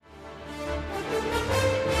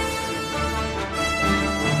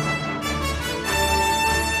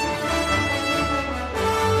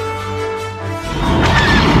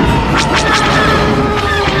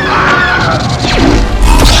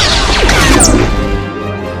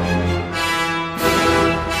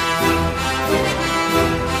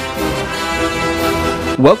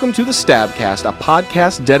Welcome to the Stabcast, a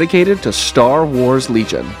podcast dedicated to Star Wars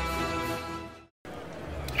Legion.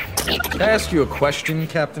 Can I ask you a question,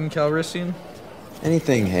 Captain Calrissian?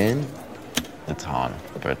 Anything, Han? It's Han,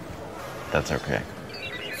 but that's okay.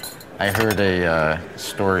 I heard a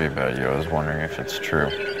story about you. I was wondering if it's true.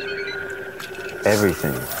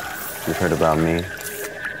 Everything you've heard about me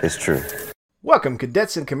is true. Welcome,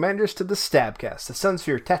 cadets and commanders, to the Stabcast, the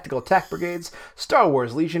Sunsphere Tactical Attack Brigade's Star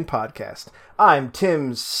Wars Legion podcast. I'm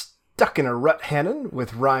Tim Stuck in a Rut Hannon,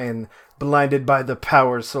 with Ryan blinded by the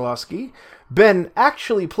powers Solosky. Ben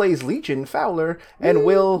actually plays Legion Fowler, and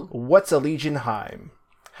Will, what's a Legion Heim?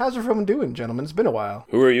 How's everyone doing, gentlemen? It's been a while.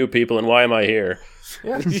 Who are you people and why am I here?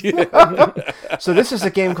 Yeah. So this is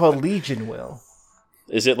a game called Legion, Will.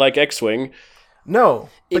 Is it like X-Wing? No.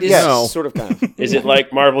 It is yes. sort of kind of. Is it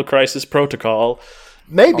like Marvel Crisis Protocol?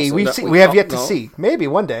 Maybe. Also, we have yet to see. Maybe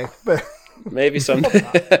one day. But Maybe someday.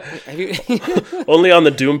 Only on the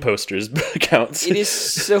Doom posters counts. It is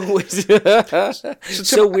so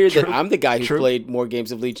so weird that I'm the guy who played more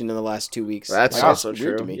games of Legion in the last 2 weeks. That's also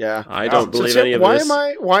true. To me. Yeah, I don't believe Tim, any of why this.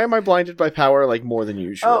 Why am I blinded by power like more than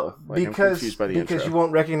usual? I'm confused by the because intro. you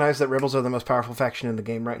won't recognize that Rebels are the most powerful faction in the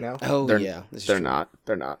game right now. Oh, They're, yeah. This is they're true. not.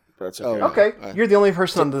 They're not. But that's Oh, okay. Okay, you're the only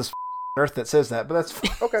person on this earth that says that, but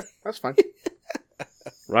that's Okay, that's fine.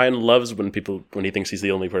 Ryan loves when he thinks he's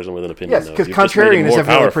the only person with an opinion. yes, though. because You've just made contrarian him is more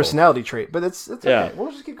every other powerful. personality trait. But it's Yeah. okay.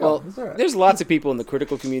 We'll just keep going. Well, It's all right. there's lots of people in the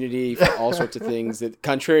critical community for all sorts of things that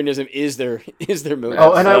contrarianism is their motive.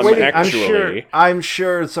 Oh, and I'm waiting. actually- I'm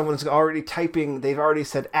sure someone's already typing. They've already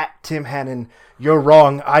said at Tim Hannon, "You're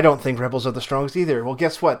wrong. I don't think Rebels are the strongest either." Well,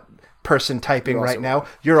 guess what? Person typing right now,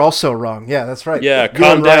 you're also wrong. Yeah, that's right. Yeah, You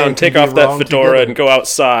calm and Ryan down, can take be off that wrong fedora together. and go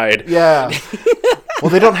outside. Yeah. Well,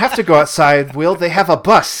 they don't have to go outside, Will. They have a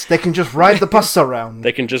bus. They can just ride the bus around.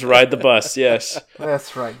 They can just ride the bus, yes.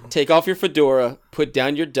 That's right. Take off your fedora, put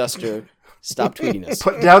down your duster, stop tweeting us.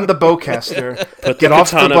 Put down the bowcaster. Put Get the off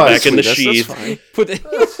the katana bus. back in the That's sheath. fine. Put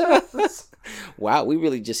the- Wow, we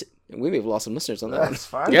may have lost some listeners on that one. That's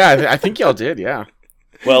fine. Yeah, I think y'all did. Yeah.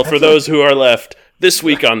 Well, for those who are left, this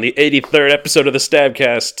week on the 83rd episode of the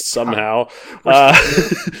Stabcast, somehow,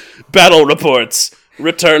 battle reports,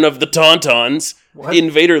 return of the Tauntauns,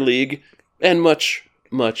 Invader League, and much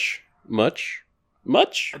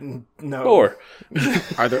No. more.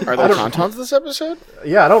 Are there tauntauns this episode?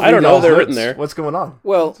 Yeah, I don't don't read know. y'all's They're notes. written there. What's going on?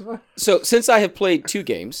 Well, so since I have played 2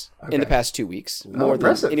 games in the past 2 weeks, more than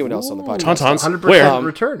impressive. anyone else on the podcast. Tauntauns? 100% Where?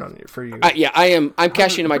 return on you for you. I'm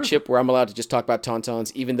cashing in my chip where I'm allowed to just talk about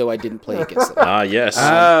Tauntauns, even though I didn't play against them. Ah, yes.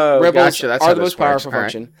 Oh, Rebels gotcha. That's are how the this most works. powerful All right.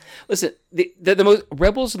 faction. Listen, the most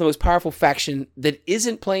Rebels are the most powerful faction that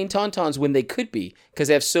isn't playing Tauntauns when they could be, because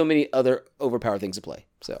they have so many other overpowered things to play.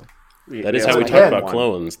 So That is Yeah, how we one- talk about one.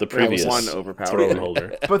 clones, the previous one overpowered. throne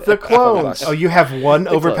holder. But the clones. Oh, you have one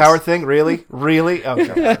overpowered thing? Really? Really?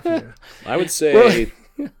 Okay. I would say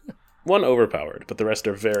one overpowered, but the rest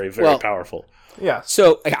are very, very Well- powerful. Yeah.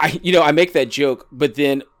 So I make that joke, but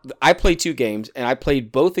then I played 2 games, and I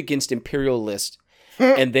played both against Imperial List,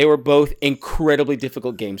 and they were both incredibly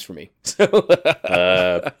difficult games for me. So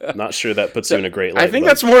Not sure that puts you in a great light. I think but-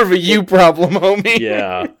 that's more of a you problem, homie.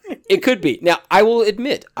 Yeah. it could be. Now, I will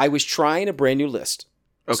admit, I was trying a brand new list.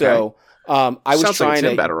 Okay. So I was Sounds like trying a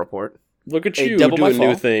Tim to. battle report. Look at Hey, you double my doing new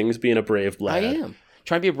fall. things, being a brave I lad. am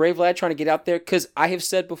trying to be a brave lad, trying to get out there, because I have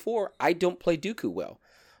said before I don't play Dooku well.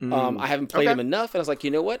 I haven't played Okay. him enough, and I was like, you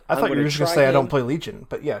know what? I thought you were just going to say I don't play. play Legion.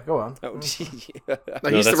 But yeah, go on. Oh, No,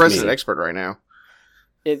 he's that's the resident me. expert right now.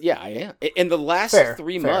 yeah, I am. In the last Fair,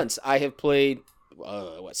 3 fair. months, I have played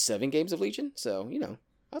 7 games of Legion. So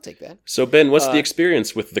I'll take that. So, Ben, what's the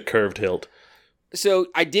experience with the curved hilt? So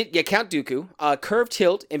I did, Count Dooku, curved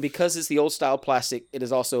hilt, and because it's the old style plastic, it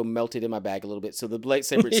is also melted in my bag a little bit. So the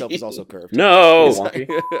lightsaber itself is also curved. No! Wonky.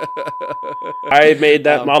 I made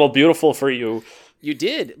that model beautiful for you. You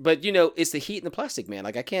did, but it's the heat in the plastic, man.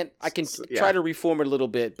 Like I can try to reform it a little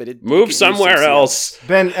bit, but it Move could use somewhere some else.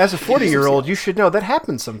 Ben, as a 40-year-old, you should know that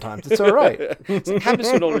happens sometimes. It's all right. It happens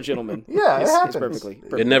to an older gentleman. Yeah, it It's happens. perfectly.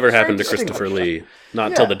 It never happened to Very Christopher distinguished. Lee.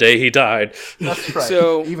 Not Yeah. till the day he died. That's right.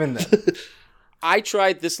 So- even then. I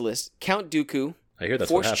tried this list: Count Dooku, I hear that's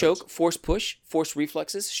what Force happens. choke, Force push, Force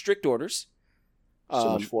reflexes, strict orders,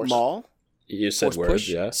 So much force. Maul, You said Force words, push,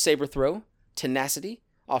 yeah. saber throw, tenacity,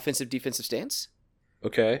 offensive defensive stance.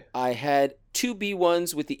 Okay. I had 2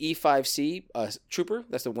 B1s with the E5C trooper.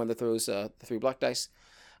 That's the one that throws the 3 black dice.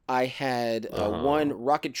 I had 1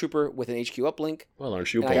 rocket trooper with an HQ uplink. Well,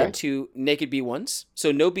 aren't you And I had bold? 2 naked B1s.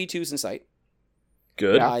 So no B2s in sight.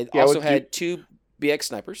 Good. I Yeah, also with had 2 BX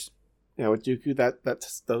snipers. Yeah, with Dooku,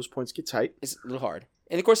 that's those points get tight. It's a little hard.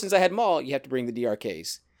 And of course, since I had Maul, you have to bring the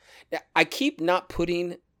DRKs. Now, I keep not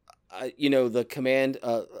putting, the command,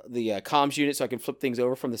 the comms unit so I can flip things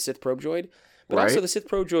over from the Sith probe droid. But Right. also the Sith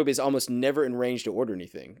probe droid is almost never in range to order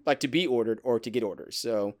anything, like to be ordered or to get orders.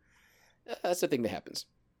 So that's the thing that happens.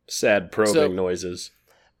 Sad probing So- noises.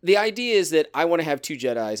 The idea is that I want to have 2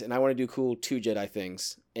 Jedis and I want to do cool 2 Jedi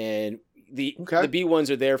things. And the B1s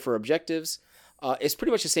are there for objectives. It's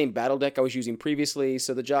pretty much the same battle deck I was using previously.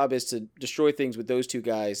 So the job is to destroy things with those 2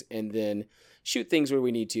 guys and then shoot things where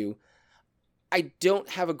we need to. I don't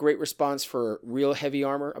have a great response for real heavy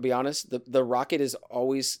armor, I'll be honest. The rocket is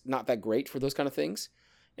always not that great for those kind of things.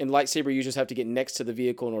 And lightsaber users have to get next to the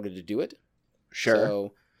vehicle in order to do it. Sure.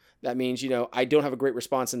 So that means, I don't have a great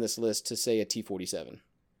response in this list to, say, a T-47.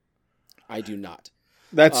 I do not.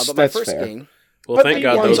 But my first fair. game... Well, But thank the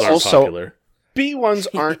God ones those aren't also- popular. B1s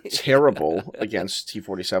aren't terrible against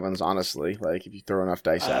T-47s, honestly. Like, if you throw enough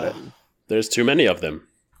dice at it. There's too many of them.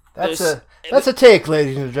 That's There's- a take,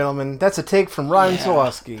 ladies and gentlemen. That's a take from Ryan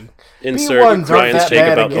Sawaski. Insert B1s aren't Ryan's that take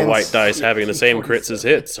bad about the against white dice having the same crits as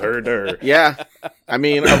hits. Herder. Yeah. I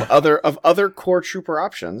mean, of other core trooper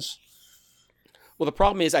options. Well, the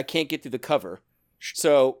problem is I can't get through the cover.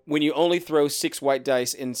 So when you only throw 6 white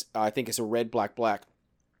dice in, I think it's a red, black, black.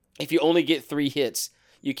 If you only get 3 hits,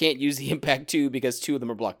 you can't use the impact 2 because 2 of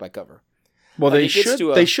them are blocked by cover. Well, Like, they it gets should.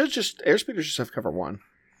 to a- They should just airspeeders just have cover 1.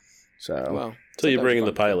 So Well, Till you sometimes bring in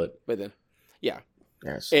fun. the pilot. But then, yeah.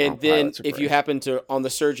 yes, And all then pilots are if you great. happen to, on the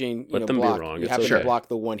surging, Let them be block, wrong, you it's happen okay. to block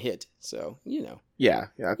the 1 hit. So, yeah,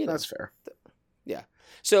 you know. that's fair. Yeah.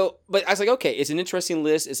 So, but I was like, okay, it's an interesting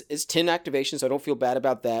list. It's 10 activations, so I don't feel bad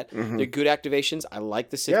about that. Mhm. They're good activations. I like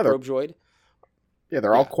the Sith Yeah, they're- probe droid. Yeah,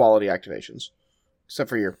 they're all Yeah. quality activations, except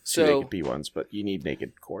for your 2 So- naked B1s, but you need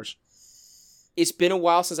naked cores. It's been a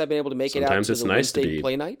while since I've been able to make Sometimes it out it's to the nice to Wednesday be-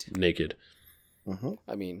 play night. Naked. Mm-hmm.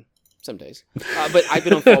 I mean, some days. But I've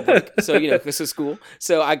been on fall break, so, this is school.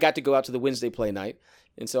 So I got to go out to the Wednesday play night.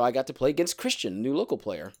 And so I got to play against Christian, new local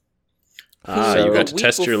player. You So- got to week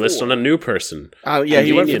test your list before- on a new person. Yeah,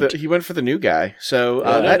 Convenient. he went for the new guy. So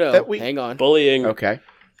No, that week. Hang on. Bullying. Okay.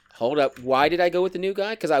 Hold up. Why did I go with the new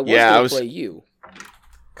guy? Because I was Yeah, going I to was- play you.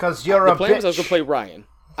 Because you're The a plan was I was bitch. going to play Ryan.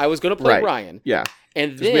 I was going to play Right. Ryan. Yeah,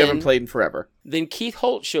 And because we haven't then, played in forever. then Keith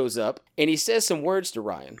Holt shows up, and he says some words to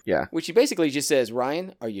Ryan. Yeah. Which he basically just says,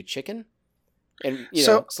 Ryan, are you chicken? And,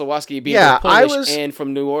 So- Slowoski being yeah, I Polish was- and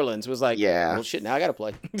from New Orleans was like, Yeah. well, shit, now I got to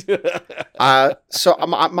play. So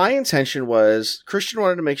my intention was Christian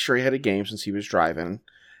wanted to make sure he had a game since he was driving,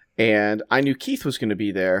 and I knew Keith was going to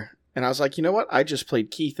be there, and I was like, you know what? I just played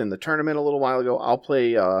Keith in the tournament a little while ago. I'll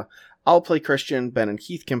play Christian. Ben and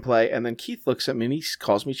Keith can play, and then Keith looks at me and he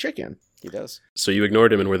calls me chicken. He does. So you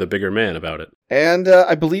ignored him and were the bigger man about it. And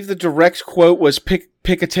I believe the direct quote was "pick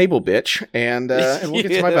a table, bitch," and we'll get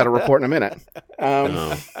to my battle report in a minute.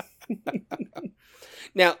 Oh.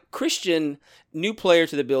 Now, Christian, new player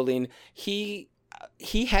to the building, he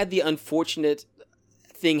had the unfortunate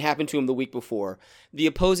thing happen to him the week before. The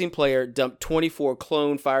opposing player dumped 24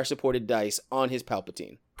 clone fire-supported dice on his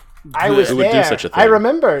Palpatine. I was Who would do there. such a I thing?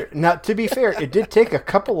 remember. Now, to be fair, it did take a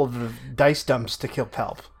couple of dice dumps to kill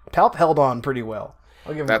Palp. Palp held on pretty well.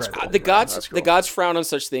 I'll give him That's credit. cool. The gods, That's cool. the gods frown on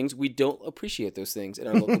such things. We don't appreciate those things in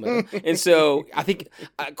our local meta. And so, I think,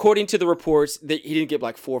 according to the reports, that he didn't get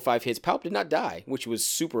like 4 or 5 hits. Palp did not die, which was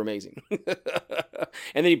super amazing. And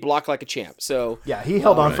then he blocked like a champ. So, Yeah, he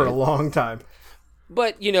held on for a long time.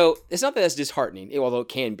 but it's not that that's disheartening, although it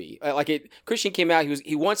can be. Christian came out.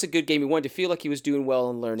 He wants a good game. He wanted to feel like he was doing well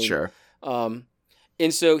and learning. Sure. And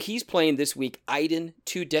so he's playing this week Iden,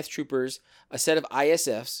 2 Death Troopers, a set of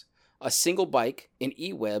ISFs, a single bike, an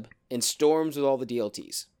E-Web, and Storms with all the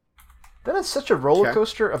DLTs. That is such a roller Okay.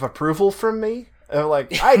 coaster of approval from me.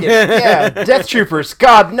 Like, I did, yeah, Death Troopers,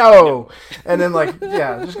 God, no. And then,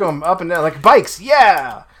 just going up and down, like, bikes,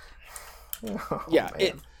 yeah. Yeah.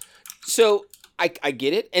 So I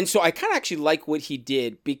get it. And so I kind of actually like what he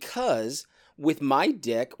did because with my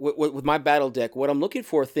deck, with my battle deck, what I'm looking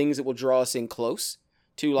for are things that will draw us in close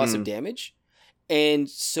to lots of damage. And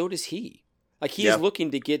so does he. Like, he's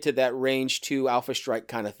looking to get to that range 2 Alpha Strike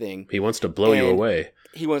kind of thing. He wants to blow you And away.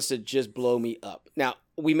 He wants to just blow me up. Now,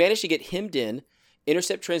 we managed to get hemmed in,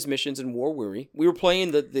 Intercept Transmissions, and War Weary. We were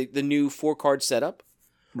playing the new 4-card setup,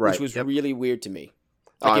 Right. which was Yep. really weird to me.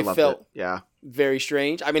 Oh, Like, I it loved felt it. Yeah. very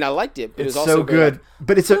strange. I mean, I liked it, but It's it was also so good.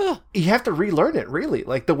 But it's Ah. you have to relearn it, really.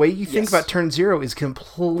 Like, the way you think Yes. about turn 0 is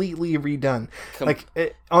completely redone.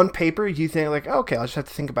 On paper, you think, like, okay, I'll just have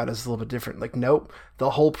to think about it as a little bit different. Like, nope,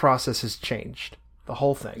 the whole process has changed. The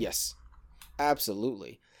whole thing. Yes,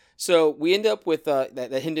 absolutely. So we end up with that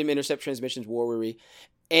Hindem Intercept Transmissions War Weary,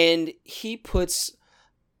 and he puts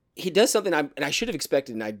he does something I should have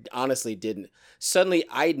expected, and I honestly didn't. Suddenly,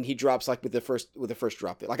 Iden, he drops like with the first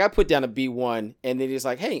drop. Like I put down a B1, and then he's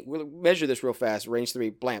like, "Hey, we'll measure this real fast. Range 3,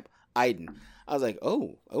 blamp, Iden." I was like,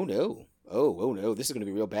 "Oh no, this is gonna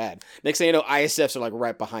be real bad." Next thing you know, ISFs are like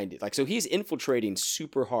right behind it. Like so, he's infiltrating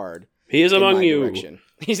super hard. He is among you. Direction.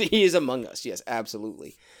 He is among us. Yes,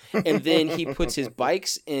 absolutely. And then he puts his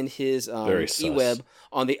bikes and his E-Web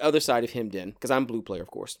on the other side of Himden, because I'm blue player,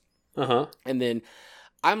 of course. And then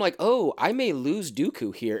I'm like, oh, I may lose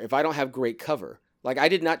Dooku here if I don't have great cover. Like, I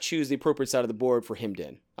did not choose the appropriate side of the board for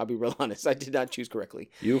Himden. I'll be real honest. I did not choose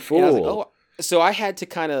correctly. You fool. And I was like, oh. So I had to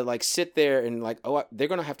kind of like sit there and like, they're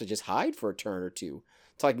going to have to just hide for a turn or two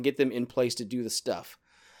so I can get them in place to do the stuff.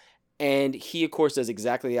 And he, of course, does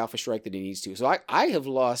exactly the Alpha Strike that he needs to. So I have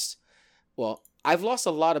lost, I've lost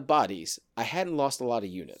a lot of bodies. I hadn't lost a lot of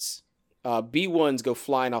units. B1s go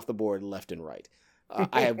flying off the board left and right.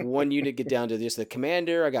 I have one unit get down to just the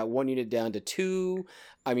commander. I got one unit down to 2.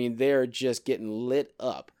 I mean, they're just getting lit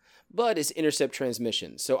up. But it's intercept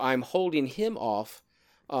transmission. So I'm holding him off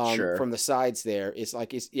from the sides there. It's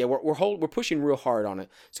like, we're pushing real hard on it.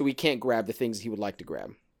 So we can't grab the things he would like to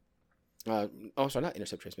grab. Sorry, not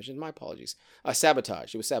intercept transmission. My apologies.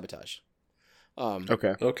 Sabotage. It was sabotage.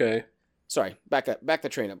 Okay. Sorry, back the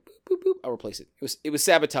train up. Boop, boop, boop. I'll replace it. It was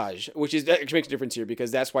sabotage, which actually makes a difference here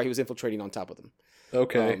because that's why he was infiltrating on top of them.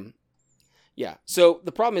 Okay. Yeah. So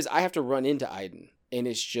the problem is I have to run into Iden, and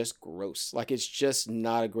it's just gross. Like it's just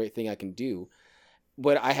not a great thing I can do.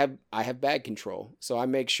 But I have bag control, so I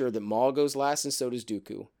make sure that Maul goes last, and so does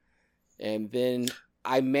Dooku, and then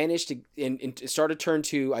I managed to in start of turn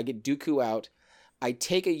 2. I get Dooku out. I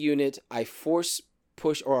take a unit. I force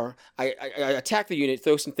push, or I attack the unit,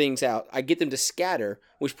 throw some things out. I get them to scatter,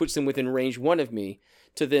 which puts them within range 1 of me,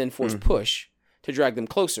 to then force push to drag them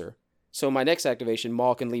closer. So my next activation,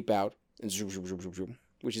 Maul can leap out and zoom, zoom, zoom, zoom, zoom,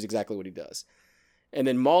 which is exactly what he does. And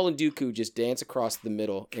then Maul and Dooku just dance across the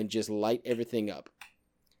middle and just light everything up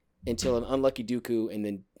until an unlucky Dooku, and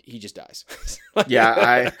then he just dies.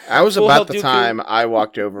 Yeah, I was about the Dooku. time I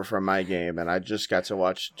walked over from my game, and I just got to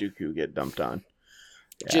watch Dooku get dumped on.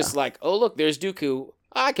 Yeah. Just like, oh look, there's Dooku.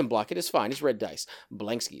 I can block it. It's fine. It's red dice.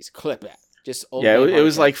 Blank skis. Clip that. Just old. Yeah, man it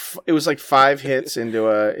was hard like 5 hits into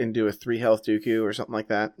a 3 health Dooku or something like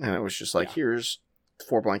that, and it was just like, here's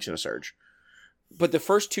 4 blanks and a surge. But the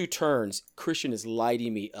first 2 turns, Christian is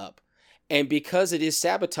lighting me up. And because it is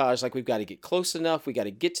sabotage, like we've got to get close enough, we got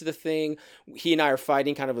to get to the thing. He and I are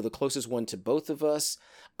fighting kind of the closest one to both of us.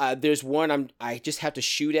 There's one I just have to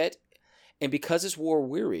shoot at, and because it's war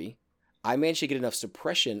weary, I managed to get enough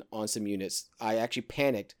suppression on some units. I actually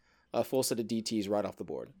panicked a full set of DTs right off the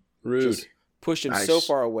board. Rude. Just pushed him so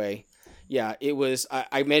far away. Yeah, it was.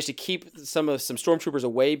 I managed to keep some stormtroopers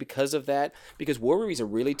away because of that. Because war weary is a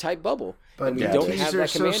really tight bubble, But and we don't have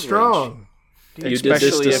that so command strong. range.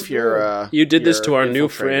 Especially if you're you did this to our new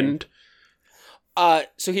infiltrating. friend.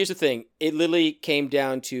 So here's the thing. It literally came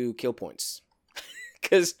down to kill points.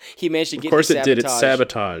 Because he managed to get Of course the it did. It's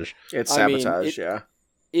sabotage. It's I mean, sabotage, yeah.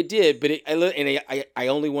 It did, but I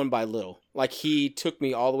only won by little. Like, he took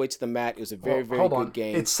me all the way to the mat. It was a very, very good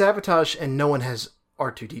game. It's sabotage, and no one has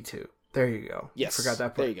R2-D2. There you go. Yes. I forgot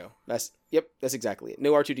that part. There you go. That's exactly it.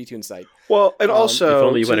 No R2-D2 in sight. Well, and also If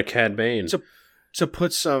only you went a Cad Bane. to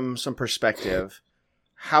put some perspective,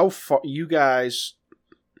 how far you guys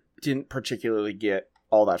didn't particularly get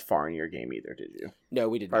all that far in your game either, did you? No,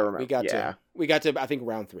 we did I not. remember. We got to I think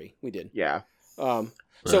round 3. We did. Yeah.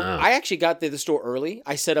 So I actually got to the store early.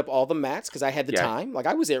 I set up all the mats because I had the time. Like,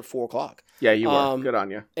 I was there at 4 o'clock. Yeah, you were. Good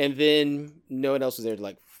on you. And then no one else was there till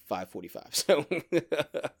like 5:45. So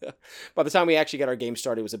by the time we actually got our game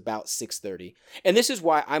started, it was about 6:30. And this is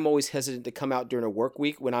why I'm always hesitant to come out during a work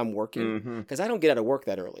week when I'm working, because I don't get out of work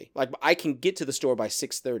that early. Like, I can get to the store by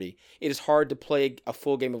 6:30. It is hard to play a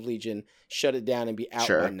full game of Legion, shut it down, and be out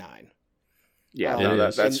by 9.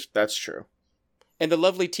 Yeah, that's true. And the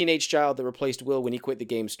lovely teenage child that replaced Will when he quit the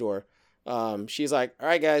game store, she's like, all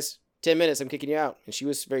right, guys, 10 minutes, I'm kicking you out. And she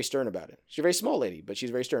was very stern about it. She's a very small lady, but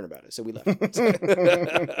she's very stern about it. So we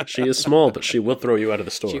left. She is small, but she will throw you out of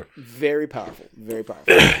the store. Very powerful. Very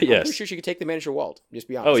powerful. Yes. I'm pretty sure she could take the manager Walt. Just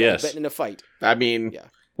be honest. Oh, yes. I'm betting in a fight. I mean,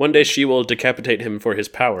 One day she will decapitate him for his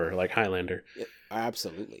power, like Highlander. Yeah,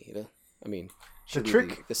 absolutely. You know, I mean, The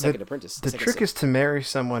trick, the second apprentice. The trick is to marry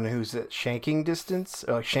someone who's at shanking distance,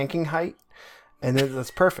 or like shanking height, and then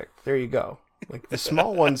that's perfect. There you go. Like, the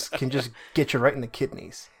small ones can just get you right in the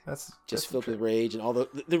kidneys. That's filled with rage and all the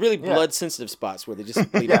really blood sensitive spots where they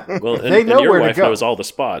just bleed out. Well, They and know your where to wife go. knows all the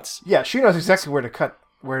spots. Yeah, she knows exactly where to cut,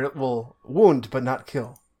 where it will wound but not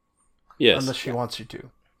kill. Yes. Unless she wants you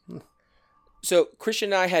to. So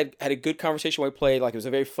Christian and I had a good conversation while we played. Like, it was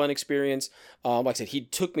a very fun experience. Like I said, he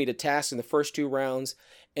took me to task in the first 2 rounds,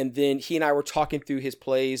 and then he and I were talking through his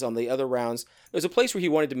plays on the other rounds. There was a place where he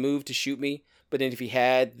wanted to move to shoot me, but then if he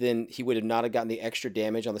had, then he would have not have gotten the extra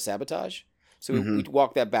damage on the sabotage. So we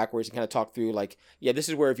walked that backwards and kind of talked through, like, yeah, this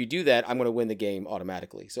is where if you do that, I'm going to win the game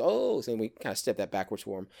automatically. So then we kind of stepped that backwards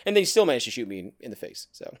for him. And then he still managed to shoot me in the face.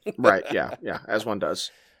 So Right, yeah, as one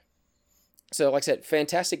does. So like I said,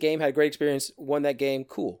 fantastic game. Had a great experience. Won that game.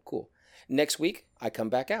 Cool. Next week, I come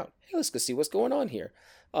back out. Hey, let's go see what's going on here.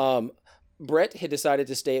 Brett had decided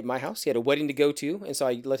to stay at my house. He had a wedding to go to, and so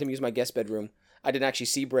I let him use my guest bedroom. I didn't actually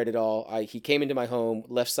see Brett at all. He came into my home,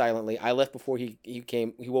 left silently. I left before he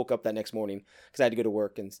came. He woke up that next morning because I had to go to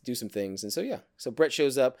work and do some things. And so, yeah. So Brett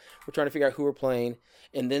shows up. We're trying to figure out who we're playing.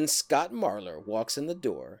 And then Scott Marler walks in the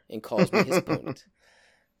door and calls me his opponent.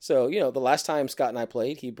 So, the last time Scott and I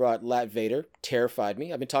played, he brought Lat Vader, terrified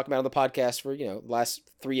me. I've been talking about it on the podcast for, the last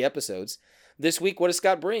 3 episodes. This week, what does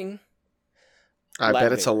Scott bring? I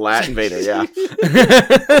bet it's a Latin Vader, yeah.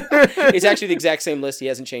 It's actually the exact same list. He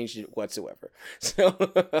hasn't changed it whatsoever. So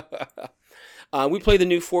we play the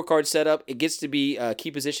new 4-card setup. It gets to be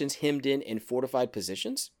key positions, hemmed in, and fortified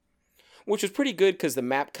positions, which was pretty good because the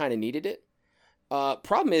map kind of needed it.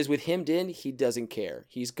 Problem is with hemmed in, he doesn't care.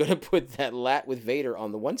 He's going to put that Lat with Vader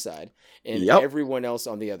on the one side and everyone else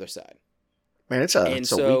on the other side. Man, it's a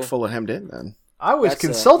week full of hemmed in, then. I was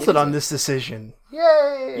consulted on this decision.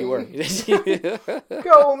 Yay! You were.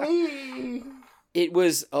 Go me! It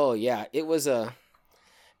was, all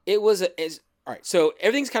right, so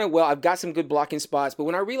everything's kind of I've got some good blocking spots, but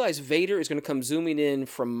when I realized Vader is going to come zooming in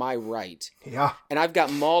from my right, and I've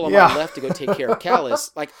got Maul on my left to go take care of Callus,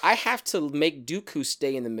 like, I have to make Dooku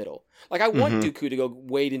stay in the middle. Like, I want Dooku to go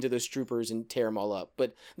wade into those troopers and tear them all up,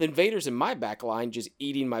 but then Vader's in my back line just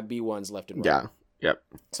eating my B1s left and right. Yeah, yep.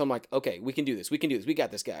 So I'm like, okay, we can do this. We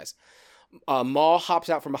got this, guys. Maul hops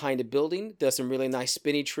out from behind a building, does some really nice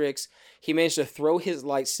spinny tricks. He managed to throw his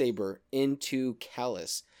lightsaber into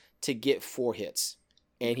Callus to get 4 hits,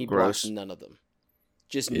 and he blocks none of them.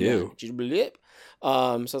 Just none. Just blip. So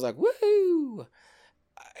I was like, woohoo!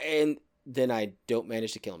 And then I don't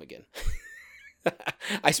manage to kill him again.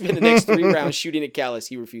 I spend the next 3 rounds shooting at Callus.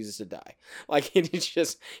 He refuses to die. Like, it's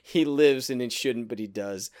just, he lives and it shouldn't, but he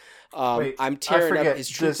does. Wait, I'm tearing up his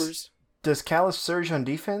troopers. Does Callus surge on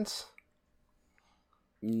defense?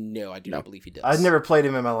 No, I do not believe he does. I've never played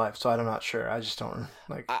him in my life, so I'm not sure. I just don't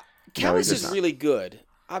like. Callus is really good.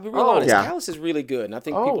 I'll be real honest. Yeah. Callus is really good, and I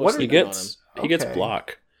think people are sleeping on him. He gets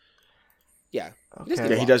block. Yeah.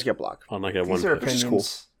 Okay. He does get block. On like a one, which is cool.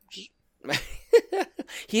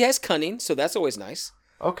 He has cunning, so that's always nice.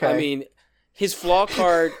 Okay. I mean, his flaw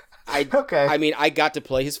card. I got to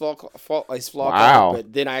play his flaw card,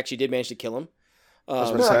 but then I actually did manage to kill him.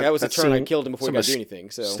 That was a turn I killed him before he got to do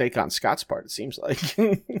anything. So stake on Scott's part, it seems like.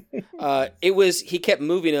 He kept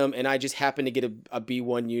moving him, and I just happened to get a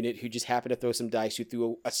B1 unit who just happened to throw some dice, who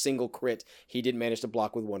threw a single crit. He didn't manage to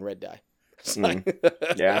block with 1 red die.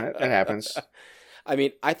 Yeah, that happens. I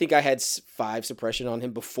mean, I think I had 5 suppression on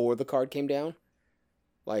him before the card came down.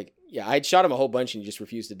 Like, yeah, I'd shot him a whole bunch and he just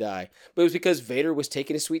refused to die. But it was because Vader was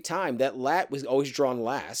taking his sweet time. That Lat was always drawn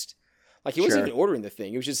last. Like, he wasn't even ordering the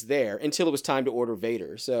thing. It was just there until it was time to order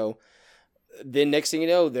Vader. So then next thing you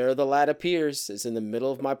know, there the Lat appears. It's in the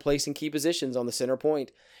middle of my place in key positions on the center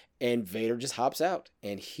point. And Vader just hops out.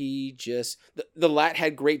 And he just... The Lat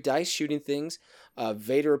had great dice shooting things.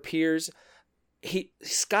 Vader appears.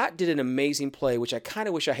 Scott did an amazing play, which I kind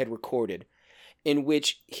of wish I had recorded, in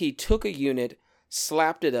which he took a unit,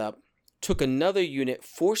 slapped it up, took another unit,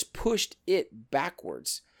 force pushed it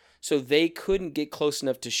backwards. So they couldn't get close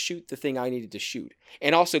enough to shoot the thing I needed to shoot.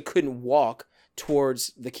 And also couldn't walk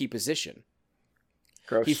towards the key position.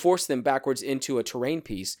 Gross. He forced them backwards into a terrain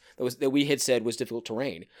piece that we had said was difficult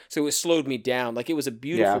terrain. So it slowed me down. Like, it was a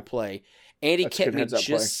beautiful play. And he kept me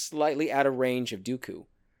just slightly out of range of Dooku.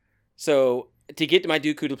 So to get to my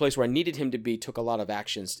Dooku to the place where I needed him to be took a lot of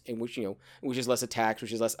actions, in which, which is less attacks,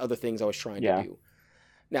 which is less other things I was trying to do.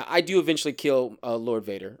 Now, I do eventually kill Lord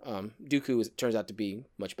Vader. Dooku turns out to be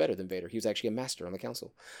much better than Vader. He was actually a master on the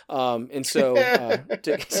council. And so...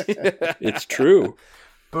 It's true.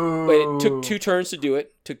 Boo. But it took 2 turns to do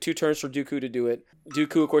it. Took 2 turns for Dooku to do it.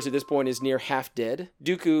 Dooku, of course, at this point is near half dead.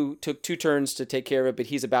 Dooku took 2 turns to take care of it, but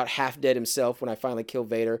he's about half dead himself when I finally kill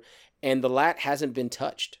Vader. And the Lat hasn't been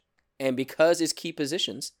touched. And because it's key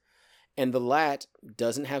positions, and the Lat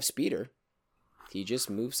doesn't have speeder, he just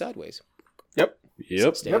moves sideways. Yep.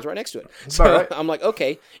 Stands right next to it. So I'm like,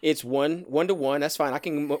 okay, it's 1-to-1. That's fine. I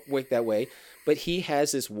can work that way. But he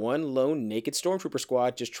has this one lone naked stormtrooper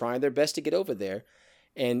squad just trying their best to get over there.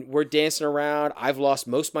 And we're dancing around. I've lost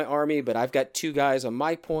most of my army, but I've got 2 guys on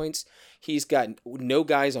my points. He's got no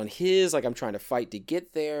guys on his. Like, I'm trying to fight to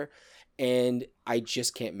get there. And I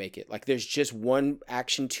just can't make it. Like, there's just one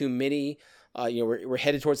action too many. We're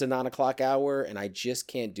headed towards the 9 o'clock hour, and I just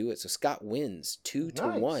can't do it. So Scott wins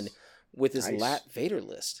 2-1 with his Lat Vader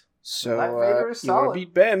list. So Lat Vader is you want solid. to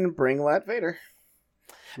beat Ben? Bring Lat Vader.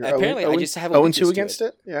 Apparently, I just have a 0-2 against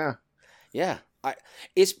it. Yeah. Yeah.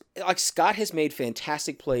 It's like Scott has made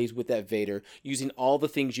fantastic plays with that Vader using all the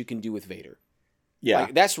things you can do with Vader. Yeah.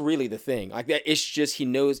 Like, that's really the thing. Like, that, it's just he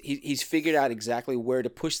knows he's figured out exactly where to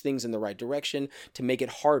push things in the right direction to make it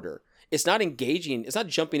harder. It's not engaging. It's not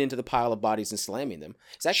jumping into the pile of bodies and slamming them.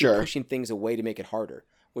 It's actually pushing things away to make it harder,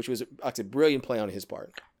 which was like a brilliant play on his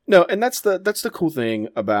part. No, and that's the cool thing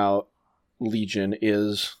about Legion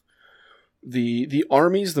is the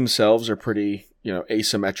armies themselves are pretty,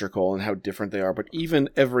 asymmetrical in how different they are, but even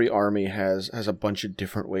every army has a bunch of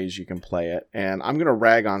different ways you can play it. And I'm going to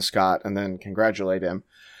rag on Scott and then congratulate him.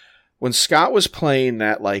 When Scott was playing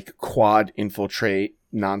that like quad infiltrate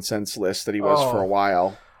nonsense list that he was for a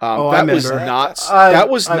while, that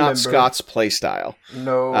was not Scott's play style.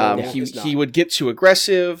 No, he would get too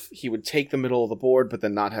aggressive. He would take the middle of the board, but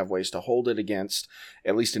then not have ways to hold it against.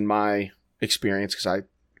 At least in my experience, because I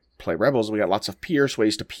play Rebels, we got lots of Pierce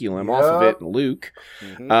ways to peel him off of it, and Luke.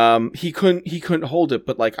 Mm-hmm. He couldn't hold it.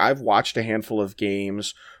 But like I've watched a handful of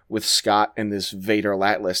games with Scott and this Vader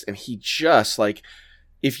Lat list, and he just like,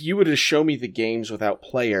 if you were to show me the games without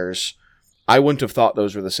players, I wouldn't have thought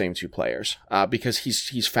those were the same 2 players, because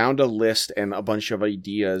he's found a list and a bunch of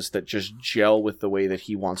ideas that just gel with the way that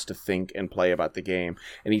he wants to think and play about the game,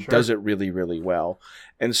 and he does it really, really well.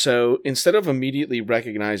 And so instead of immediately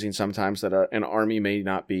recognizing sometimes that an army may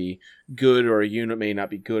not be good or a unit may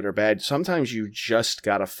not be good or bad, sometimes you just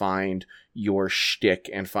got to find your shtick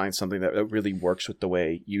and find something that really works with the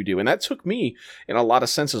way you do. And that took me, in a lot of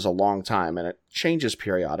senses, a long time, and it changes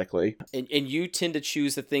periodically. And you tend to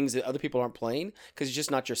choose the things that other people aren't playing because it's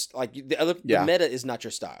just not your the meta is not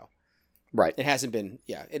your style. Right. It hasn't been.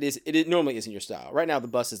 Yeah, it is. It normally isn't your style. Right now, the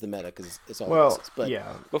bus is the meta because it's all buses. But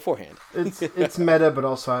beforehand, it's meta. But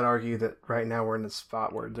also, I'd argue that right now we're in a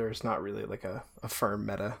spot where there's not really like a firm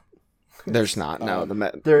meta. There's not. No, the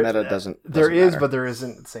meta doesn't. There is, matter. but there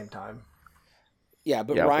isn't at the same time. Yeah,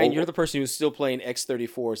 but Ryan, you're the person who's still playing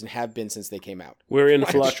X-34s and have been since they came out. We're in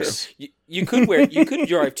flux. You could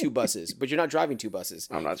drive 2 buses, but you're not driving 2 buses.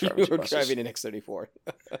 I'm not driving 2 buses. You're driving an X-34.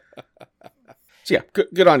 So yeah,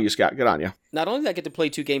 good on you, Scott. Good on you. Not only did I get to play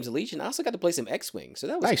 2 games of Legion, I also got to play some X-Wing, so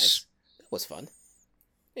that was nice. That was fun.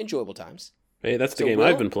 Enjoyable times. Hey, that's the game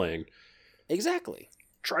I've been playing. Exactly.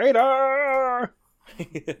 Traitor!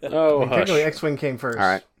 Technically, X-Wing came first. All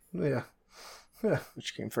right. Yeah.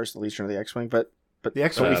 Which came first, the Legion or the X-Wing? But the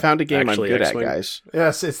X-Wing. We found a game I'm good X-Wing. at, guys.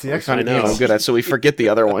 Yes, it's the X-Wing. We found a game I'm good at, so we forget the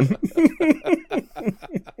other one.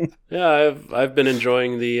 Yeah, I've been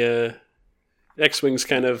enjoying the X-Wings.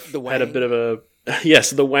 Kind of had a bit of a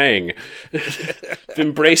the Wang.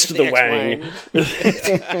 Embraced the Wang.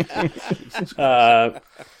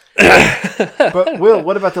 But Will,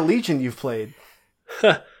 what about the Legion you've played?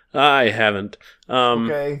 I haven't.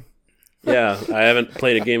 Okay. Yeah, I haven't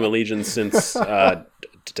played a game of Legion since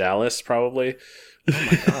Dallas, probably. Oh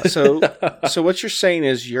my God. So what you're saying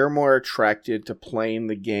is you're more attracted to playing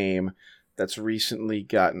the game that's recently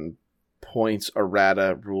gotten points,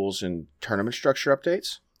 errata, rules, and tournament structure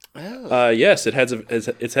updates? Oh. Yes,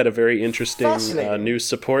 it's had a very interesting new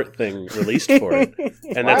support thing released for it,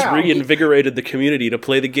 and that's reinvigorated the community to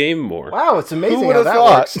play the game more. Wow, it's amazing Who how that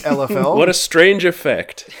thought? works, LFL. What a strange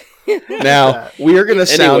effect! Now we are going to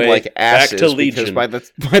sound Anyway, like asses back to because Legion. by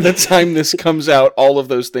the time this comes out, all of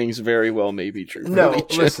those things very well may be true. for No,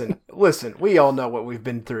 Legion. listen. We all know what we've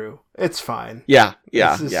been through. It's fine. Yeah,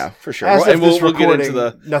 This is- for sure. As And of this we'll get into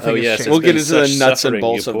recording, the nothing has changed. we'll get been into the such nuts and suffering,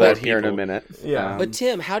 bolts you of poor that here in a people. minute. Yeah. But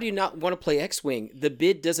Tim, how do you not want to play X-Wing? The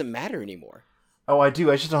bid doesn't matter anymore. Oh, I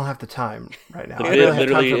do. I just don't have the time right now. The I bid don't have time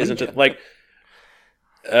literally for isn't Legion. like.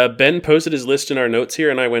 Ben posted his list in our notes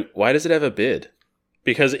here, and I went, "Why does it have a bid?"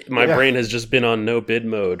 Because my brain has just been on no bid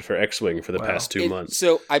mode for X-Wing for the past 2 months.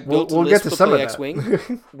 So I built We'll a get list to to some play of that.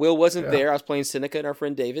 X-Wing. Will wasn't there. I was playing Seneca and our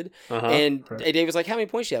friend David. Uh-huh. And Right. David was like, how many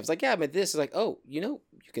points do you have? I was like, yeah, I'm at this. It's like, oh, you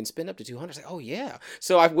can spin up to 200. I was like, oh, yeah.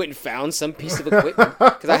 So I went and found some piece of equipment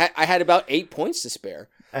because I had about 8 points to spare.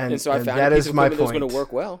 And so I found that a piece is of my equipment that was going point. to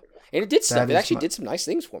work well. And it did stuff. That It is actually my- did some nice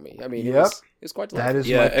things for me. I mean, Yep. it was quite That delightful. is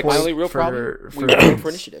Yeah, my point. My only real problem, we rolled for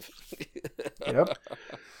initiative. Yep.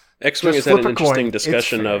 X-Wing Just has had flip an a coin. interesting It's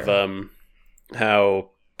discussion of fair.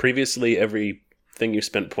 how previously everything you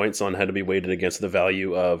spent points on had to be weighted against the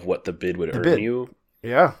value of what the bid would earn bid. you.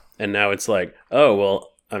 Yeah. And now it's like, oh,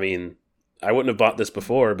 well, I mean, I wouldn't have bought this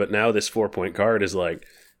before, but now this 4-point card is like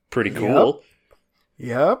pretty cool.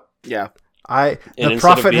 Yep. Yeah. The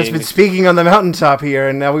prophet has been speaking on the mountaintop here,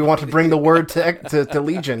 and now we want to bring the word to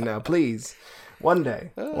Legion now, please. One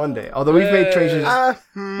day. Although we've made changes. I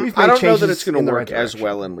don't know that it's going to work as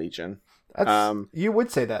well in Legion. You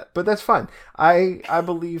would say that, but that's fine. I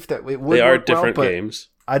believe that it would. They are work different well, games.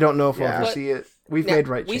 I don't know if we'll ever see it. We've made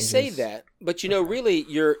changes. We say that, but really,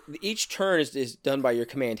 each turn is done by your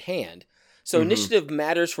command hand. So initiative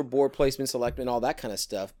matters for board placement, selection, all that kind of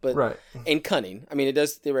stuff. But and cunning. I mean, it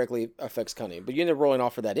does theoretically affects cunning, but you end up rolling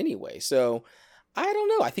off for that anyway. So I don't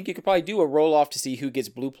know. I think you could probably do a roll off to see who gets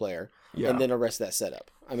blue player, and then the rest of that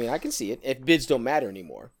setup. I mean, I can see it if bids don't matter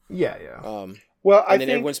anymore. Yeah. Well, and then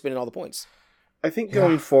everyone's spending all the points. I think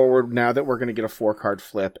going forward, now that we're going to get a 4-card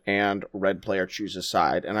flip and red player chooses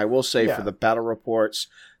side, and I will say for the battle reports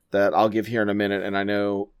that I'll give here in a minute, and I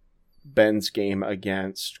know Ben's game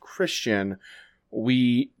against Christian,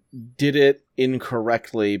 we did it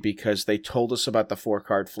incorrectly because they told us about the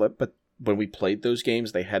 4-card flip, but when we played those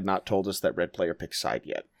games, they had not told us that red player picked side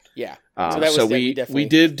yet. Yeah. So we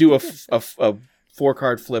did do a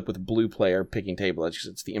 4-card flip with blue player picking table edge because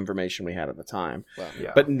it's the information we had at the time. Well,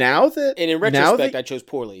 but now that... And in retrospect, I chose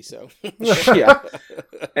poorly, so... yeah.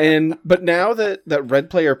 But now that red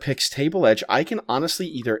player picks table edge, I can honestly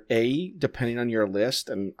either depending on your list,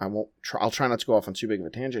 and I'll try not to go off on too big of a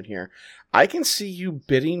tangent here, I can see you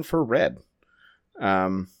bidding for red.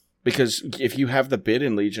 Because if you have the bid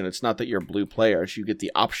in Legion, it's not that you're blue player, you get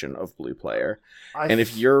the option of blue player. And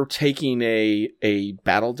if you're taking a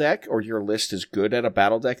battle deck, or your list is good at a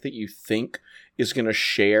battle deck that you think is going to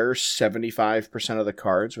share 75% of the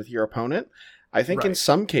cards with your opponent, I think in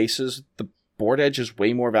some cases the board edge is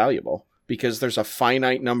way more valuable. Because there's a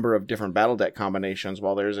finite number of different battle deck combinations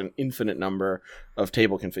while there's an infinite number of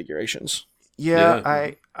table configurations.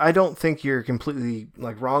 Yeah. I don't think you're completely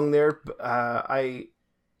wrong there. But,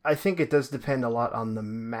 I think it does depend a lot on the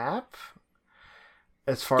map.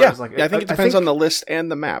 As far as I think it depends on the list and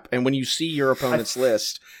the map. And when you see your opponent's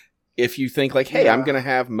list, if you think hey, I'm going to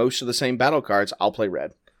have most of the same battle cards, I'll play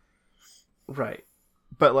red. Right.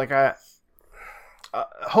 But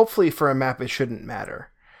hopefully for a map it shouldn't matter.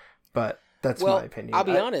 But that's my opinion. I'll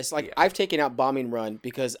be honest. I've taken out Bombing Run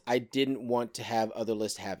because I didn't want to have other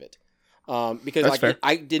lists have it. Because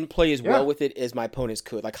I didn't play as well with it as my opponents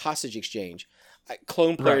could. Like Hostage Exchange.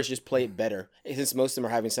 Clone players just play it better since most of them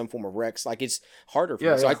are having some form of Rex. It's harder for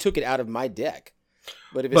me. So I took it out of my deck.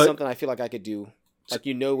 But if it's something I feel like I could do, what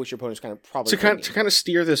your opponent's kind of probably to kind of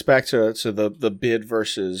steer this back to the bid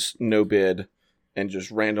versus no bid and just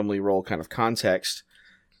randomly roll kind of context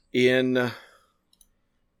in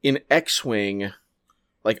X-Wing,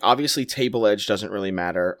 obviously table edge doesn't really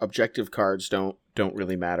matter. Objective cards don't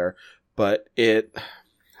really matter, but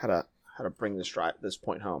how to bring this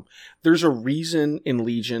point home. There's a reason in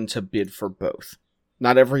Legion to bid for both.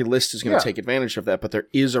 Not every list is going to take advantage of that, but there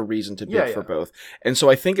is a reason to bid for both. And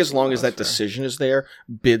so I think as long as that decision is there,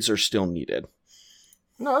 bids are still needed.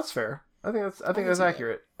 No, that's fair. I think that's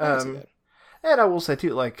accurate. And I will say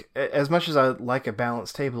too, as much as I like a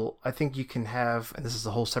balanced table, I think you can have, and this is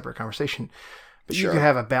a whole separate conversation, but you can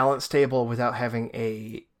have a balanced table without having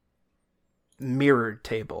a mirrored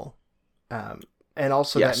table. And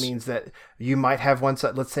also that means that you might have one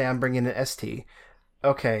side, let's say I'm bringing an ST.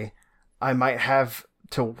 Okay, I might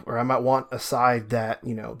want a side that,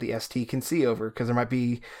 the ST can see over, because there might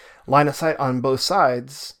be line of sight on both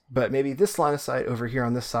sides, but maybe this line of sight over here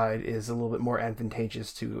on this side is a little bit more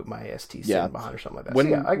advantageous to my ST sitting behind or something like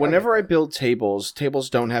that. Whenever I build tables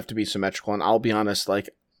don't have to be symmetrical, and I'll be honest,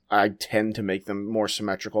 I tend to make them more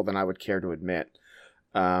symmetrical than I would care to admit.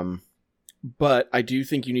 But I do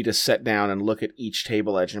think you need to sit down and look at each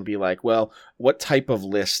table edge and be well, what type of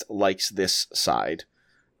list likes this side?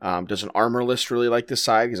 Does an armor list really like this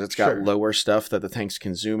side because it's got lower stuff that the tanks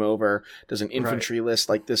can zoom over? Does an infantry list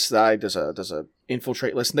like this side? Does a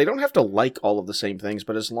infiltrate list? And they don't have to like all of the same things,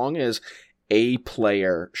 but as long as a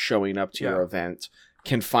player showing up to your event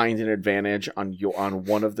can find an advantage on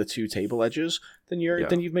one of the two table edges, then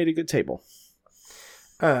you've made a good table.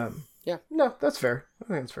 Yeah. No, that's fair. I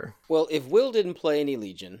think that's fair. Well, if Will didn't play any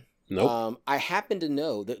Legion, nope. I happen to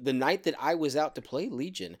know that the night that I was out to play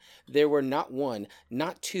Legion, there were not one,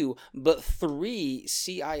 not two, but 3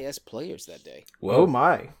 CIS players that day. Whoa. Oh,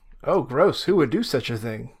 my. Oh, gross. Who would do such a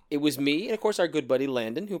thing? It was me, and of course our good buddy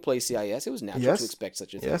Landon, who plays CIS. It was natural to expect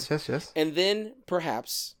such a thing. Yes. And then,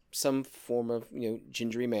 perhaps, some form of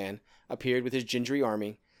gingery man appeared with his gingery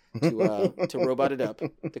army to robot it up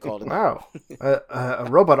to call it. Wow, a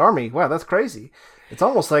robot army. Wow, that's crazy. It's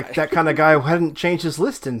almost like that kind of guy who hadn't changed his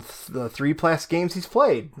list in the 3+ games he's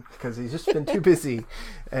played because he's just been too busy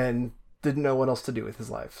and didn't know what else to do with his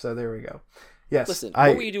life. So there we go. Yes. Listen,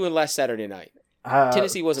 what were you doing last Saturday night?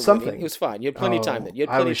 Tennessee wasn't winning. It was fine. You had plenty of time then.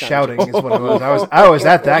 I was shouting is what it was. I was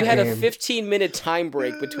at that game. You had a 15-minute time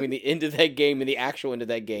break between the end of that game and the actual end of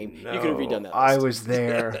that game. No, you could have redone that list. I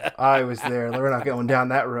was there. We're not going down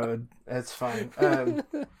that road. That's fine.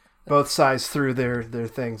 Both sides threw their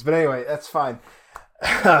things. But anyway, that's fine.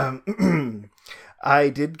 I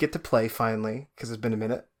did get to play finally because it's been a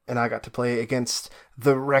minute. And I got to play against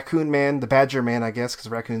the Raccoon Man, the Badger Man, I guess, because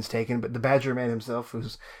Raccoon's taken, but the Badger Man himself,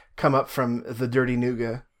 who's come up from the dirty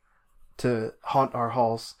Nougat to haunt our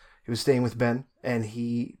halls. He was staying with Ben, and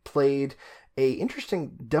he played a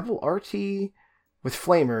interesting double RT with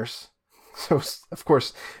flamers. So, of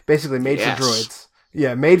course, basically made for droids.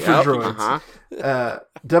 Yeah, made for droids.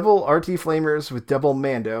 Double RT flamers with double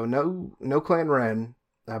Mando. No Clan Ren.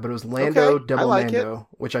 But it was Lando double Mando,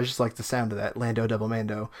 which I just like the sound of that. Lando double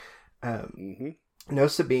Mando. No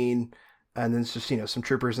Sabine, and then it's just, some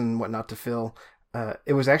troopers and whatnot to fill.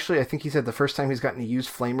 It was actually, I think he said, the first time he's gotten to use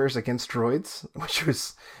flamers against droids, which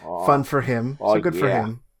was fun for him. So good for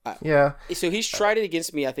him. Yeah. So he's tried it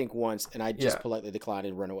against me, I think, once, and I just politely declined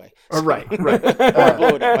and run away. So, right. Blow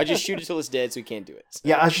it up. I just shoot it till it's dead, so he can't do it. So.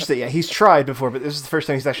 Yeah, I should say, he's tried before, but this is the first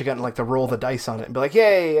time he's actually gotten to roll the dice on it and be like,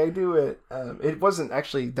 "Yay, I do it." It wasn't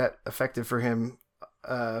actually that effective for him,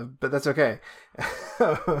 but that's okay.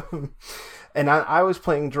 And I was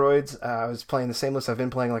playing droids. I was playing the same list I've been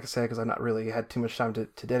playing, like I said, because I've not really had too much time to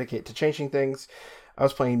dedicate to changing things. I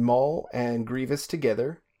was playing Maul and Grievous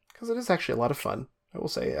together because it is actually a lot of fun. I will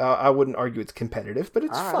say, I wouldn't argue it's competitive, but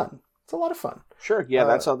it's fun. It's a lot of fun. Sure, yeah,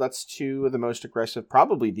 that's two of the most aggressive,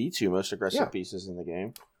 probably the two most aggressive pieces in the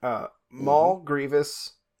game. Maul,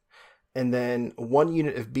 Grievous, and then one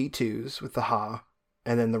unit of B2s with the Ha,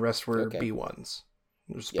 and then the rest were B1s.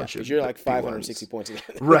 Because you're like 560 points again.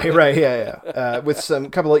 right, yeah. With some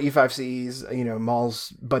couple of E5Cs,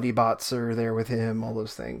 Maul's buddy bots are there with him, all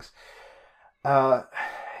those things.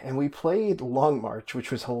 And we played Long March, which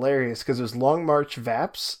was hilarious because it was Long March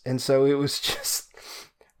Vaps, and so it was just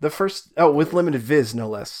the first... Oh, with limited viz, no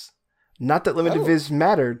less. Not that limited viz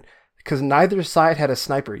mattered, because neither side had a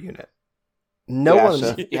sniper unit. No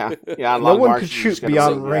one could shoot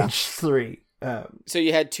beyond range 3. So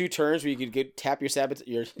you had 2 turns where you could tap your sabs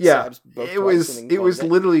both it was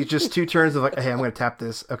literally just 2 turns of hey, I'm going to tap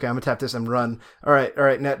this. Okay, I'm going to tap this and run. All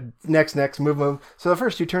right, next, move. So the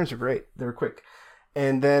first 2 turns were great. They were quick.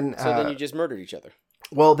 And then... So then you just murdered each other.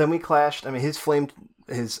 Well, then we clashed. I mean,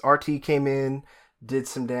 his RT came in, did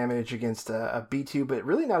some damage against a B2, but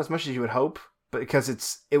really not as much as you would hope, but because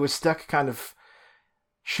it was stuck kind of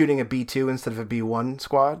shooting a B2 instead of a B1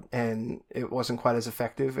 squad, and it wasn't quite as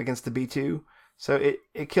effective against the B2. So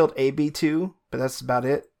it killed a B2, but that's about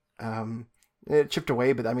it. It chipped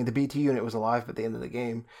away, but I mean, the B2 unit was alive at the end of the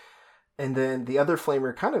game. And then the other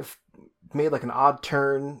flamer kind of made like an odd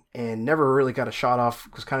turn and never really got a shot off.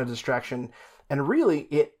 It was kind of a distraction. And really,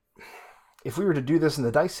 if we were to do this in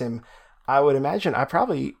the dice sim, I would imagine I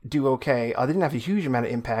probably do okay. I didn't have a huge amount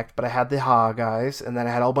of impact, but I had the Ha guys, and then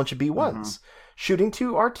I had a whole bunch of B1s shooting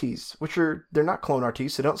 2 RTs, which they're not clone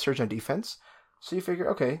RTs, so don't surge on defense. So you figure,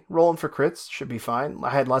 okay, rolling for crits should be fine.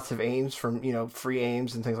 I had lots of aims from, free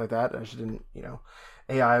aims and things like that. I just didn't,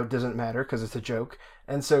 AI doesn't matter because it's a joke.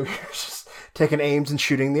 And so you're just taking aims and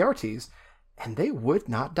shooting the RTs. And they would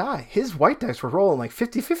not die. His white dice were rolling like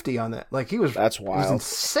 50-50 on that. Like that's wild. It was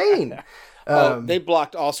insane. They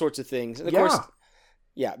blocked all sorts of things. And of course,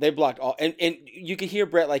 they blocked all. And you could hear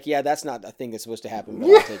Brett like, that's not a thing that's supposed to happen. But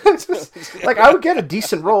I'll take it. Like I would get a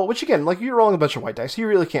decent roll, which again, like you're rolling a bunch of white dice. So you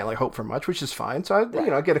really can't like hope for much, which is fine. So I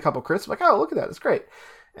get a couple crits. I'm like, oh, look at that. It's great.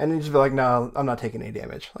 And then you just be like, no, I'm not taking any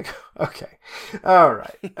damage. Like, okay. All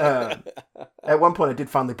right. At one point, I did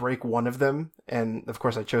finally break one of them. And, of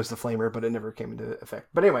course, I chose the flamer, but it never came into effect.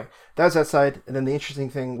 But anyway, that was that side. And then the interesting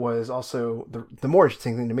thing was also, the more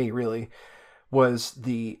interesting thing to me, really, was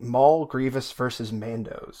the Maul Grievous versus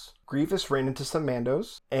Mandos. Grievous ran into some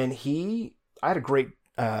Mandos, and I had a great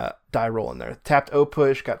die roll in there. Tapped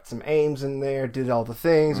O-Push, got some aims in there, did all the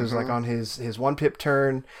things. It was like on his 1-pip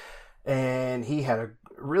turn. And he had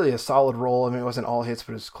really a solid roll. I mean, it wasn't all hits,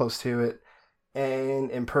 but it was close to it. And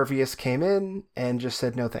Impervious came in and just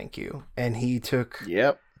said, no, thank you. And he took,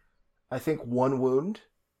 I think, 1 wound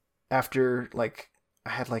after, I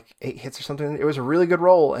had 8 hits or something. It was a really good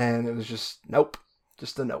roll, and it was just nope.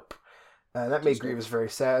 Just a nope. That made Grievous very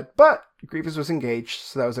sad, but Grievous was engaged,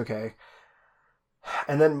 so that was okay.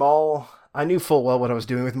 And then Maul, I knew full well what I was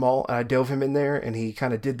doing with Maul, and I dove him in there, and he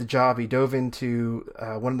kind of did the job. He dove into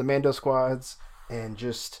one of the Mando squads and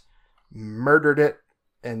just murdered it,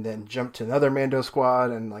 and then jumped to another Mando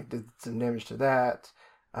squad and like did some damage to that.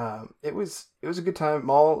 It was a good time.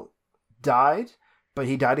 Maul died, but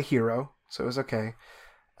he died a hero, so it was okay.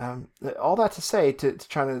 All that to say, to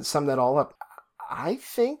try to sum that all up, I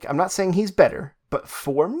think, I'm not saying he's better, but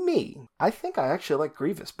for me, I think I actually like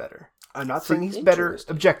Grievous better. I'm not saying he's better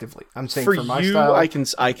objectively. I'm saying for my you, style, I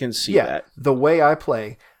can see that. The way I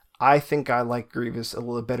play, I think I like Grievous a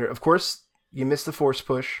little better. Of course, you miss the force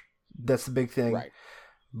push. That's the big thing. Right.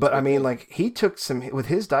 But I mean, like, he took some with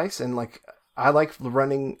his dice, and like, I like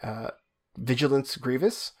running Vigilance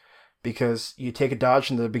Grievous because you take a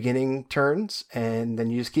dodge in the beginning turns, and then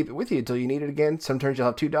you just keep it with you until you need it again. Some turns you'll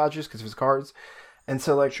have 2 dodges because of his cards, and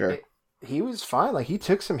so like, he was fine. Like, he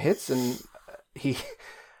took some hits, and he.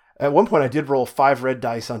 At one point, I did roll 5 red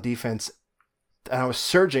dice on defense, and I was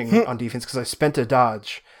surging on defense because I spent a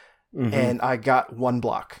dodge, and I got 1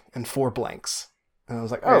 block and 4 blanks. And I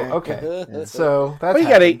was like, oh, okay. So that's you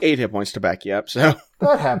got 8 hit points to back you up, so.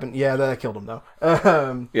 That happened. Yeah, that killed him, though.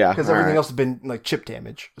 Because everything else has been, like, chip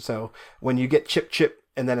damage. So when you get chip,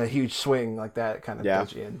 and then a huge swing like that, it kind of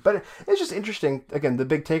throws you in. But it's just interesting. Again, the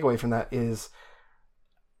big takeaway from that is...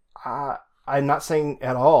 I'm not saying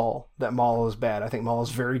at all that Maul is bad. I think Maul is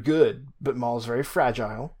very good, but Maul is very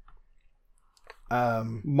fragile.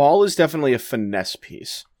 Maul is definitely a finesse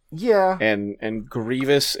piece. Yeah. And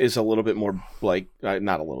Grievous is a little bit more like,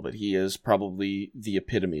 not a little bit, he is probably the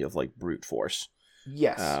epitome of like brute force.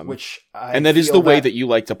 Yes, which I and that is the way that you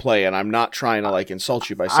like to play, and I'm not trying to like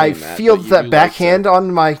insult you by saying that. I feel that backhand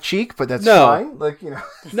on my cheek, but that's fine. Like, you know.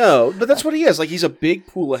 No, but that's what he is. Like, he's a big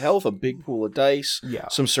pool of health, a big pool of dice,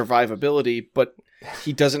 some survivability, but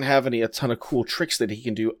he doesn't have a ton of cool tricks that he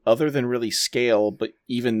can do other than really scale, but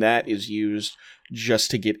even that is used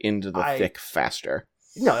just to get into the thick faster.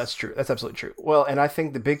 No, that's true. That's absolutely true. Well, and I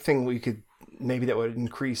think the big thing we could maybe that would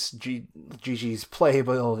increase GG's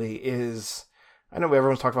playability is, I know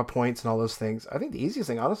everyone's talking about points and all those things. I think the easiest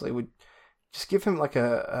thing, honestly, would just give him like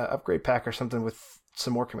a upgrade pack or something with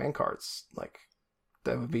some more command cards. Like,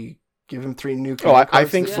 that would be, give him 3 new command cards. I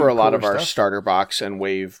think for a lot of our starter box and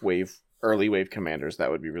early wave commanders,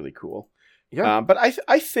 that would be really cool. Yeah. But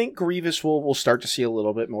I think Grievous will start to see a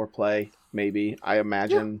little bit more play, maybe. I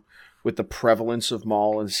imagine with the prevalence of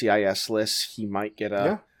Maul and CIS lists, he might get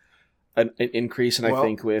an increase. And I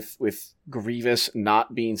think with Grievous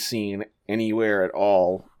not being seen anywhere at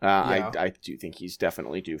all, I do think he's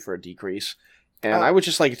definitely due for a decrease. And I would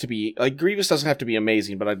just like it to be, like, Grievous doesn't have to be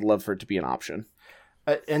amazing, but I'd love for it to be an option.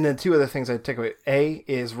 And then 2 other things I'd take away. A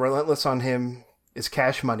is Relentless on him is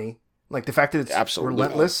cash money. Like, the fact that it's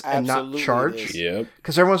relentless and not charge. Yep.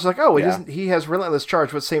 Because everyone's like, oh, he has relentless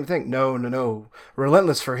charge. What's the same thing? No.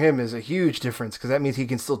 Relentless for him is a huge difference because that means he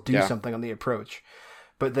can still do something on the approach.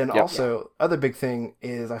 But then also, other big thing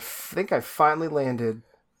is I think I finally landed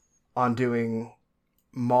on doing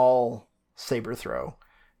Maul Saber Throw.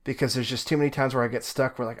 Because there's just too many times where I get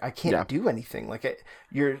stuck where, like, I can't do anything. Like,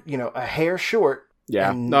 you're, a hair short.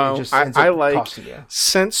 Yeah, no, I like,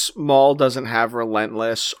 since Maul doesn't have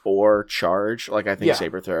Relentless or Charge, like, I think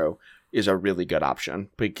Saber Throw is a really good option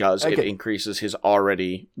because it increases his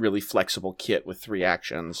already really flexible kit with 3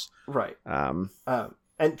 actions. Right.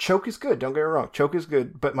 And Choke is good, don't get me wrong. Choke is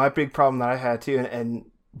good, but my big problem that I had too, and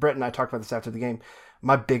Brett and I talked about this after the game,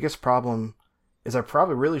 my biggest problem is I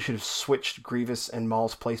probably really should have switched Grievous and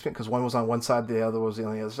Maul's placement because one was on one side, the other was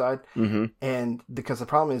on the other side. Mm-hmm. And because the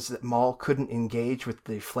problem is that Maul couldn't engage with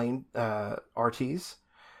the flame RTs.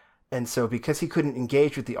 And so because he couldn't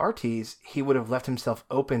engage with the RTs, he would have left himself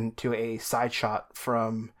open to a side shot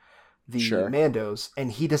from the Mandos.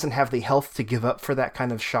 And he doesn't have the health to give up for that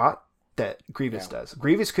kind of shot that Grievous does.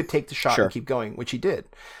 Grievous could take the shot and keep going, which he did.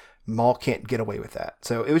 Maul can't get away with that.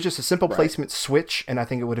 So it was just a simple placement switch, and I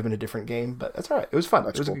think it would have been a different game, but that's all right. It was fun.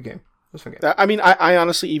 It was a good game. It was a fun game. I mean, I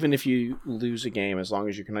honestly, even if you lose a game, as long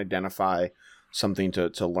as you can identify something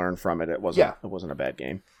to learn from it, it wasn't a bad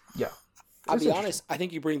game. Yeah. I'll be honest, I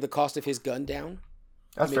think you bring the cost of his gun down.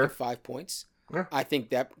 That's fair. 5 points. Yeah. I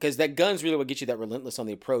think that, because that gun's really what gets you that Relentless on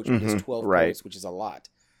the approach, which is 12 points, which is a lot.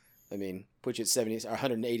 I mean, puts you at 70 or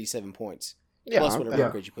 187 points. Plus whatever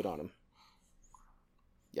upgrade you put on him.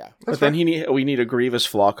 Yeah. But then we need a Grievous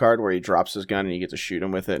flaw card where he drops his gun and you get to shoot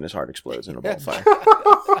him with it and his heart explodes in a ball of fire.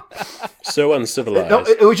 So uncivilized. No,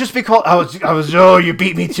 it would just be called, I was you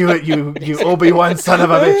beat me to it, you Obi-Wan son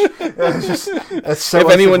of a bitch. That's so if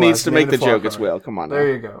anyone needs to make the joke, it's Will. Come on now.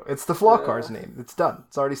 There you go. It's the flaw card's name. It's done.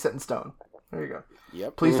 It's already set in stone. There you go.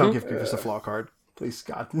 Yep. Please don't give Grievous a flaw card. Please,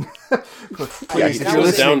 Scott. Yeah, Please, he if you're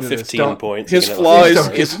was down listening to this, 15 don't- points. His you know. flaw please is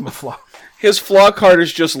don't give him a flaw. his flaw card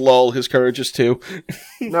is just lull. His courage is 2.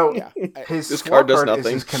 No, Yeah. his This flaw card does is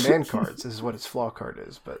nothing. his command cards. This is what his flaw card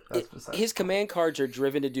is, but that's besides. His command cards are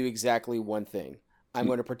driven to do exactly one thing. I'm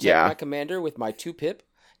going to protect Yeah. my commander with my 2 pip.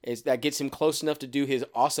 That gets him close enough to do his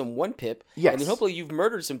awesome 1 pip. Yes. And then hopefully you've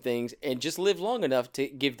murdered some things and just live long enough to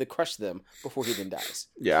give the crush them before he then dies.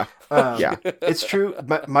 Yeah. Yeah, it's true.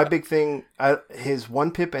 My big thing, his 1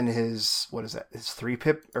 pip and his his 3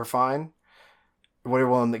 pip are fine. Whatever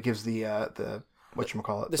one that gives the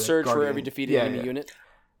whatchamacallit, The surge for Guardian. every defeated Yeah, enemy yeah. unit.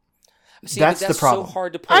 See, That's but the problem. so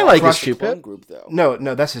hard to pull I off like across his the 2 pip. clone group, though.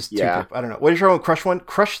 No, that's his 2 Yeah. pip. I don't know. What is your own crush one?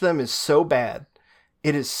 Crush them is so bad.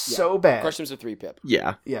 It is so bad. Crush them's a 3 pip.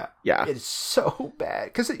 Yeah. Yeah. Yeah. It is so bad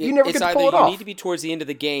because you never It's get to either pull it you off. need to be towards the end of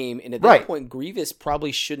the game, and at that Right. point, Grievous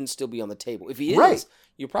probably shouldn't still be on the table. If he is, Right.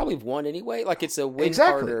 you probably have won anyway. Like it's a win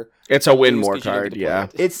Exactly. harder. It's a win lose more 'cause you don't get card. to play Yeah.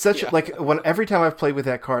 it. It's such Yeah. like every time I've played with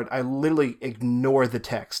that card, I literally ignore the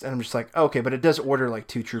text, and I'm just like, okay, but it does order like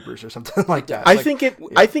 2 troopers or something like that. I Like,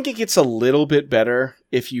 think it gets a little bit better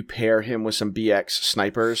if you pair him with some BX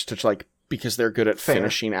snipers to like because they're good at Fair.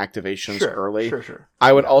 finishing activations sure, early. Sure.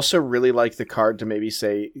 I would also really like the card to maybe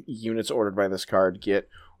say units ordered by this card get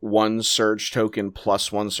 1 surge token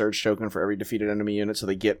plus 1 surge token for every defeated enemy unit, so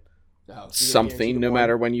they get Oh, so you're something guaranteed no to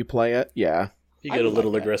matter win. when you play it. Yeah. You I get a would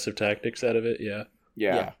little like that. aggressive tactics out of it, yeah.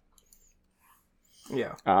 Yeah.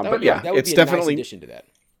 Yeah. That But would, yeah, that would it's be a definitely nice addition to that.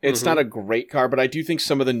 it's not a great card, but I do think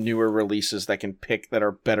some of the newer releases that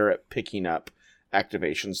are better at picking up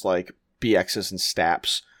activations like BXs and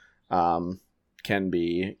Staps can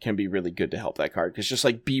be really good to help that card, because just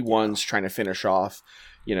like B1's trying to finish off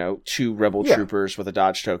 2 rebel Yeah. troopers with a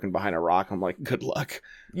dodge token behind a rock, I'm like, good luck.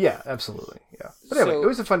 Yeah, absolutely. Yeah. But anyway, So, it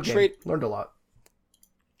was a fun game. trade- Learned a lot.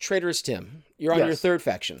 Traitorous Tim, you're on Yes. your 3rd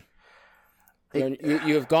faction.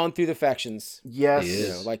 You have gone through the factions. Yes.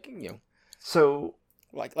 Yes. So,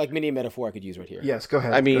 Like many a metaphor I could use right here. yes, go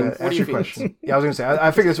ahead. I mean, Go ahead. what Ask do your you question. Yeah, I was going to say,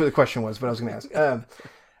 I figured that's what the question was, but I was going to ask.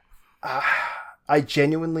 I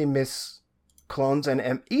genuinely miss clones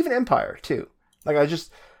and even Empire, too. Like, I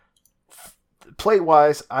just,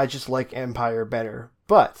 plate-wise, I just like Empire better.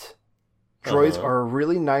 But droids are a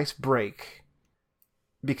really nice break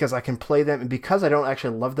because I can play them, and because I don't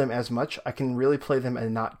actually love them as much, I can really play them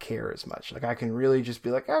and not care as much. Like, I can really just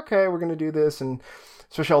be like, okay, we're going to do this, and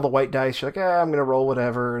especially all the white dice, you're like, I'm going to roll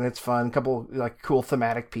whatever, and it's fun. A couple, like, cool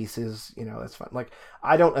thematic pieces, that's fun. Like,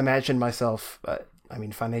 I don't imagine myself,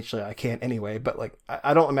 financially I can't anyway, but, like,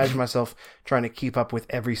 I don't imagine myself trying to keep up with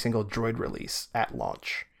every single droid release at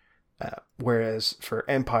launch. Whereas for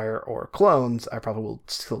Empire or clones, I probably will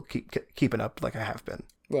still keep it up like I have been.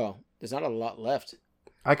 Well, there's not a lot left.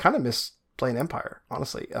 I kind of miss playing Empire,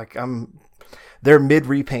 honestly. Like they're mid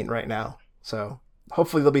repaint right now, so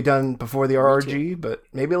hopefully they'll be done before the RRG, but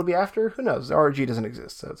maybe it'll be after. Who knows? The RRG doesn't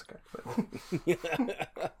exist, so it's okay.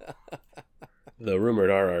 But The rumored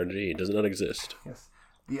RRG does not exist. yes,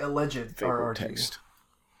 the alleged Favorite RRG. text.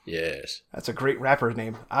 Yes. That's a great rapper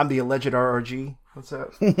name. I'm the alleged RRG. What's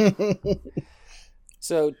up?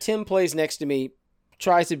 So Tim plays next to me,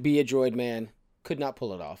 tries to be a droid man, could not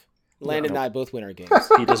pull it off. Landon and I both win our games.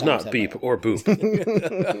 He does not beep or boop.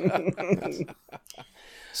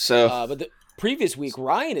 So But the previous week,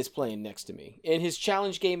 Ryan is playing next to me in his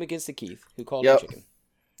challenge game against the Keith, who called Yep. me chicken.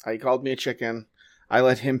 he called me a chicken. I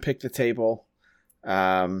let him pick the table.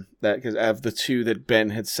 That because of the 2 that Ben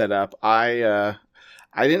had set up, I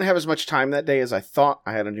didn't have as much time that day as I thought.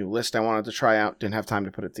 I had a new list I wanted to try out. Didn't have time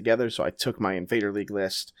to put it together, so I took my Invader League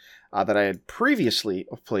list that I had previously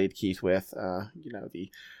played Keith with.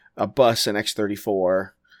 A bus and X-34,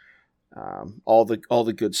 all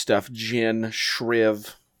the good stuff. Jin,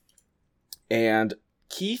 Shriv, and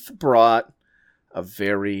Keith brought a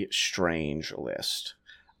very strange list.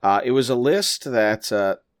 It was a list that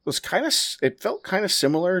it felt kind of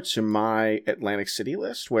similar to my Atlantic City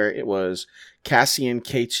list, where it was Cassian,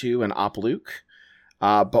 K2, and Op Luke,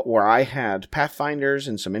 but where I had Pathfinders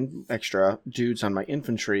and some extra dudes on my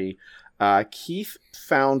infantry. Keith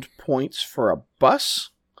found points for a bus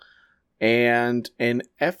and an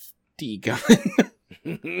FD gun.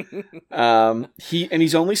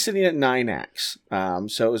 He's only sitting at 9x.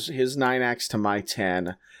 So it was his 9x to my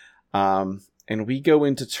 10. And we go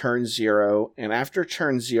into turn 0, and after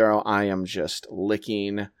turn 0, I am just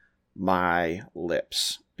licking my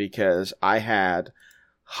lips because I had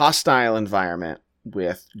hostile environment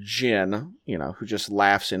with Jin, who just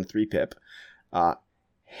laughs in 3-pip,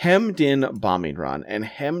 hemmed in bombing run, and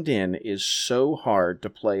hemmed in is so hard to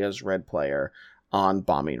play as red player. on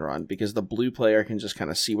bombing run, because the blue player can just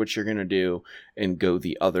kind of see what you're going to do and go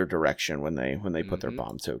the other direction when they put their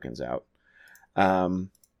bomb tokens out.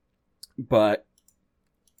 But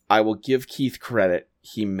I will give Keith credit.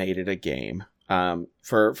 He made it a game.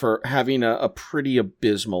 For having a pretty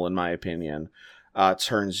abysmal, in my opinion,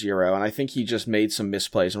 turn 0. And I think he just made some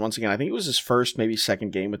misplays. And once again, I think it was his first, maybe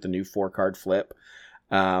second game with the new 4-card flip.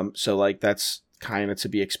 So like that's kind of to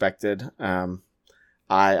be expected.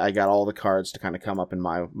 I got all the cards to kind of come up in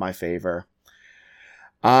my favor.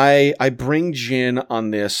 I bring Jin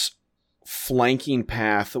on this flanking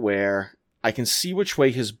path where I can see which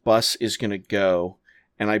way his bus is going to go,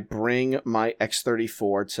 and I bring my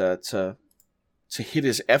X-34 to hit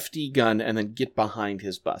his FD gun and then get behind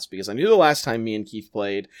his bus, because I knew the last time me and Keith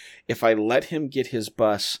played, if I let him get his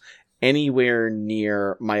bus anywhere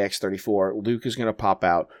near my X-34, Luke is going to pop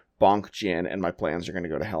out, bonk Jin, and my plans are going to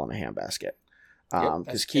go to hell in a handbasket.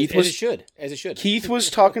 Because Keith was as it should. Keith was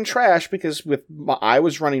talking trash because I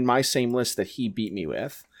was running my same list that he beat me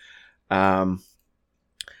with. And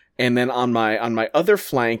then on my other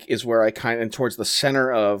flank is where I and towards the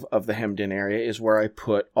center of the hemmed in area is where I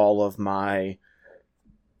put all of my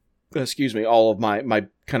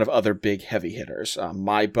kind of other big heavy hitters.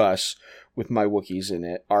 My bus with my Wookiees in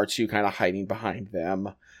it, R2 kind of hiding behind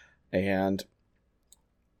them. And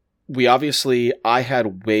I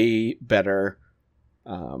had way better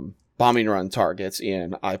bombing run targets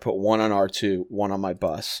in. I put one on R2, one on my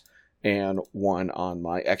bus, and one on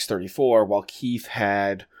my X-34, while Keith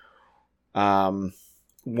had one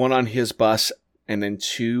on his bus and then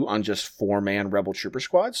 2 on just 4-man Rebel Trooper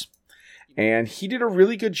squads. And he did a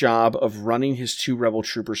really good job of running his 2 Rebel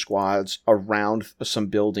Trooper squads around some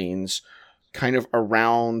buildings, kind of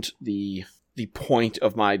around the point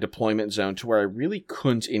of my deployment zone to where I really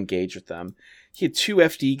couldn't engage with them. He had 2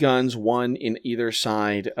 FD guns, one in either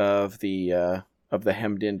side of the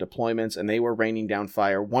hemmed-in deployments, and they were raining down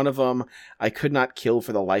fire. One of them I could not kill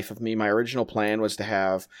for the life of me. My original plan was to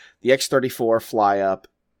have the X-34 fly up,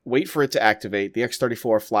 wait for it to activate, the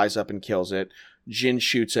X-34 flies up and kills it, Jin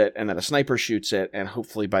shoots it, and then a sniper shoots it, and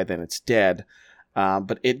hopefully by then it's dead.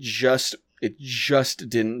 But it just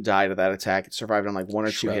didn't die to that attack. It survived on like 1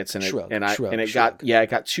 or 2 hits, and it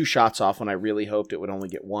got 2 shots off when I really hoped it would only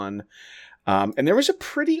get 1. And there was a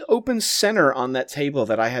pretty open center on that table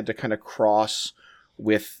that I had to kind of cross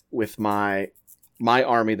with my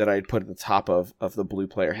army that I had put at the top of the blue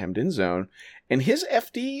player hemmed in zone. And his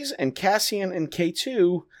FDs and Cassian and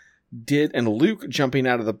K2 and Luke jumping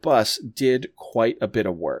out of the bus did quite a bit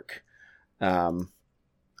of work.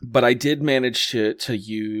 But I did manage to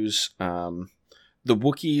use the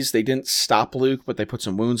Wookiees. They didn't stop Luke, but they put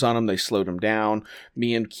some wounds on him. They slowed him down.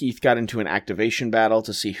 Me and Keith got into an activation battle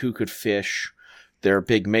to see who could fish their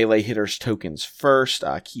big melee hitters tokens first.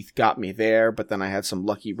 Keith got me there, but then I had some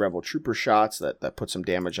lucky Rebel Trooper shots that put some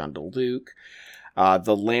damage onto Luke.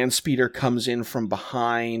 The land speeder comes in from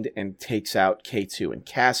behind and takes out K2 and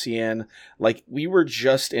Cassian. Like, we were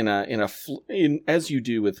just in as you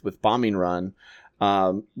do with bombing run.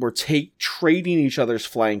 We're trading each other's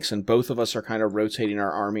flanks, and both of us are kind of rotating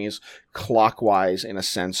our armies clockwise, in a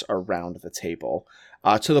sense, around the table.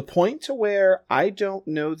 To the point to where I don't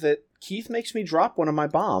know that Keith makes me drop one of my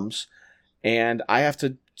bombs, and I have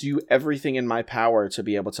to do everything in my power to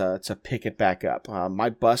be able to pick it back up. My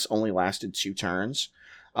bus only lasted 2 turns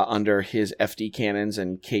under his FD cannons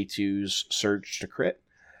and K2's surge to crit.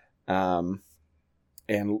 And,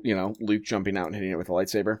 Luke jumping out and hitting it with a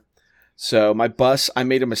lightsaber. So my bus, I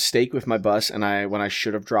made a mistake with my bus, and when I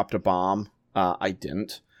should have dropped a bomb, I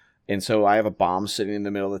didn't. And so I have a bomb sitting in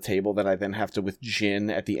the middle of the table that I then have to, with Jin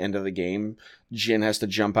at the end of the game, Jin has to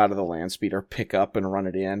jump out of the land speeder, pick up, and run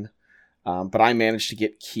it in. But I managed to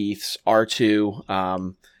get Keith's R2.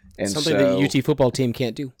 And something that the UT football team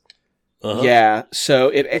can't do. Uh-huh. Yeah, so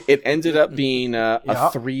it ended up being a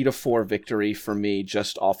 3-4 victory for me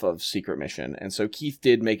just off of secret mission. And so Keith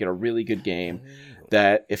did make it a really good game.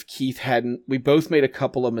 That if Keith hadn't, we both made a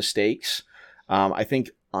couple of mistakes. I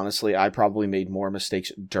think, honestly, I probably made more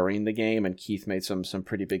mistakes during the game, and Keith made some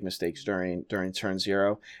pretty big mistakes during turn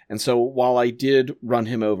 0. And so while I did run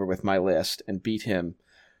him over with my list and beat him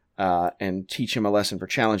and teach him a lesson for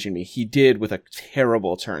challenging me, he did, with a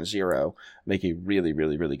terrible turn 0, make a really,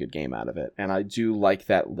 really, really good game out of it. And I do like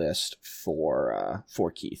that list for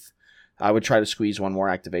Keith. I would try to squeeze one more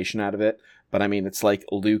activation out of it. But I mean, it's like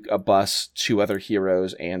Luke, a bus, 2 other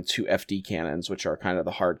heroes, and 2 FD cannons, which are kind of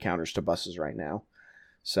the hard counters to buses right now.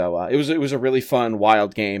 So it was a really fun,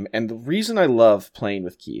 wild game. And the reason I love playing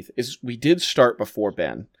with Keith is we did start before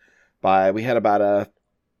Ben. We had about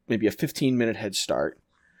maybe a 15-minute head start.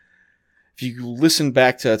 if you listen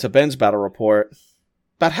back to Ben's battle report,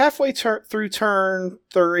 about halfway through turn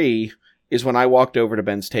 3 is when I walked over to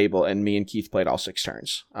Ben's table and me and Keith played all 6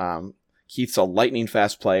 turns. Keith's a lightning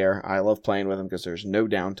fast player. I love playing with him because there's no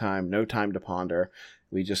downtime, no time to ponder.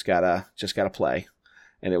 We just gotta play,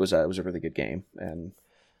 and it was a really good game. And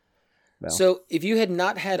well, so, if you had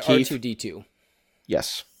not had Keith, R2-D2,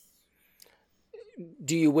 yes,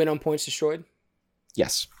 do you win on points destroyed?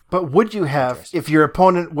 Yes, but would you have if your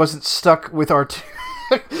opponent wasn't stuck with R2?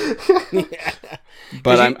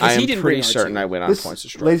 But I'm pretty certain I win on points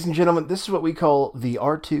destroyed. Ladies and gentlemen, this is what we call the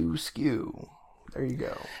R2 skew. There you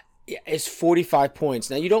go. Yeah, it's 45 points.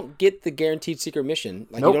 Now, you don't get the guaranteed secret mission.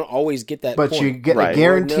 Like, Nope. You don't always get that But point. you get Right. a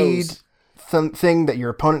guaranteed thing that your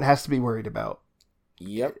opponent has to be worried about.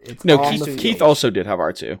 Yep. It's No, on the Keith field. also did have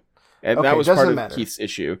R2. And Okay, that was doesn't part of matter. Keith's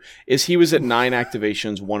issue, is he was at 9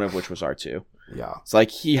 activations, one of which was R2. Yeah. It's like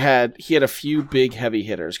he had a few big heavy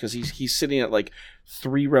hitters because he's sitting at like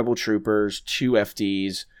 3 Rebel Troopers, 2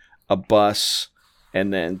 FDs, a bus,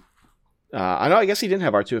 and then I guess he didn't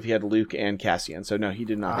have R2 if he had Luke and Cassian. So no, he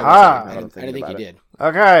did not. Aha! I didn't think he did.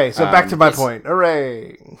 Okay, so back to my yes. point.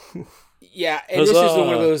 Hooray! Yeah, and this is Huzzah.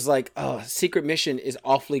 one of those, like, secret mission is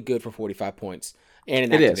awfully good for 45 points. And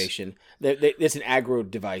an It is. activation. It's an aggro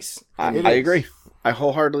device. I agree. I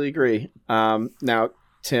wholeheartedly agree. Now,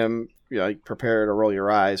 Tim, prepare to roll your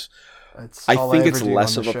eyes. That's I all think ever it's do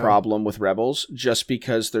less on of the a show. problem with Rebels just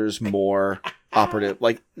because there's more operative,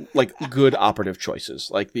 like good operative choices.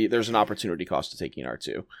 Like there's an opportunity cost to taking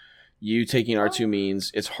R2. You taking R2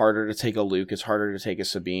 means it's harder to take a Luke, it's harder to take a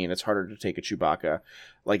Sabine, it's harder to take a Chewbacca.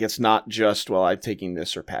 Like it's not just, well, I'm taking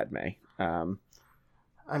this or Padme.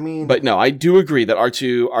 I mean, But no, I do agree that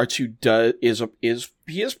R2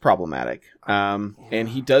 is problematic, and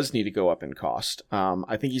he does need to go up in cost.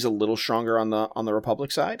 I think he's a little stronger on the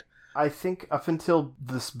Republic side. I think up until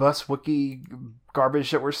this bus Wookiee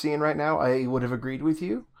garbage that we're seeing right now, I would have agreed with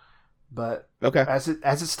you. But Okay. as it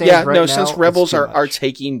stands right now, since Rebels it's too are much.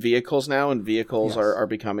 taking vehicles now, and vehicles Yes. are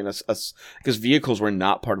becoming because vehicles were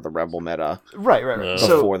not part of the Rebel meta right.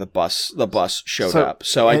 before the bus showed so- up.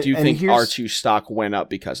 So I and- do and think here's- R2 stock went up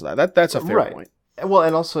because of that. That's a fair Right. point. Well,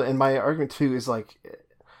 and also, and my argument too is like,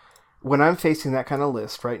 when I'm facing that kind of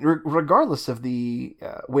list, right, regardless of the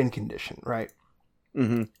win condition, right,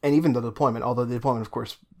 Mm-hmm. and even the deployment, although the deployment, of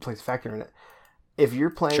course, plays a factor in it. If you're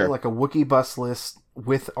playing Sure. like a Wookiee bus list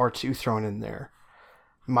with R2 thrown in there,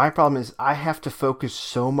 my problem is I have to focus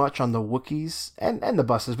so much on the Wookiees and the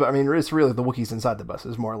buses, but I mean, it's really the Wookiees inside the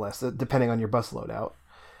buses, more or less, depending on your bus loadout.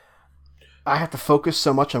 I have to focus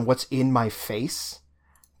so much on what's in my face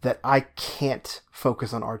that I can't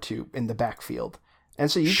focus on R2 in the backfield. And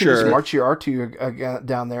so you can just Sure. march your R2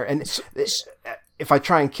 down there. And if I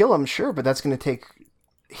try and kill him, sure, but that's going to take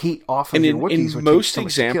heat off of And your in Wookiees. which most takes so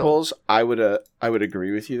much to kill. examples, I would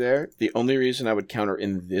agree with you there. The only reason I would counter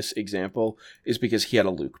in this example is because he had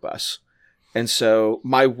a Luke bus. And so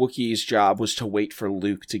my Wookiee's job was to wait for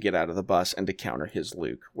Luke to get out of the bus and to counter his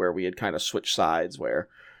Luke, where we had kind of switched sides where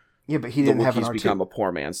Yeah, but he the didn't have an Wookiees R2. become a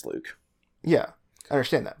poor man's Luke. Yeah, I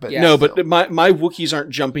understand that. But Yeah, No, still. but my Wookiees aren't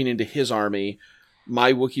jumping into his army.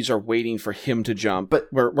 My Wookiees are waiting for him to jump. But-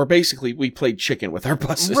 we're basically, we played chicken with our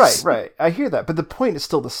buses. Right. I hear that, but the point is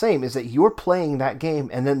still the same: is that you're playing that game,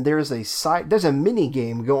 and then there's a mini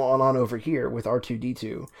game going on over here with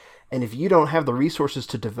R2D2, and if you don't have the resources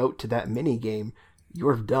to devote to that mini game,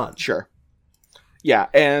 you're done. Sure. Yeah,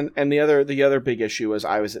 and the other big issue is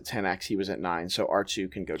I was at 10x, he was at 9, so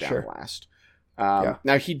R2 can go down Sure. last. Yeah.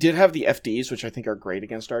 Now he did have the FDs, which I think are great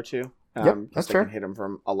against R2. Yep, that's they fair. can hit him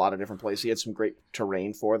from a lot of different places. He had some great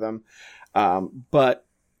terrain for them. But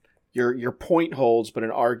your point holds, but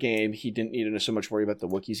in our game, he didn't need to so much worry about the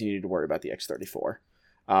Wookiees, he needed to worry about the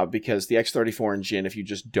X-34. Because the X-34 and Jyn, if you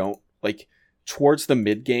just don't, like, towards the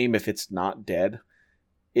mid-game, if it's not dead,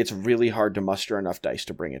 it's really hard to muster enough dice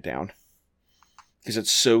to bring it down. Because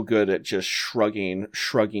it's so good at just shrugging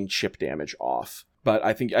chip damage off. But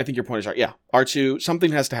I think your point is right. Yeah, R2,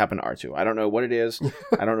 something has to happen to R2. I don't know what it is.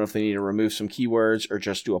 I don't know if they need to remove some keywords or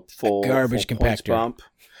just do a full Garbage points compactor.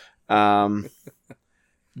 bump.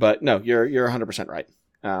 But no, you're 100% right.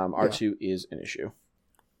 R2 is an issue.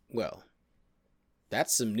 Well,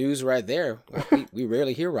 that's some news right there. We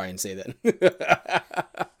rarely hear Ryan say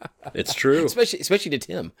that. It's true. especially to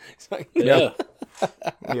Tim. It's like- Yeah.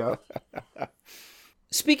 Yeah.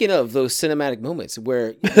 Speaking of those cinematic moments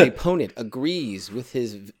where the opponent agrees with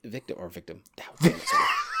his victim.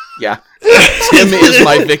 Yeah. Tim is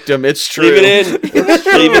my victim. It's true. Leave it in.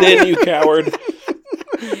 Leave it in, you coward.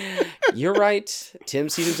 You're right. Tim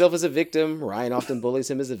sees himself as a victim. Ryan often bullies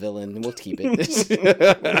him as a villain, and we'll keep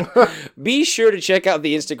it. Be sure to check out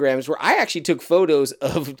the Instagrams where I actually took photos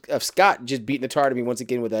of Scott just beating the tar out of me once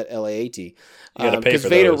again with that LAAT. You gotta pay for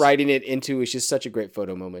Vader those. writing it into is just such a great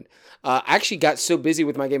photo moment. I actually got so busy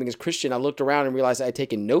with my gaming as Christian, I looked around and realized I had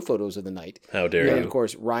taken no photos of the night. How dare And you? of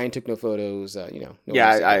course, Ryan took no photos. No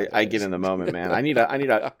I get in the moment, man. I need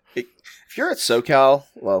a. If you're at SoCal,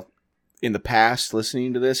 well, in the past,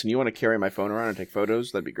 listening to this, and you want to carry my phone around and take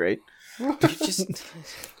photos, that'd be great. Just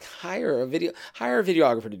hire a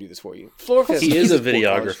videographer to do this for you. Floorfest. He is a He's poor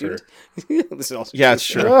college videographer. student. This is also Yeah, it's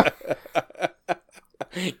true.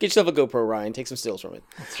 Get yourself a GoPro, Ryan. Take some stills from it.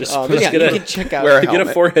 Just But get you a can check out. Wear a get a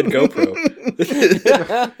helmet. forehead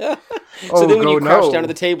GoPro. So then when you crouch no. down to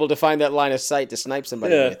the table to find that line of sight to snipe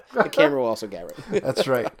somebody Yeah. with, the camera will also get it. That's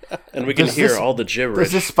right. And we can Does hear this- all the Does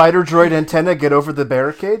gibberish. this spider droid antenna get over the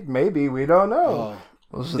barricade? Maybe. We don't know.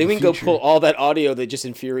 Those are Then the we can go future. pull all that audio that just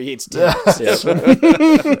infuriates Tim.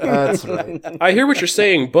 That's right. I hear what you're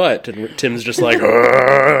saying, but and Tim's just like,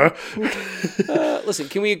 Listen,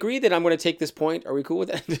 can we agree that I'm going to take this point? Are we cool with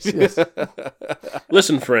that?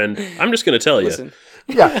 listen, friend, I'm just going to tell you. Listen.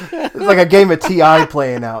 Yeah, it's like a game of TI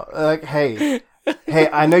playing out. Like, hey,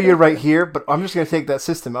 I know you're right here, but I'm just going to take that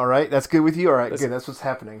system, all right? That's good with you? All right, good. That's what's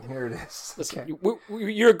happening. Here it is. Listen,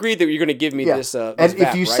 you're agreed that you're going to give me Yeah. this. This And VAP,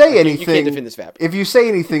 if you right? say Like, anything, you can't defend this VAP. if you say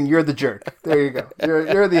anything, you're the jerk. There you go.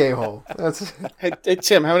 You're the a-hole. That's Hey,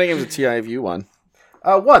 Tim, how many games of TI have you won?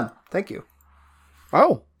 one. Thank you.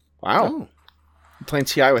 Oh, wow. You playing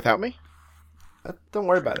TI without me? Don't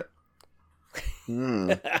worry about it.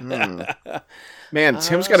 Man,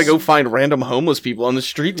 Tim's got to go find random homeless people on the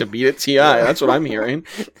street to beat at TI. That's what I'm hearing.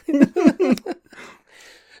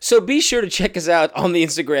 So be sure to check us out on the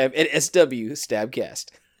Instagram at SW Stabcast.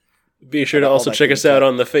 Be sure to All also that check good us out stuff.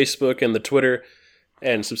 on the Facebook and the Twitter,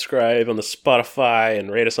 and subscribe on the Spotify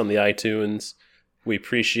and rate us on the iTunes. We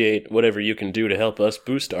appreciate whatever you can do to help us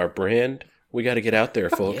boost our brand. We got to get out there,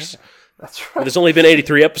 folks. That's But right. there's only been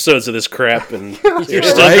 83 episodes of this crap, and you're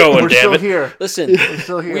still right. going, We're damn still it. here. Listen,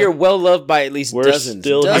 Still here. we are well loved by at least We're dozens.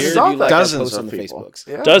 still Dozens here. of you like Dozens our posts of on the people. Facebooks.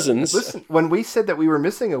 Yeah. Dozens. Listen, when we said that we were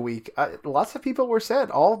missing a week, lots of people were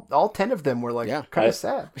sad. All 10 of them were like Yeah. kind of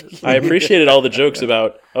sad. I appreciated all the jokes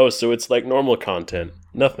about, so it's like normal content.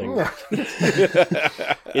 Nothing. Yeah.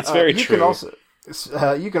 It's very you true.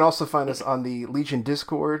 you can also find us on the Legion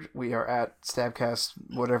Discord. We are at Stabcast,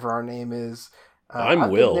 whatever our name is. I'm I've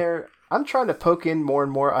been Will. there. I'm trying to poke in more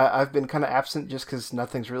and more. I've been kind of absent just because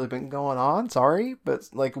nothing's really been going on. Sorry, but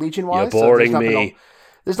like Legion wise, You're boring me.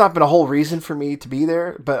 There's not been a whole reason for me to be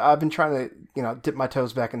there, but I've been trying to dip my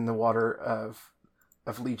toes back in the water of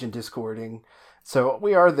Legion Discording. So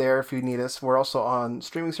we are there if you need us. We're also on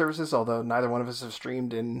streaming services, although neither one of us have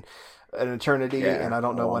streamed in an eternity, Yeah, and I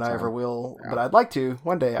don't know a when long I ever time. will. Yeah. But I'd like to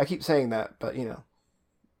one day. I keep saying that, but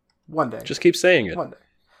one day. Just keep saying it. One day.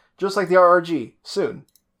 Just like the RRG. Soon.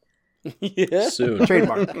 Yeah. Soon.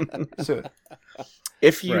 Trademark. Soon.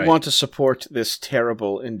 If you Right. want to support this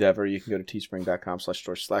terrible endeavor, you can go to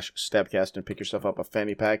teespring.com/store/stabcast and pick yourself up a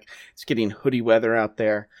fanny pack. It's getting hoodie weather out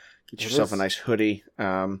there. Get It yourself is. a nice hoodie.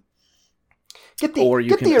 Get the Or you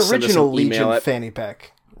get can the send us an original email Legion at- fanny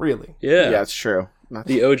pack. Really. Yeah. it's true. Not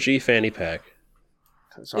The OG fanny pack.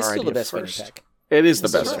 it's It's our still the idea best fanny first. pack. It is the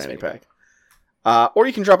It's the best best fanny fanny pack. Or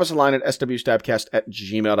you can drop us a line at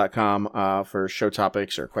swstabcast@gmail.com for show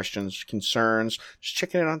topics or questions, concerns. Just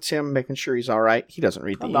checking in on Tim, making sure he's all right. He doesn't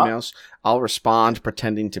read the I'm not. emails. I'll respond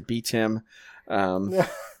pretending to beat him. It'll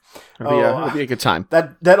Oh, be a good time.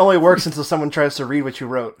 That only works until someone tries to read what you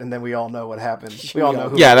wrote, and then we all know what happened. We all know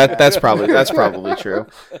who. Yeah, that's probably true.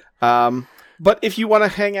 But if you want to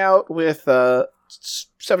hang out with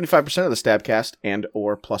 75% of the Stabcast and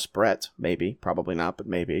or plus Brett, maybe, probably not, but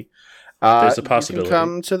maybe. There's a You possibility. can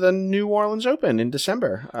come to the New Orleans Open in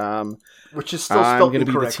December. Which is still I'm spelled gonna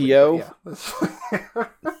be the incorrectly. TO.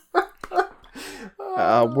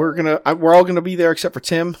 We're all gonna be there except for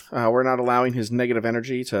Tim. We're not allowing his negative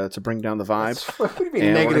energy to bring down the vibe. What do you mean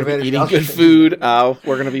And negative we're gonna be energy? eating I'll good just- food.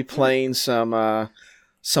 We're gonna be playing some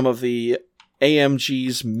of the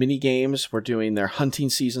AMG's mini games. We're doing their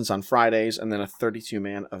hunting seasons on Fridays, and then a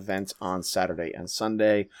 32-man event on Saturday and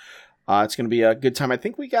Sunday. It's going to be a good time. I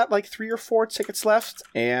think we got like 3 or 4 tickets left,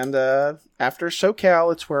 and after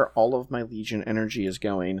SoCal, it's where all of my Legion energy is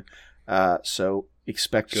going. So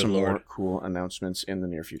expect Good some more Lord. cool announcements in the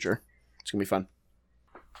near future. It's going to be fun.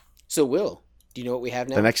 So, Will, do you know what we have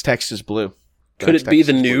now? The next text is blue. Could it be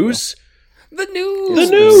the news? The news.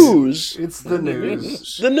 The news! It's the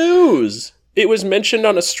news. The news! It was mentioned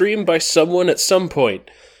on a stream by someone at some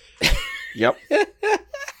point. Yep.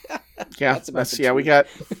 Yeah, That's about the we got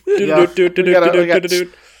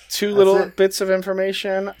Do-do-do-do-do-do-do-do-do. two little it. bits of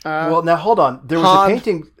information. Well, now hold on. There was Han. a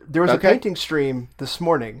painting. There was Okay. a painting stream this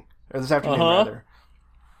morning or this afternoon, rather.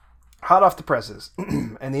 Hot off the presses,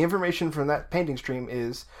 and the information from that painting stream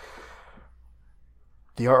is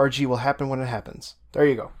the RRG will happen when it happens. There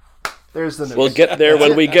you go. There's the news. We'll get there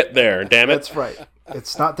when we get there. Damn it! That's right.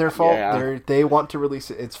 It's not their fault. Yeah. They want to release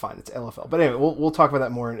it. It's fine. It's LFL. But anyway, we'll talk about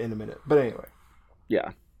that more in a minute. But anyway,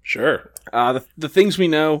 Yeah. Sure. The things we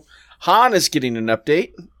know, Han is getting an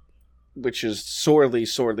update, which is sorely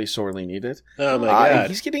needed. Oh my And god.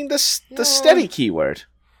 he's getting the steady keyword.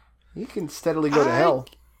 you can steadily go to hell.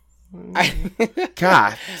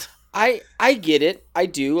 God. I get it. I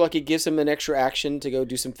do. Like, it gives him an extra action to go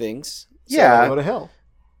do some things. Yeah. Go to hell.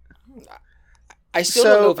 I still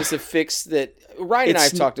don't know if it's a fix that Ryan and I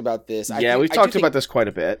have talked about this. We've talked about this quite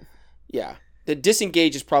a bit. Yeah, the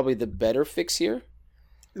disengage is probably the better fix here.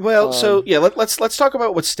 Well, let's talk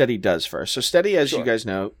about what steady does first. So steady, as you guys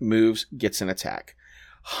know, moves, gets an attack.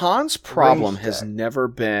 Han's problem Ranged has attack. never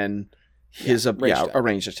been his a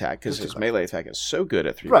ranged attack because his melee attack is so good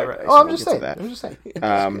at 3 Right. dice. Oh, I'm We'll just get to saying. that. I'm just saying.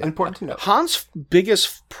 Um, Important to know. Han's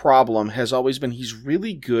biggest problem has always been he's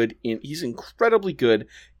incredibly good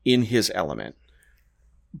in his element.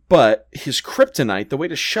 But his kryptonite, the way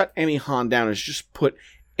to shut any Han down is just put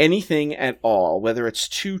anything at all, whether it's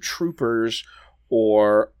 2 troopers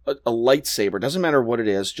or a lightsaber, doesn't matter what it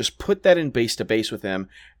is, just put that in base to base with him,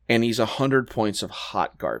 and he's 100 points of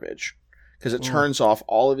hot garbage. Because it turns off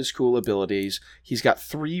all of his cool abilities. He's got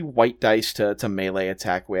 3 white dice to melee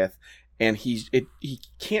attack with, and he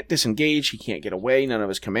can't disengage, he can't get away, none of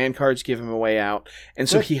his command cards give him a way out, and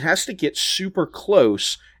so he has to get super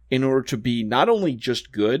close in order to be not only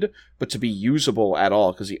just good, but to be usable at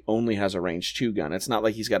all, because he only has a range 2 gun. It's not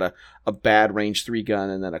like he's got a bad range 3 gun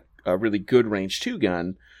and then a really good range 2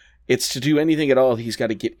 gun. It's to do anything at all, he's got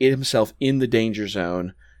to get himself in the danger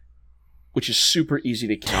zone, which is super easy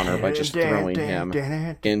to counter by just throwing him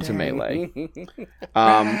into melee.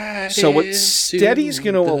 So what Steady's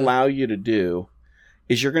going to allow you to do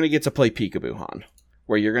is you're going to get to play Peekaboo Han,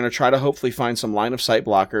 where you're going to try to hopefully find some line of sight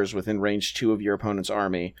blockers within range 2 of your opponent's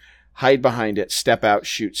army, hide behind it, step out,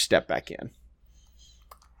 shoot, step back in.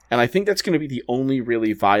 And I think that's going to be the only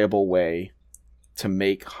really viable way to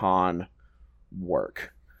make Han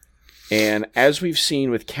work. And as we've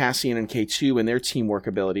seen with Cassian and K2 and their teamwork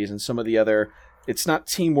abilities and some of the other, it's not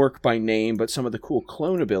teamwork by name, but some of the cool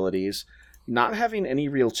clone abilities, not having any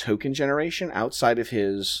real token generation outside of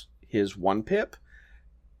his 1-pip,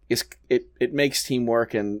 it makes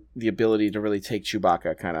teamwork and the ability to really take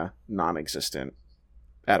Chewbacca kind of non-existent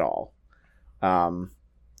at all.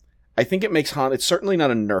 I think it makes Han, it's certainly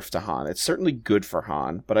not a nerf to Han, it's certainly good for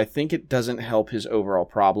Han, but I think it doesn't help his overall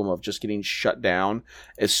problem of just getting shut down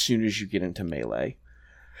as soon as you get into melee.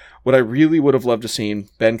 What I really would have loved to see,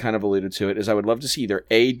 Ben kind of alluded to it, is I would love to see either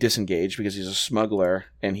A, disengage because he's a smuggler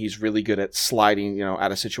and he's really good at sliding,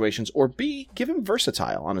 out of situations, or B, give him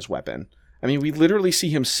versatile on his weapon. I mean, we literally see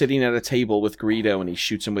him sitting at a table with Greedo and he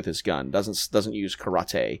shoots him with his gun. Doesn't use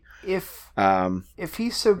karate. If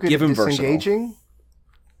he's so good give at him disengaging,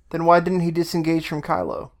 then why didn't he disengage from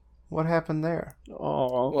Kylo? What happened there? He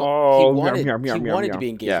wanted to be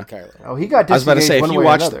engaged with Kylo. Oh, he got I was about to disengaged say, one if you way or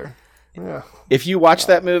watched- another. Yeah. If you watch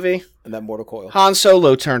that movie, And that Mortal Coil. Han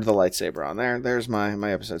Solo turned the lightsaber on. There's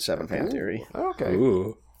my episode 7 fan theory. Okay.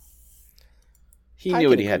 Ooh. He I knew can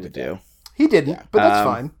what he agree had to with do. He didn't, but that's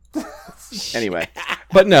fine. Anyway,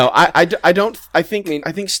 but no, I don't. I think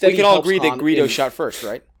Steady. We can all helps agree that Han Greedo in- shot first,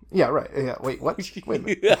 right? Yeah, right. Yeah. Wait, what? Wait a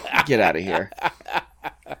minute. Get out of here.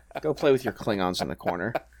 Go play with your Klingons in the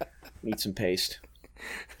corner. Eat some paste.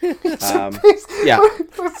 Yeah.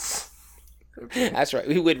 That's right.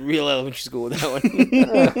 We went real elementary school with that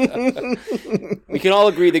one. We can all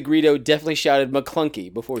agree that Greedo definitely shouted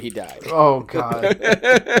McClunky before he died. Oh God.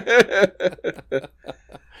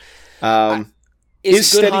 Is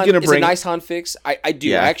Steady going to It's bring? a nice Han fix. I do.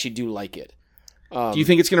 Yeah. I actually do like it. Do you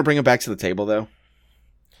think it's going to bring him back to the table though?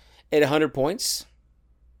 At 100 points?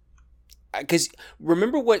 Because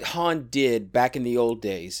remember what Han did back in the old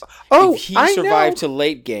days? Oh, if he I survived know. to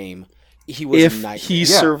late game, he was a If nightmare. he Yeah.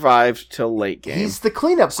 survived till late game, He's the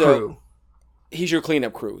cleanup crew. He's your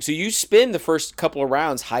cleanup crew. So you spend the first couple of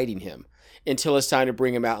rounds hiding him until it's time to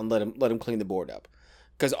bring him out and let him clean the board up.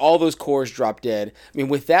 Because all those cores drop dead. I mean,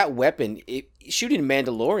 with that weapon, shooting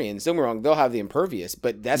Mandalorians, don't get me wrong, they'll have the impervious,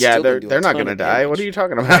 but that's they're not going to die. What are you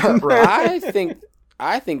talking about?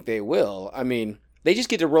 I think they will. I mean, They just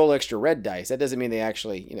get to roll extra red dice. That doesn't mean they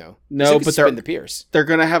actually, No, but spin the Pierce. They're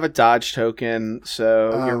going to have a dodge token,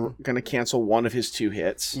 so you're going to cancel one of his 2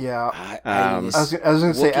 hits. Yeah. I was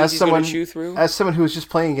going to say, as someone who was just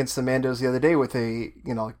playing against the Mandos the other day with a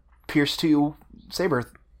Pierce 2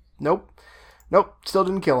 saber, nope, still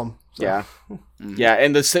didn't kill him. So. Yeah, yeah,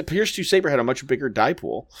 and the Pierce 2 saber had a much bigger die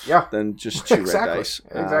pool. Than just 2 red dice.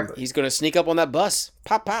 Exactly. He's going to sneak up on that bus.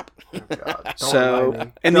 Pop, pop. Oh, God,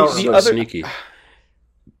 so, and So the other sneaky.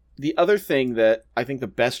 The other thing that I think the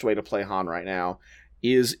best way to play Han right now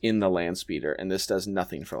is in the land speeder, and this does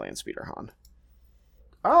nothing for land speeder Han.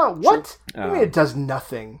 Oh, what? I mean, it does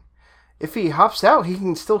nothing. If he hops out, he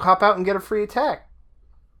can still hop out and get a free attack.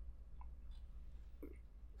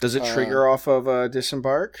 Does it trigger off of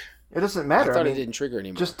disembark? It doesn't matter. I thought it didn't trigger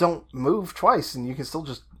anymore. Just don't move twice, and you can still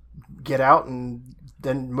just get out and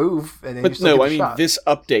then move, and then But you still get a shot. this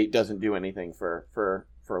update doesn't do anything for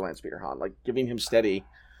land speeder Han. Like giving him steady.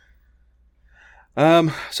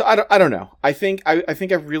 So I don't know. I think I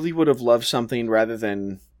really would have loved something rather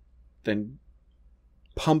than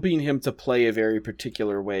pumping him to play a very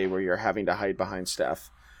particular way where you're having to hide behind stuff,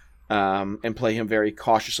 and play him very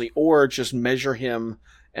cautiously, or just measure him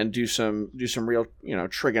and do some real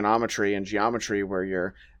trigonometry and geometry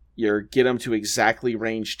where you're get him to exactly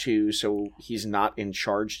range 2, so he's not in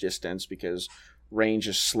charge distance because range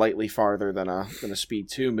is slightly farther than a speed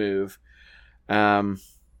 2 move.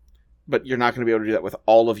 But you're not going to be able to do that with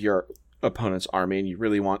all of your opponent's army, and you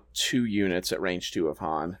really want 2 units at range 2 of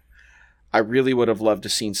Han. I really would have loved to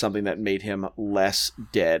seen something that made him less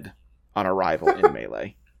dead on arrival in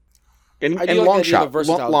melee. And long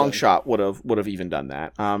shot would have even done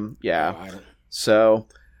that. So,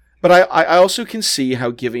 but I also can see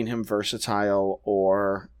how giving him versatile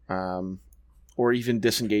or even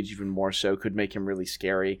disengage even more so could make him really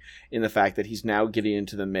scary in the fact that he's now getting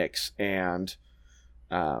into the mix and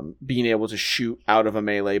being able to shoot out of a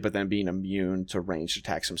melee, but then being immune to ranged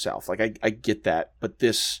attacks himself. Like I get that, but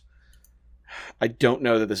I don't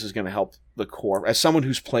know that this is going to help the core. As someone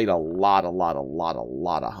who's played a lot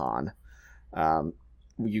of Han,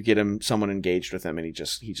 you get someone engaged with him, and he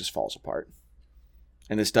just falls apart.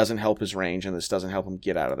 And this doesn't help his range, and this doesn't help him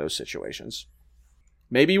get out of those situations.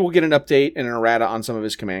 Maybe we'll get an update and an errata on some of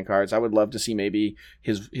his command cards. I would love to see maybe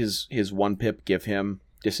his 1 pip give him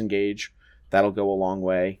disengage. That'll go a long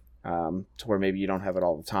way, to where maybe you don't have it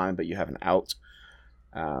all the time, but you have an out.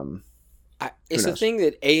 It's the thing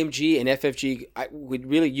that AMG and FFG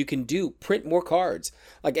you can do, print more cards.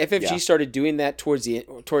 Like FFG started doing that towards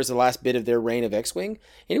the last bit of their reign of X-Wing,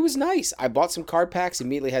 and it was nice. I bought some card packs,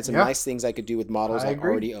 immediately had some nice things I could do with models I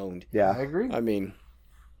already owned. Yeah, I agree. I mean,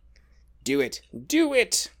 do it. Do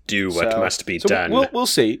what must be done. We'll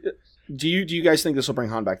see. Do you guys think this will bring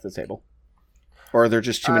Han back to the table? Or are there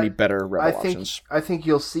just too many better rebel options? I think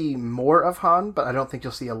you'll see more of Han, but I don't think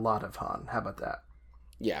you'll see a lot of Han. How about that?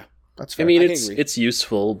 Yeah. That's fair. I mean, it's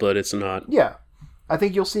useful, but it's not. Yeah. I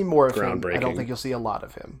think you'll see more of him. I don't groundbreaking. think you'll see a lot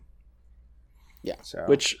of him. Yeah. So,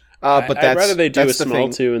 Which, but I'd rather they do a that's the small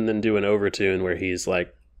thing. tune than do an overtune where he's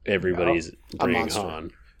like, everybody's bringing monster.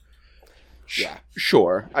 Han. Yeah.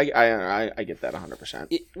 Sure. I get that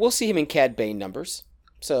 100%. We'll see him in Cad Bane numbers.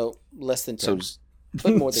 So less than 10.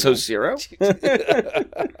 But more than So 10. 0?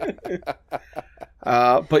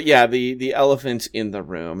 But yeah, the elephant in the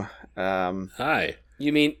room. Hi.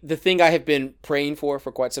 You mean the thing I have been praying for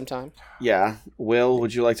quite some time? Yeah. Will,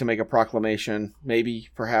 would you like to make a proclamation? Maybe,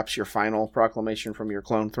 perhaps your final proclamation from your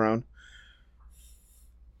clone throne?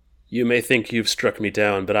 You may think you've struck me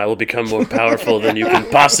down, but I will become more powerful than you can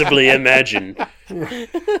possibly imagine.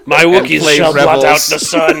 My Wookiees play shall blot rebels. out the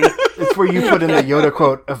sun. It's where you put in the Yoda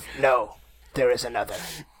quote of, "No, there is another."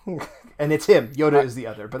 And it's him. Yoda is the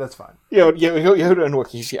other, but that's fine. Yoda and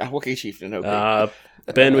Wookiee, Wookiee Chieftain. Okay.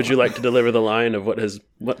 Ben, would you like to deliver the line of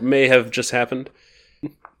what may have just happened?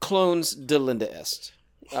 Clones delinda est.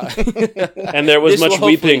 And there was This will much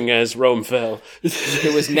hopefully- weeping as Rome fell.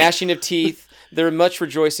 There was gnashing of teeth. There was much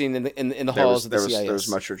rejoicing in the halls of the CIS. There was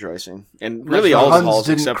much rejoicing, and really The all the Huns halls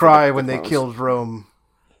didn't except cry for when the they clones. killed Rome.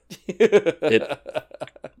 It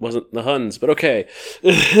wasn't the Huns, but okay.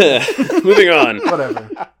 Moving on. Whatever.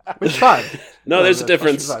 It's fine. No, there's a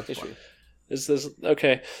difference. It's fine. Is this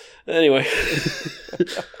okay? Anyway,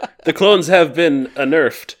 the clones have been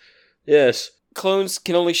nerfed. Yes, Clones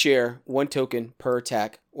can only share 1 token per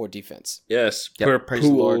attack or defense. yes. Yep, Per praise the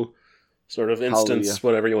Lord. pool, sort of instance, Hallelujah.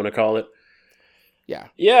 whatever you want to call it. Yeah.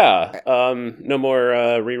 Yeah. No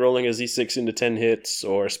more re-rolling a Z6 into 10 hits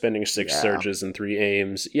or spending 6 Yeah. surges and 3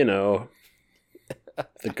 aims. You know,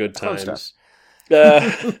 the good Clone times.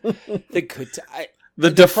 The good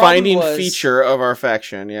The defining was- feature of our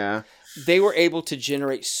faction, yeah. they were able to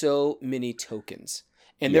generate so many tokens,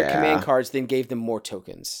 and their command cards then gave them more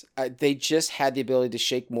tokens. They just had the ability to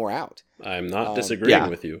shake more out. I'm not disagreeing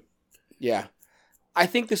with you. Yeah. I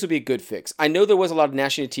think this would be a good fix. I know there was a lot of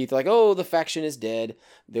gnashing of teeth, like, oh, the faction is dead.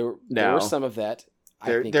 There were some of that.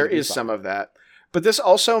 There is some of that. But this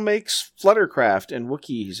also makes Fluttercraft and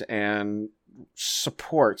Wookiees and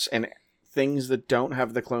supports and things that don't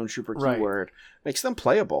have the Clone Trooper keyword makes them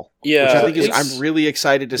playable. Yeah. Which I think I'm really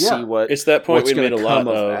excited to see what it's that point we made a lot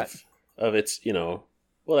of it's, well,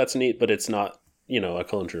 that's neat, but it's not, a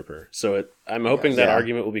Clone Trooper. So I'm hoping that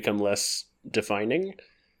argument will become less defining.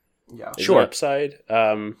 Yeah, sure. Upside.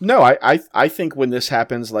 No, I think when this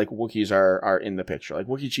happens, like Wookiees are in the picture. Like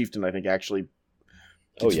Wookiee Chieftain, I think actually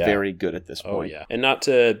is very good at this point. Oh yeah, and not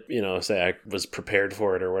to say I was prepared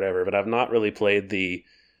for it or whatever, but I've not really played the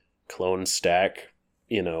clone stack.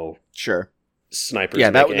 Sure. Snipers.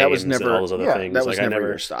 Yeah, that was never all those other things. That was never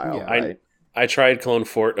your style. Yeah, right? I tried Clone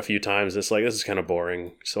Fort a few times. It's like, this is kind of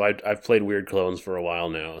boring. So I've played weird clones for a while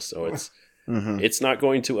now. So it's. It's not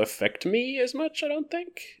going to affect me as much, I don't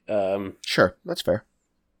think. Sure, that's fair.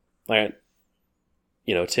 Like,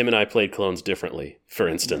 Tim and I played clones differently, for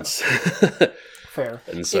instance. Yeah. Fair.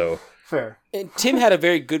 And so... Fair. And Tim had a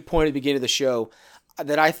very good point at the beginning of the show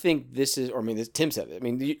that I think this is, Tim said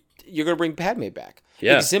it. You're going to bring Padme back.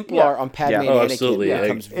 Yeah. Exemplar on Padme and Anakin absolutely.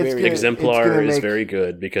 becomes very Exemplar is very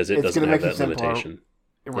good because it doesn't have that limitation.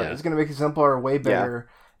 Right. Yeah. It's going to make Exemplar way better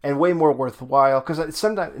and way more worthwhile because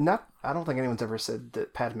sometimes I don't think anyone's ever said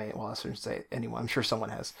that Padme. Well, I shouldn't say anyone. I'm sure someone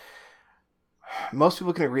has. Most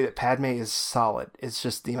people can agree that Padme is solid. It's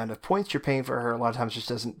just the amount of points you're paying for her a lot of times just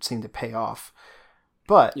doesn't seem to pay off.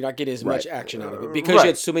 But you're not getting as much action out of it because you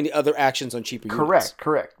had so many other actions on cheaper units.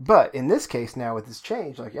 Correct. But in this case now with this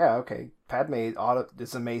change, Padme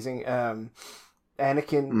is amazing.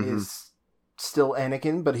 Anakin is still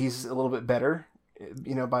Anakin, but he's a little bit better.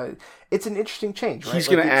 It's an interesting change, right? He's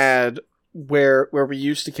going to add where we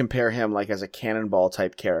used to compare him like as a cannonball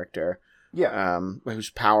type character. Yeah. Who's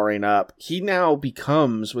powering up. He now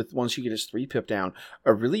becomes, once you get his 3-pip down,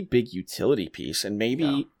 a really big utility piece, and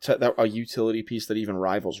maybe a utility piece that even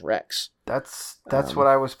rivals Rex. That's what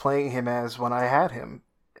I was playing him as when I had him,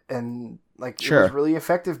 and it was really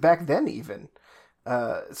effective back then even.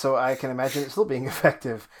 So I can imagine it still being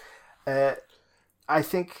effective. I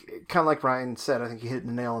think, kind of like Ryan said, I think he hit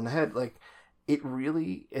the nail on the head.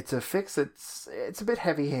 It's a fix that's a bit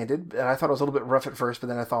heavy-handed, and I thought it was a little bit rough at first, but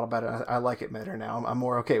then I thought about it. I like it better now. I'm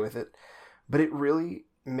more okay with it. But it really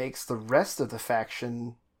makes the rest of the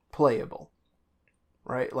faction playable,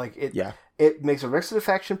 right? It makes the rest of the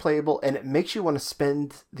faction playable, and it makes you want to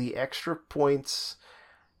spend the extra points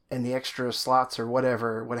and the extra slots or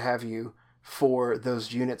whatever, what have you, for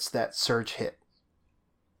those units that surge hit.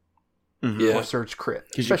 Or surge crit.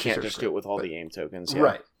 Because you can't just do it with all the aim tokens.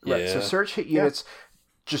 Yeah. Right. So surge hit units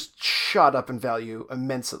just shot up in value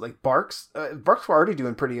immensely. Barks were already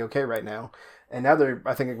doing pretty okay right now. And now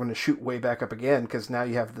I think they're going to shoot way back up again because now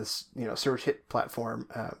you have this, surge hit platform.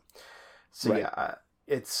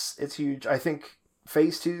 It's huge. I think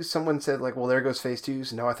Phase 2, someone said there goes Phase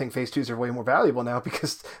 2s. No, I think Phase 2s are way more valuable now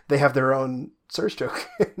because they have their own surge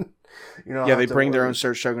token. They bring their own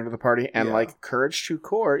surge token to the party, and Courage 2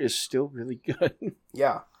 Core is still really good.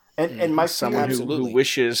 Yeah, and my someone who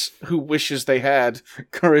wishes they had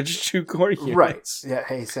Courage 2 Core units. Right? Yeah.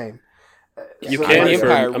 Hey, same. You can for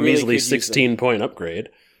a measly 16-point upgrade.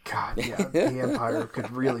 God, yeah, the Empire could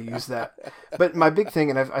really use that. But my big thing,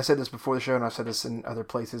 and I said this before the show, and I've said this in other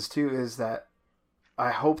places too, is that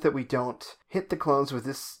I hope that we don't hit the clones with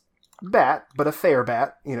this bat, but a fair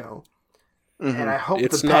bat, And I hope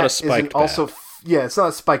it's the not bat a spiked isn't also it's not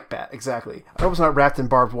a spike bat, exactly. I hope it's not wrapped in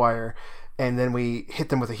barbed wire, and then we hit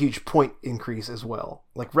them with a huge point increase as well.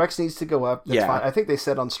 Rex needs to go up. That's fine. I think they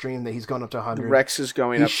said on stream that he's going up to 100. Rex is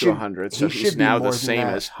going up to 100, so he's now the same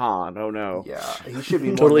as Han. Oh no. Yeah, he should be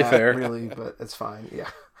more totally than that, fair. really, but it's fine. Yeah.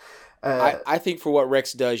 I think for what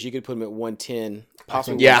Rex does, you could put him at 110,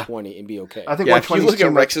 possibly 120, and be okay. I think if you look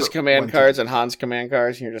at Rex's much command cards and Han's command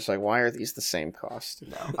cards, and you're just like, why are these the same cost?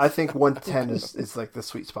 No, I think 110 is the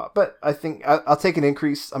sweet spot. But I think I'll take an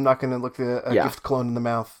increase. I'm not going to look a gift clone in the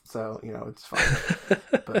mouth, so it's fine.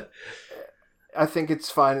 But I think it's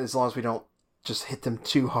fine as long as we don't just hit them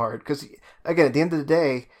too hard. Because again, at the end of the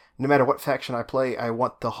day, no matter what faction I play, I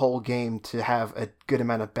want the whole game to have a good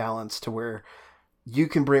amount of balance to where you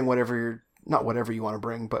can bring not whatever you want to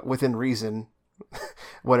bring, but within reason,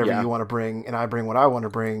 whatever you want to bring, and I bring what I want to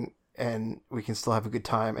bring, and we can still have a good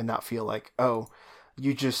time and not feel like, oh,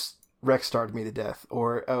 you just Rex starred me to death,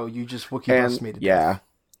 or oh, you just Wookiee bust me to death.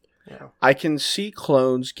 Yeah. I can see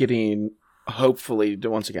clones getting hopefully,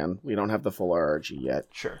 once again, we don't have the full RRG yet.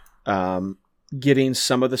 Sure. Getting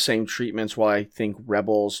some of the same treatments. While I think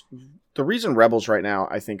Rebels, the reason Rebels right now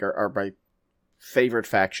I think are my favorite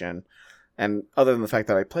faction, and other than the fact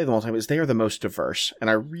that I play them all the time, is they are the most diverse. And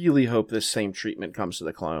I really hope this same treatment comes to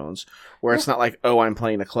the clones, where it's not like, oh, I'm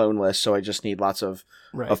playing a clone list, so I just need lots of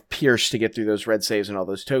Pierce to get through those red saves and all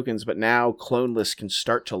those tokens. But now clone lists can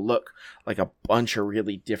start to look like a bunch of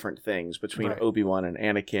really different things between Obi-Wan and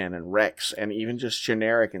Anakin and Rex, and even just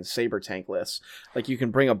generic and saber tank lists. Like, you can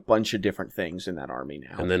bring a bunch of different things in that army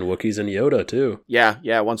now. And then Wookiees and Yoda, too.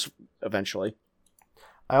 Yeah, once eventually.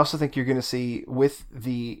 I also think you're going to see with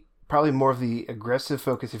the probably more of the aggressive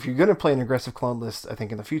focus. If you're going to play an aggressive clone list, I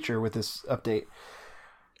think in the future with this update,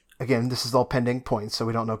 again, this is all pending points, so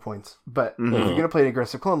we don't know points. But if you're going to play an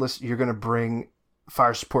aggressive clone list, you're going to bring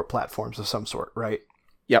fire support platforms of some sort, right?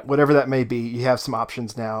 Yep. Whatever that may be, you have some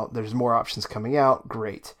options now. There's more options coming out.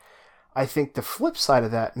 Great. I think the flip side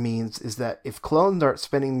of that is that if clones start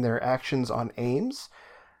spending their actions on aims,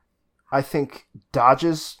 I think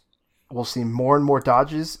dodges. We'll see more and more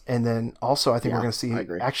dodges, and then also I think we're going to see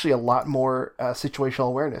actually a lot more situational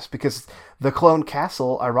awareness, because the clone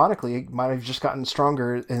castle, ironically, might have just gotten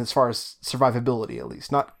stronger in as far as survivability, at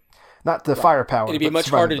least. Not the firepower. It'd be much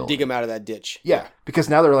harder to dig them out of that ditch. Yeah, because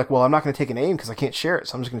now they're like, well, I'm not going to take an aim because I can't share it,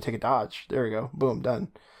 so I'm just going to take a dodge. There we go. Boom, done.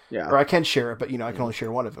 Yeah. Or I can share it, but I can only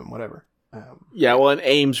share one of them, whatever. And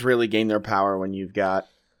aims really gain their power when you've got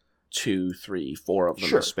 2, 3, 4 of them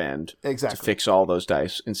to spend to fix all those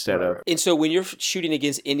dice instead of. And so when you're shooting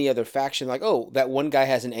against any other faction, like, oh, that one guy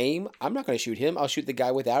has an aim, I'm not going to shoot him. I'll shoot the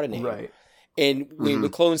guy without an aim. Right. And with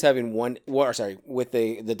clones having with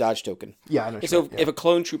the dodge token. Yeah, I know. And so if a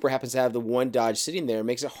clone trooper happens to have the one dodge sitting there, it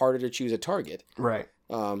makes it harder to choose a target. Right.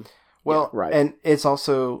 Right. And it's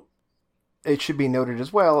also, it should be noted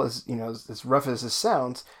as well, as as rough as this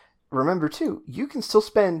sounds, remember too, you can still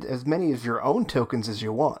spend as many of your own tokens as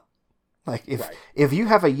you want. Like, if you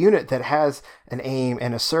have a unit that has an aim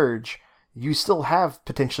and a surge, you still have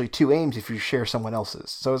potentially 2 aims if you share someone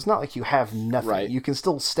else's. So it's not like you have nothing. Right. You can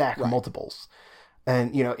still stack multiples.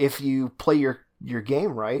 And, if you play your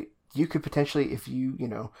game right, you could potentially, if you,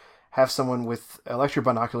 have someone with electro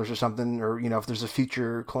binoculars or something, or, if there's a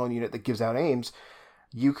future clone unit that gives out aims,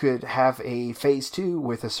 you could have a phase 2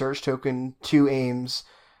 with a surge token, 2 aims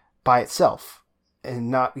by itself,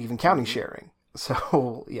 and not even counting sharing.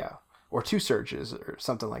 So, yeah. Or 2 surges or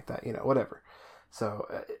something like that, whatever.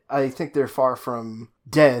 So I think they're far from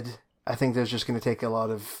dead. I think there's just going to take a lot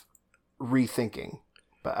of rethinking.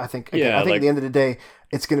 But I think, at the end of the day,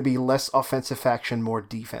 it's going to be less offensive faction, more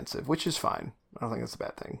defensive, which is fine. I don't think that's a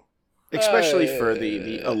bad thing. Especially for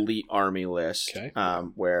the elite army list,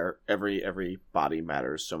 where every body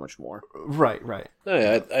matters so much more. Right. Oh,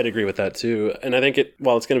 yeah, I'd agree with that too. And I think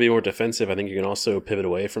while it's going to be more defensive, I think you can also pivot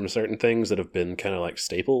away from certain things that have been kind of like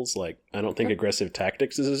staples. Like, I don't think aggressive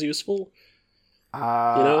tactics is as useful.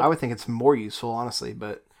 I would think it's more useful, honestly,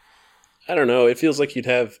 but I don't know. It feels like you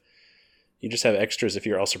just have extras if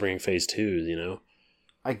you're also bringing phase 2s,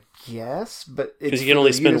 I guess, but because you can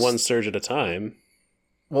only spend one surge at a time.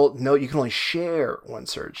 Well, no, you can only share 1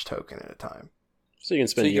 surge token at a time. So you can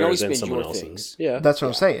spend yours and someone else's. Yeah, that's what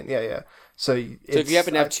I'm saying. Yeah. So if you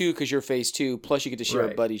happen to have 2 because you're phase 2, plus you get to share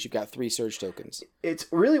with buddies, you've got 3 surge tokens. It's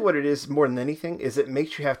really what it is more than anything is it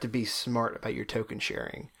makes you have to be smart about your token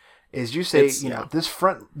sharing. Is you say, this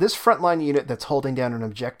frontline unit that's holding down an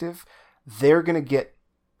objective, they're going to get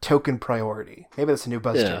token priority. Maybe that's a new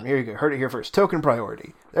buzz term. Here you go. Heard it here first. Token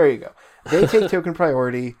priority. There you go. They take token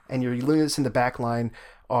priority, and your units in the back line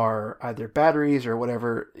are either batteries or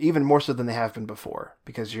whatever, even more so than they have been before,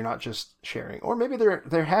 because you're not just sharing. Or maybe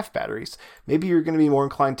they're half batteries. Maybe you're going to be more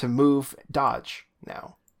inclined to move dodge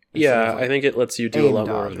now. Yeah, I think it lets you do a lot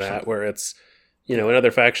more of that, where it's, in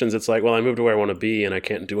other factions, it's like, well, I moved to where I want to be, and I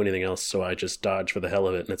can't do anything else, so I just dodge for the hell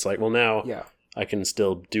of it. And it's like, well, now I can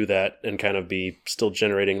still do that and kind of be still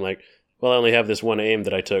generating, like, well, I only have this one aim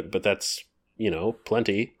that I took, but that's,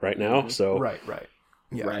 plenty right now. So Right.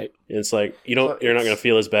 Yeah. Right. It's like you're not going to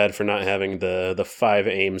feel as bad for not having the 5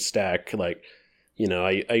 aim stack. Like,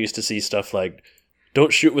 I used to see stuff like,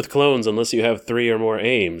 don't shoot with clones unless you have 3 or more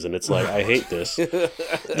aims, and it's like, I hate this.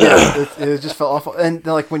 It just felt awful. And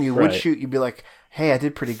then, like, when you would shoot, you'd be like, hey, I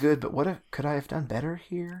did pretty good, but could I have done better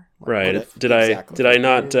here? Like, right. Did I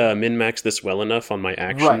not min-max this well enough on my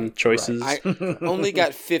action choices? Right. I only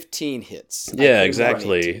got 15 hits. Yeah,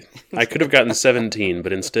 exactly. I could have gotten 17,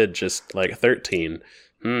 but instead just like 13.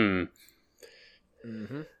 Yeah.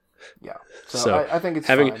 So I think it's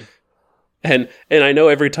fine. And I know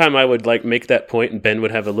every time I would like make that point, and Ben would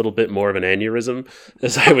have a little bit more of an aneurysm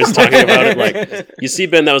as I was talking about it. Like, you see,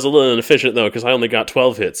 Ben, that was a little inefficient though, because I only got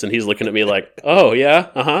 12 hits, and he's looking at me like, "Oh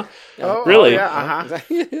yeah, really?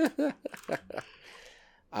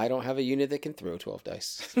 I don't have a unit that can throw 12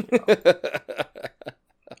 dice.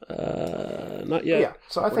 Not yet." Yeah,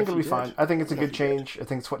 so I think it'll be fine. I think it's a good change. I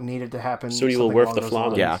think it's what needed to happen. So you will something work along the those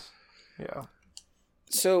flamen. lines. Yeah.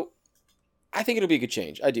 So, I think it'll be a good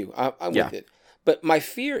change. I do. I'm with it. But my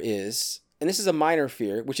fear is, and this is a minor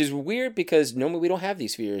fear, which is weird because normally we don't have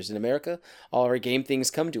these fears in America. All our game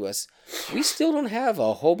things come to us. We still don't have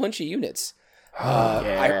a whole bunch of units.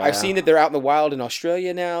 I've seen that they're out in the wild in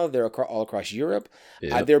Australia now. They're all across Europe.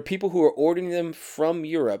 Yep. There are people who are ordering them from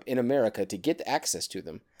Europe in America to get access to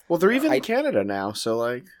them. Well, they're even in Canada now. So,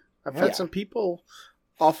 like, I've had some people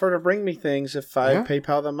offer to bring me things if I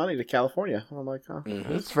PayPal them money to California. I'm like, oh,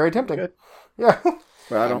 It's very tempting. Good. Yeah.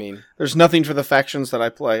 Well, there's nothing for the factions that I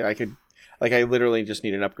play. I literally just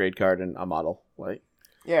need an upgrade card and a model. Like,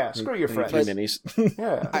 Yeah, screw your friends. Minis.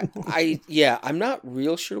 I'm not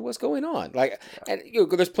real sure what's going on. Like, and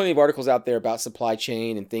there's plenty of articles out there about supply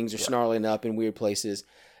chain and things are snarling up in weird places.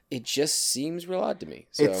 It just seems real odd to me.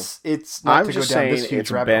 So it's not I'm to just go down saying this huge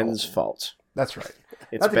it's rabbit Ben's hole. fault. That's right.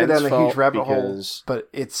 It's not to go Ben's down a fault huge rabbit hole, because but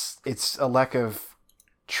it's a lack of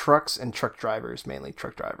trucks and truck drivers, mainly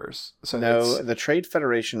truck drivers. So the Trade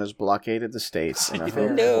Federation has blockaded the states and are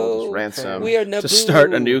Fair. holds ransom we are to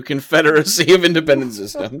start a new confederacy of independent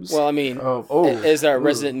systems. well, I mean, as our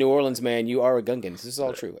resident New Orleans man, you are a Gungan. This is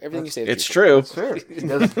all true. Everything you say is it's true. It's fair. He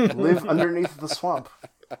does live underneath the swamp.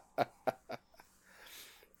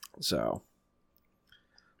 So,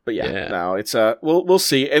 but no, it's we'll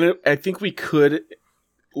see, and I think we could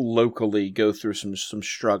locally go through some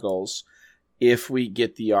struggles if we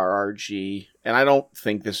get the RRG, and I don't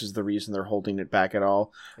think this is the reason they're holding it back at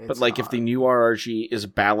all. But like, if the new RRG is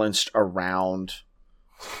balanced around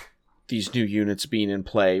these new units being in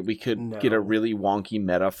play, we could get a really wonky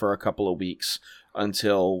meta for a couple of weeks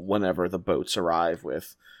until whenever the boats arrive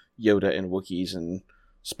with Yoda and Wookiees and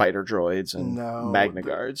spider droids and Magna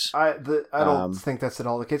Guards. I don't think that's at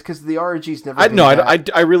all the case, because the RRG's never.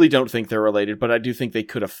 I really don't think they're related, but I do think they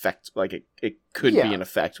could affect. Like, it could be an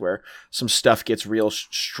effect where some stuff gets real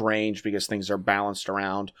strange because things are balanced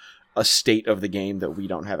around a state of the game that we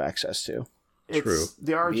don't have access to. True.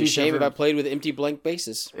 The RRG's be a shame if I played with empty blank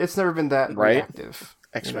bases. It's never been that reactive.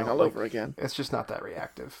 X-Wing all over again. It's just not that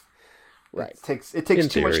reactive. Right. It takes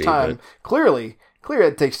too much time. Clearly,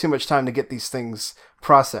 it takes too much time to get these things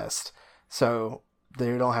processed. So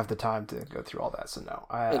they don't have the time to go through all that. So no,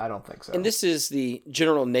 I don't think so. And this is the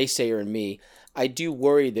general naysayer in me. I do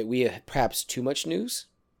worry that we have perhaps too much news.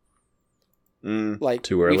 Like,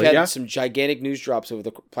 too early. We've had some gigantic news drops over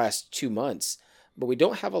the past 2 months, but we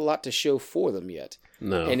don't have a lot to show for them yet.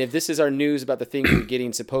 No. And if this is our news about the things we're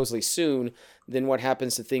getting supposedly soon, then what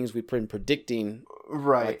happens to things we've been predicting?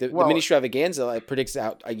 Right. Like the mini extravaganza predicts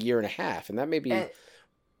out a year and a half, and that may be.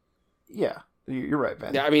 Yeah, you're right,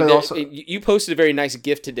 Ben. Yeah, I mean, you posted a very nice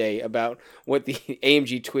GIF today about what the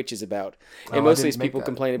AMG Twitch is about, and mostly it's people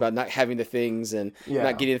complaining about not having the things and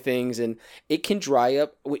not getting the things, and it can dry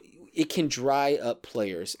up. It can dry up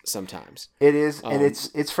players sometimes. It is, and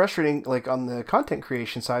it's frustrating, like, on the content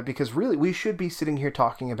creation side, because really we should be sitting here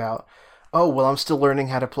talking about, oh, well, I'm still learning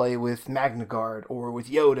how to play with Magna Guard or with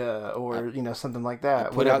Yoda or something like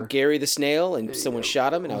that. Put out Gary the Snail, and someone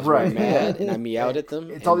shot him, and I was really mad, and I meowed at them.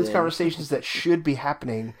 It's all these conversations that should be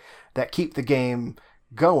happening that keep the game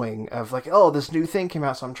going. Of like, oh, this new thing came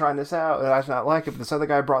out, so I'm trying this out, and I not like it, but this other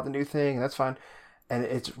guy brought the new thing, and that's fine.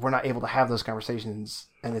 And we're not able to have those conversations,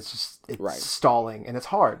 and it's stalling, and it's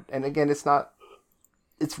hard. And again,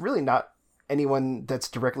 it's really not anyone that's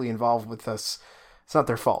directly involved with us. It's not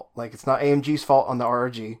their fault. Like, it's not AMG's fault on the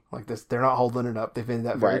RRG. Like, this, they're not holding it up. They've made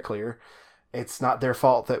that very clear. It's not their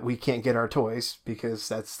fault that we can't get our toys, because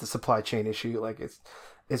that's the supply chain issue. Like,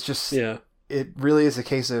 it's just, it really is a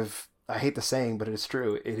case of, I hate the saying, but it's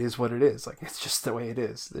true. It is what it is. Like, it's just the way it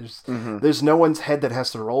is. There's no one's head that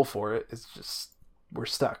has to roll for it. It's just, we're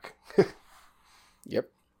stuck. Yep.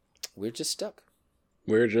 We're just stuck.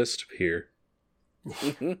 We're just here.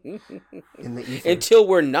 In the ether. Until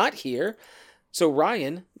we're not here. So,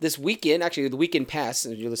 Ryan, this weekend, actually the weekend past,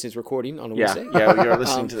 as you're listening to this recording on a Wednesday. Yeah, you're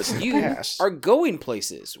listening to this you past. are going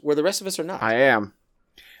places where the rest of us are not. I am.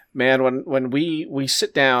 Man, when we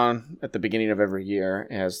sit down at the beginning of every year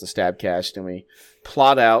as the Stabcast and we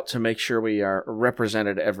plot out to make sure we are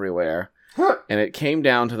represented everywhere, and it came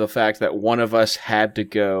down to the fact that one of us had to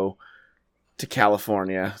go to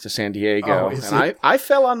California, to San Diego, Oh, is and it? I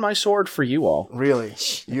fell on my sword for you all. Really?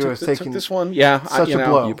 You have Took taken this one, yeah. such a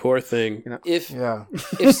blow. You poor thing. If Yeah.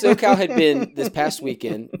 if SoCal had been this past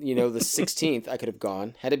weekend, the 16th, I could have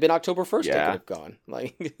gone. Had it been October 1st, I Yeah. could have gone.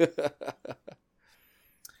 Like,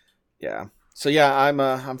 Yeah. So yeah,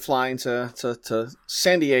 I'm flying to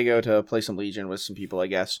San Diego to play some Legion with some people, I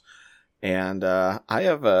guess. And I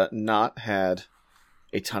have not had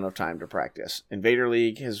a ton of time to practice. Invader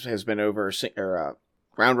League has been over,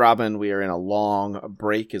 round robin. We are in a long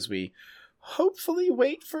break as we hopefully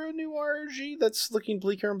wait for a new ROG that's looking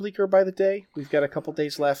bleaker and bleaker by the day. We've got a couple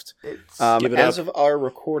days left. It's, Give it As up. of our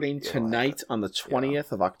recording tonight on the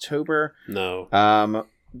 20th of October, No.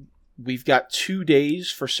 we've got 2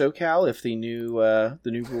 days for SoCal. If the new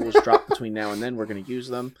rules drop between now and then, we're going to use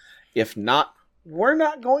them. If not, we're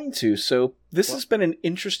not going to. So this has been an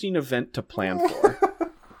interesting event to plan for.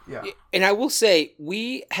 yeah. and I will say,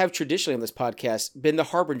 we have traditionally on this podcast been the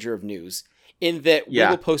harbinger of news in that we Yeah.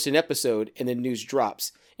 will post an episode and then news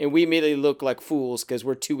drops. And we immediately look like fools because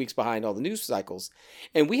we're 2 weeks behind all the news cycles.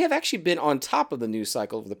 And we have actually been on top of the news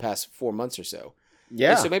cycle over the past 4 months or so.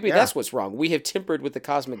 Yeah. And so maybe that's what's wrong. We have tempered with the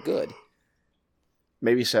cosmic good.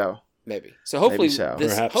 Maybe so. Maybe. So hopefully, Maybe so.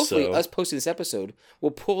 Perhaps hopefully so. us posting this episode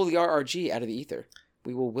will pull the RRG out of the ether.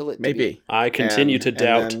 We will will it to Maybe. I continue to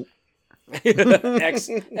doubt. then- be. X.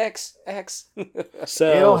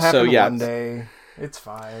 So It'll happen yeah. one day. It's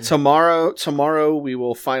fine. Tomorrow we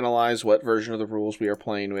will finalize what version of the rules we are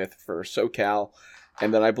playing with for SoCal.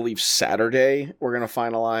 And then I believe Saturday we're going to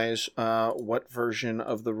finalize what version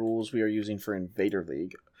of the rules we are using for Invader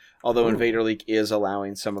League. Although Invader League is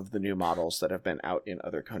allowing some of the new models that have been out in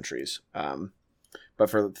other countries. But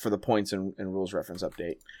for the points and rules reference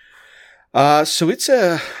update. So it's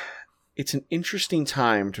an interesting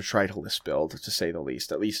time to try to list build, to say the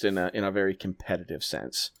least, at least in a very competitive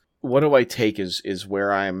sense. What do I take is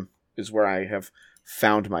where I have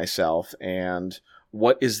found myself, and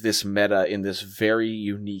what is this meta in this very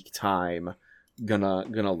unique time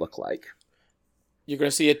gonna look like? You're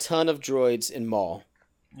going to see a ton of droids in Maul.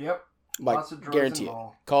 Yep. Like, Lots of droids guarantee and it.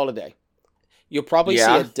 all. Call it a day. You'll probably see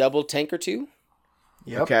Yeah. a double tank or two.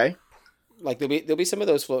 Yep. Okay. Like there'll be some of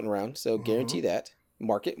those floating around. So Mm-hmm. guarantee that.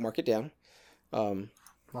 Mark it down.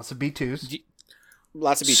 Lots of B2s.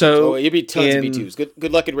 Lots of B2s. So You'll be tons of in- B2s.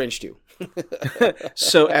 Good luck in range 2.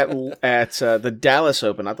 So at the Dallas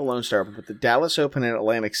Open, not the Lone Star Open, but the Dallas Open in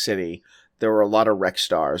Atlantic City, there were a lot of Rec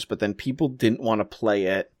Stars, but then people didn't want to play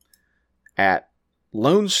it at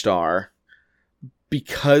Lone Star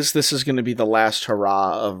because this is going to be the last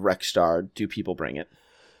hurrah of Rec Star. Do people bring it?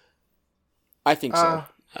 I think so.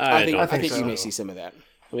 I think don't you so. may see some of that.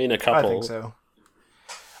 I mean, a I couple. think so.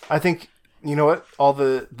 I think, you know what? All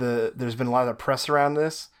there's been a lot of press around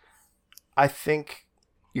this. I think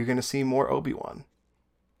you're going to see more Obi-Wan.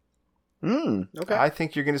 Okay. I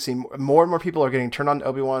think you're going to see more and more people are getting turned on to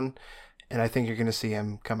Obi-Wan, and I think you're going to see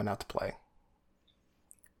him coming out to play.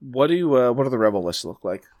 What do the Rebel lists look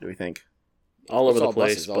like, do we think? All over It's the all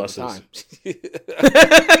place. all the Buses. time.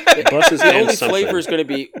 Buses The and only something. flavor is going to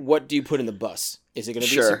be, what do you put in the bus? Is it going to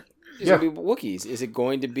be Sure. Is it going to be Wookiees? Is it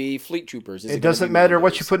going to be Fleet Troopers? Is It gonna doesn't be matter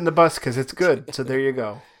what you Mandos? put in the bus because it's good. So there you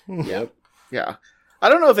go. Yep. Yeah. I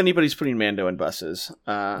don't know if anybody's putting Mando in buses.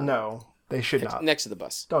 No, they should not. Next to the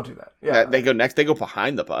bus. Don't do that. Yeah. They go next. They go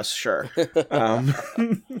behind the bus, sure.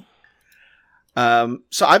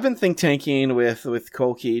 So I've been think tanking with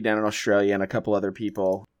Kolke down in Australia and a couple other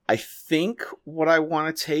people. I think what I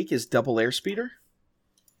want to take is double airspeeder.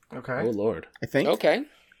 Okay. Oh Lord. I think. Okay.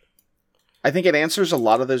 I think it answers a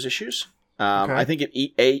lot of those issues. Okay. I think it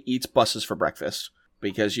eats buses for breakfast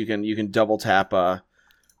because you can double tap a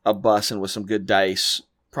bus and with some good dice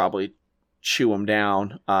probably chew them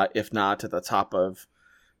down. If not at the top of,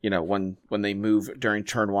 when they move during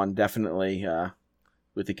turn one, definitely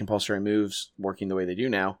with the compulsory moves working the way they do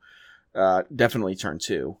now, definitely turn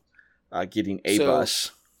two, getting a So-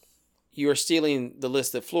 bus. You are stealing the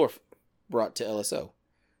list that Floor brought to LSO.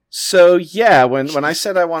 So yeah, when I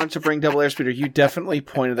said I wanted to bring double airspeeder, you definitely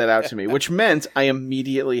pointed that out to me, which meant I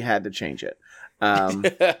immediately had to change it.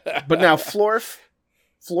 But now Florf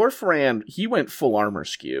ran, he went full armor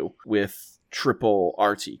skew with triple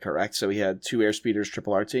RT, correct? So he had 2 airspeeders,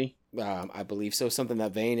 triple RT, I believe so. Something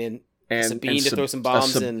that vein in. and Sabine to throw some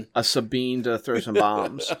bombs in. a Sabine to throw some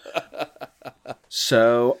bombs.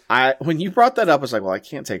 So when you brought that up, I was like, well, I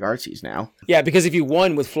can't take RTs now. Yeah, because if you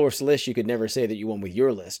won with Floor's list, you could never say that you won with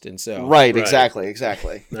your list, and so Right, Right.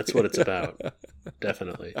 exactly. That's what it's about.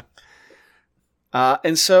 Definitely.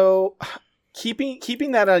 And so,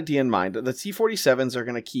 keeping that idea in mind, the T-47s are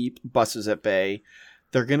going to keep buses at bay.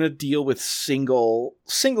 They're going to deal with single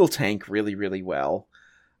tank really, really well.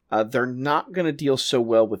 They're not going to deal so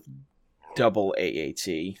well with double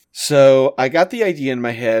AAT. So I got the idea in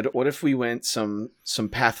my head. What if we went some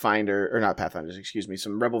Pathfinder, or not Pathfinders, excuse me,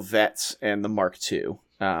 some Rebel Vets and the Mark II.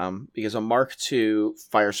 Because a Mark II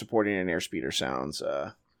fire supporting an airspeeder sounds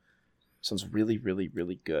really, really,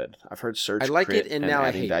 really good. I've heard Surge I like crit it, and now I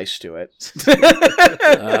adding hate dice to it.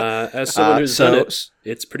 As someone who's done it,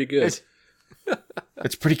 it's pretty good.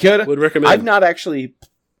 It's pretty good. Would recommend. I've not actually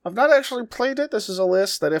played it. This is a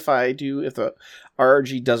list that if the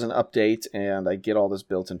RRG doesn't update and I get all this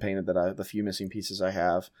built and painted the few missing pieces I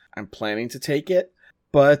have, I'm planning to take it.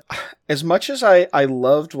 But as much as I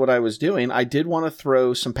loved what I was doing, I did want to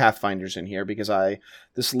throw some Pathfinders in here because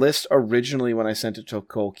this list originally, when I sent it to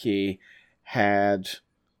Cole Key, had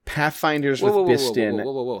Pathfinders with Biston.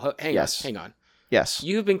 Whoa. Hang on. Yes.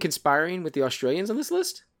 You've been conspiring with the Australians on this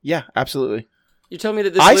list? Yeah, absolutely. You're telling me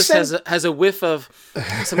that this list has a whiff of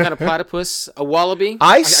some kind of platypus, a wallaby?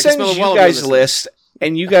 I send you guys a list,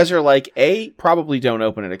 and you guys are like, probably don't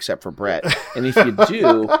open it except for Brett. And if you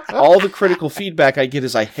do, all the critical feedback I get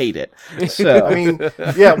is I hate it. So I mean,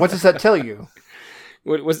 yeah, what does that tell you?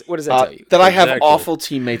 What does that tell you? That I have awful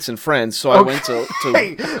teammates and friends, so I went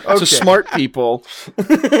to smart people.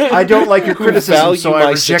 I don't like your criticism, so I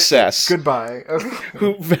reject success. It. Goodbye. Okay.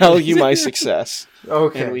 Who value my success.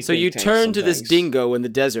 Okay. So you turned to this dingo in the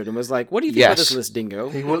desert and was like, what do you think about this list, dingo?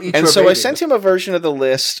 He will eat and your so baby. I sent him a version of the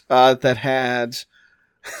list that had...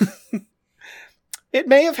 It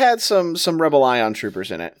may have had some Rebel Ion troopers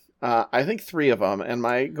in it. I think 3 of them, and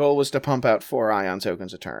my goal was to pump out 4 Ion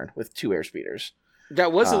tokens a turn with 2 airspeeders.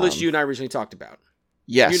 That was the list you and I originally talked about.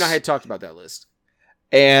 Yes. You and I had talked about that list.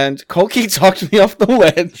 And Colkey talked me off the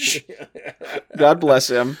ledge. God bless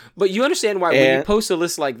him. But you understand why when you post a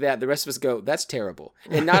list like that, the rest of us go, that's terrible.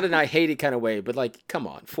 And not in I hate it kind of way, but like, come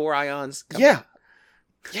on, 4 Ions? Yeah.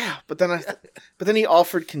 Yeah, but then he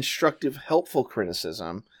offered constructive, helpful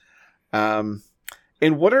criticism. And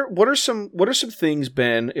what are some things,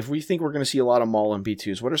 Ben, if we think we're going to see a lot of Maul and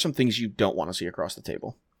B2s, what are some things you don't want to see across the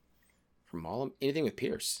table? From Maul, anything with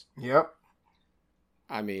Pierce. Yep.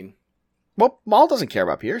 I mean, well, Maul doesn't care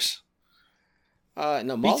about Pierce.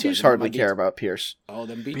 No, Maul B2s hardly care about Pierce. Oh,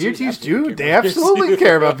 then B2s do. They absolutely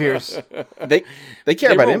care about Pierce. They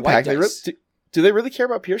care about impact. Do they really care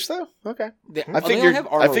about Pierce though? Okay. They have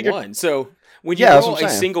armor 1, so when you roll a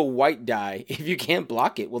single white die, if you can't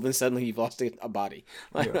block it, well, then suddenly you've lost a body.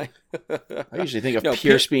 I usually think of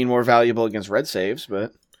Pierce being more valuable against red saves,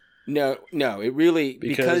 but no, it really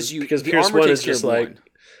because Pierce 1 is just like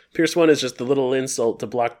Pierce 1 is just the little insult to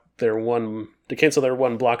block to cancel their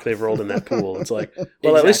 1 block they've rolled in that pool. It's like,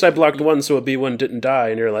 well, At least I blocked 1 so a B1 didn't die,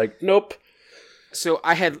 and you're like, nope. So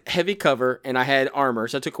I had heavy cover and I had armor,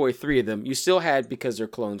 so I took away 3 of them. You still had, because they're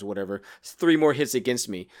clones or whatever, 3 more hits against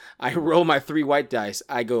me. I roll my 3 white dice.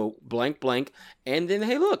 I go blank, blank, and then,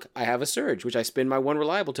 hey, look, I have a surge, which I spend my 1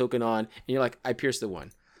 reliable token on, and you're like, I pierced the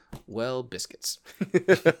 1. Well, biscuits.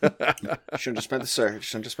 Shouldn't have spent the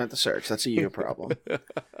surge. That's a you problem.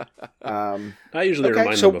 I usually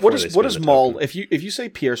remind them before what does Maul? If you say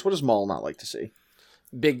Pierce, what does Maul not like to see?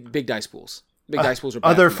 Big dice pools. Big dice pools are bad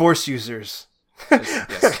other Force users.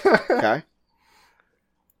 Yes.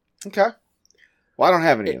 Okay. Well, I don't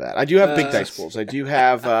have any of that. I do have big dice pools. I do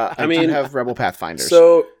have. I do have Rebel Pathfinders.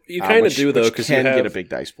 So you kind of do though, because you can get a big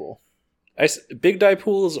dice pool. Big die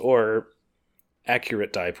pools or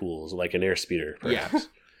accurate die pools, like an airspeeder. Perhaps.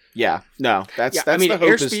 Yeah. No, that's I mean, the an hope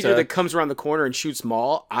airspeeder that comes around the corner and shoots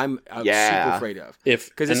Maul, I'm super afraid of. And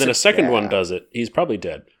then a second one does it, he's probably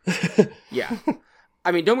dead. Yeah.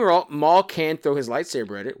 I mean, don't get me wrong, Maul can throw his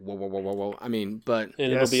lightsaber at it. Whoa. I mean, but...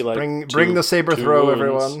 And it'll be like bring the saber throw, wounds.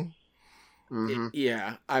 Everyone. Mm-hmm.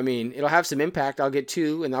 Yeah, I mean, it'll have some impact. I'll get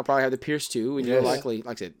 2, and I'll probably have the Pierce 2, and you'll likely,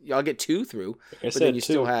 like I said, I'll get 2 through, but then you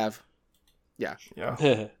still have... Yeah.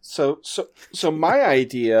 So my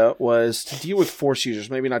idea was to deal with Force users,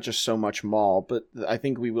 maybe not just so much Maul, but I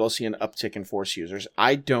think we will see an uptick in Force users.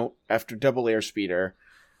 I don't, after double airspeeder,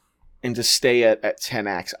 and to stay at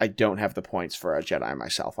 10x, I don't have the points for a Jedi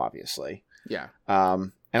myself, obviously. Yeah.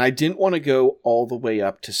 And I didn't want to go all the way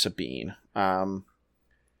up to Sabine. So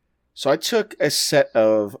I took a set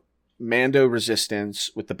of Mando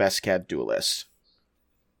Resistance with the Beskad Duelist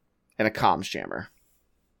and a Comms Jammer.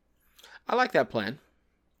 I like that plan.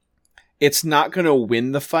 It's not going to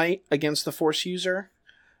win the fight against the Force user,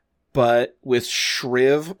 but with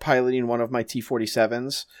Shriv piloting one of my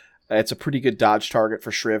T-47s, it's a pretty good dodge target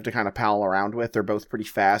for Shriv to kind of pal around with. They're both pretty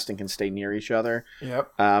fast and can stay near each other.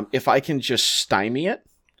 Yep. If I can just stymie it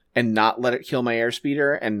and not let it kill my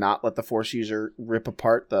airspeeder and not let the Force user rip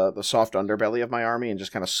apart the soft underbelly of my army and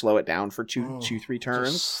just kind of slow it down for 3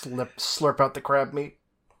 turns. Just slurp out the crab meat.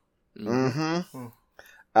 Mm-hmm.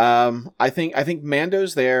 I think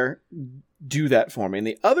Mando's there do that for me. And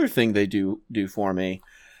the other thing they do for me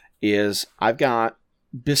is I've got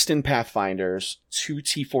Biston Pathfinders, 2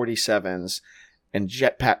 T-47s, and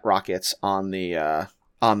jetpack rockets on the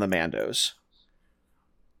Mandos.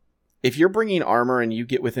 If you're bringing armor and you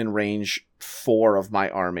get within range 4 of my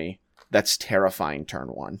army, that's terrifying turn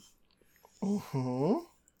 1. Mm-hmm.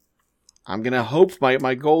 I'm going to hope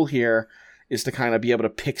my goal here is to kind of be able to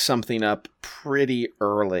pick something up pretty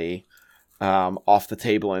early off the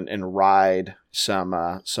table and ride some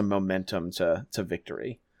momentum to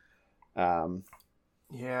victory.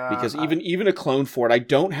 Yeah. Because even a clone fort, I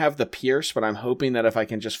don't have the Pierce, but I'm hoping that if I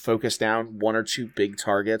can just focus down 1 or 2 big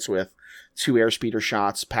targets with 2 airspeeder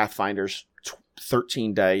shots, Pathfinders,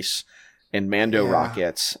 13 dice, and Mando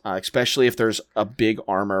rockets, especially if there's a big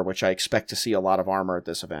armor, which I expect to see a lot of armor at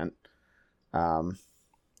this event.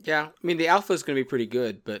 Yeah, I mean, the alpha is going to be pretty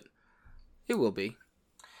good, but it will be.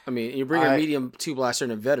 I mean, you bring a medium 2 blaster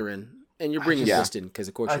and a veteran, and you're bringing Biston, because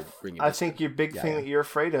of course you're bringing Biston. I think your big thing that you're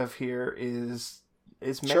afraid of here is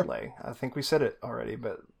melee. I think we said it already,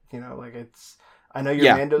 but, it's... I know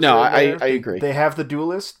your Mandos are there. I agree. They have the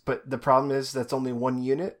duelist, but the problem is that's only 1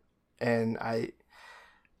 unit, and I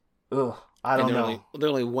don't know. They're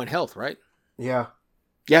only 1 health, right? Yeah.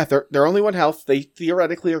 Yeah, they're only 1 health. They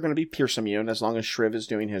theoretically are going to be Pierce immune as long as Shriv is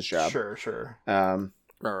doing his job. Sure.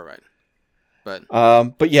 Right. But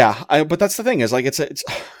but that's the thing is like it's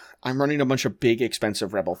I'm running a bunch of big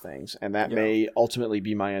expensive rebel things, and that may ultimately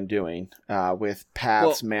be my undoing. With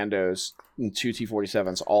Paths, Mandos, and 2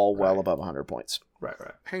 T-47s all well above 100 points. Right.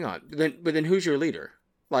 Hang on, but then who's your leader?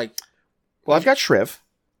 Well, I've got Shriv.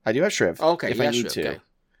 I do have Shriv. Okay, if I need Shriv, to. okay.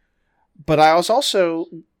 But I was also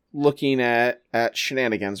looking at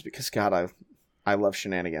shenanigans because God, I love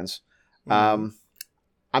shenanigans. I'm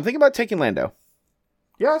thinking about taking Lando.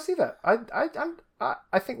 Yeah, I see that.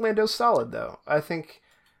 I think Lando's solid though. I think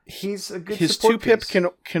he's a good his support 2-pip piece.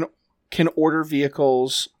 can order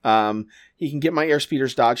vehicles. He can get my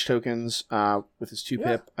airspeeders dodge tokens with his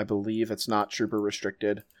 2-pip. I believe it's not trooper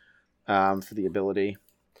restricted for the ability.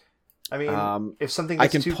 I mean, if something gets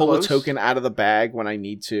I can too pull close, a token out of the bag when I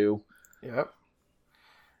need to. Yep.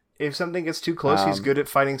 If something gets too close, he's good at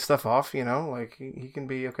fighting stuff off. He can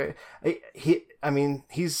be okay.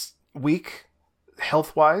 He's weak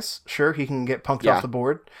health wise. Sure, he can get punked off the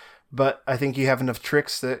board, but I think you have enough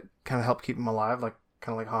tricks that kind of help keep him alive, kind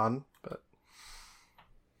of like Han. But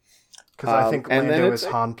because I think Lando is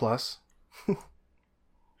Han plus.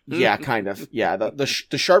 Yeah, kind of. Yeah, the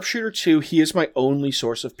sharpshooter 2, he is my only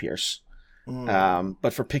source of Pierce.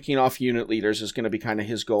 But for picking off unit leaders is going to be kind of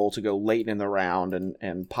his goal to go late in the round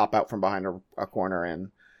and pop out from behind a corner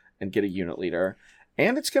and get a unit leader.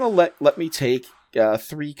 And it's going to let me take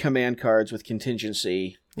 3 command cards with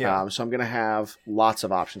contingency. Yeah. So I'm going to have lots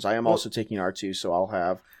of options. I am also taking R2, so I'll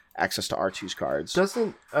have access to R2's cards.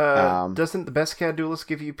 Doesn't the Beskar Duelist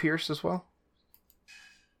give you Pierce as well?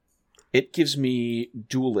 It gives me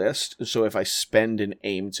Duelist, so if I spend an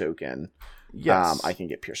aim token, I can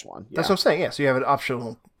get Pierce 1. Yeah. That's what I'm saying. Yeah, so you have an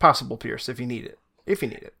optional possible Pierce if you need it.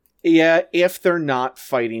 Yeah, if they're not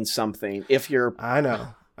fighting something. If you're... I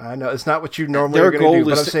know. It's not what you normally are going to do,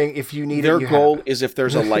 but I'm saying if you need it, their goal is if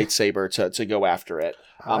there's a lightsaber to go after it.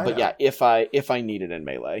 But yeah, if I need it in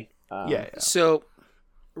melee. So,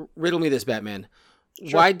 riddle me this, Batman.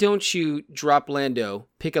 Sure. Why don't you drop Lando,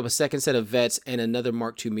 pick up a second set of vets, and another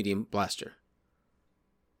Mark II medium blaster?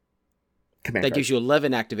 That gives you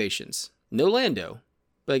 11 activations. No Lando,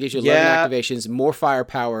 but it gives you 11 activations, more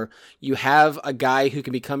firepower. You have a guy who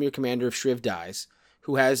can become your commander if Shriv dies,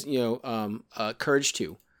 who has Courage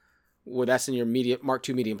 2. Well, that's in your Mark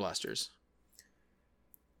II medium blasters.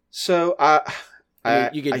 So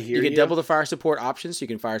you get double the fire support options. So you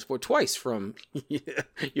can fire support twice from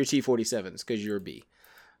your T-47s because you're a B.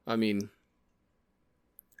 I mean,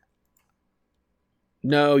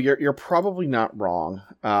 no, you're probably not wrong.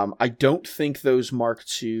 I don't think those Mark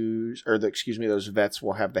IIs those vets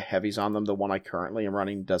will have the heavies on them. The one I currently am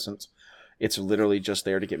running doesn't. It's literally just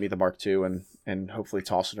there to get me the Mark II and hopefully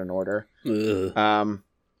toss it in order.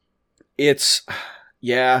 It's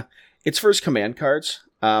for his command cards.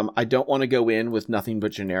 I don't want to go in with nothing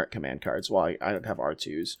but generic command cards. Well, I don't have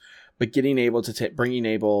R2s, but being able to take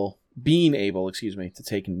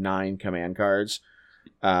 9 command cards,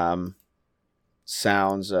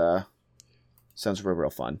 sounds real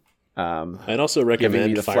fun. I'd also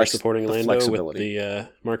recommend fire supporting Lando with the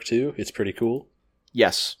Mark II. It's pretty cool.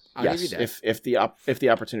 Yes. I'll give you Yes. that. If the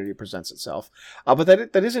opportunity presents itself. But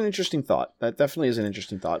that is an interesting thought. That definitely is an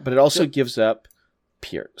interesting thought. But it also gives up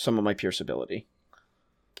some of my pierceability.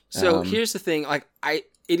 So here's the thing: like,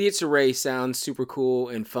 Idiot's Array sounds super cool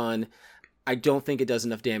and fun. I don't think it does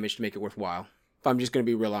enough damage to make it worthwhile. If I'm just going to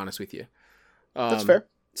be real honest with you. That's fair.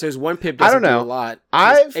 So his one pip I doesn't don't do know. a lot.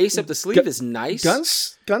 I've- Ace up the sleeve is nice.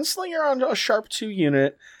 Gunslinger on a sharp 2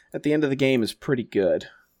 unit at the end of the game is pretty good.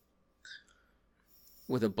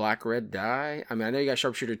 With a black-red die. I mean, I know you got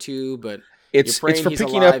Sharpshooter 2, but It's you're praying for he's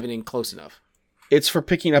picking alive up. and in close enough. It's for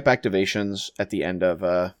picking up activations at the end of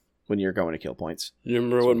when you're going to kill points. You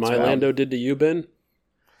remember what my about. Lando did to you, Ben?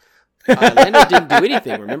 Lando didn't do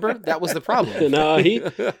anything, remember? That was the problem. No,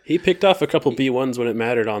 he picked off a couple B1s when it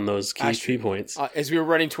mattered on those key points. As we were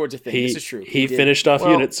running towards a thing, this is true. He did. finished off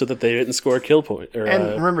Well- units so that they didn't score kill point or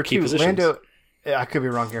And remember, key too, positions. Lando. I could be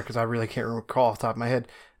wrong here because I really can't recall off the top of my head.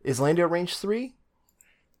 Is Lando range 3?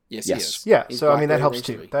 Yes, Yes. he is. Yeah, He's so I mean that black-red helps range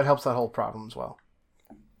too. 3. That helps that whole problem as well.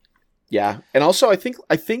 Yeah, and also I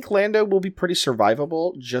think Lando will be pretty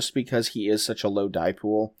survivable just because he is such a low die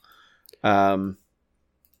pool.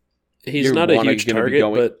 He's you're not a gonna huge be target,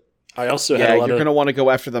 going- but I also Yeah, had a you're lot going to of... want to go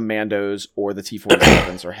after the Mandos or the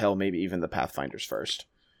T-47s or hell, maybe even the Pathfinders first.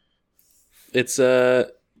 It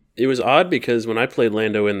was odd because when I played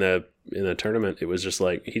Lando in the tournament, it was just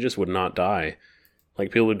like he just would not die.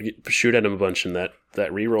 Like people would shoot at him a bunch, and that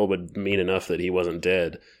reroll would mean enough that he wasn't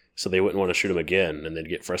dead, so they wouldn't want to shoot him again, and they'd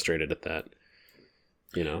get frustrated at that.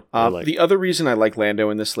 You know, The other reason I like Lando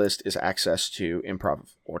in this list is access to improv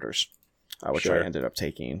orders, which Sure. I ended up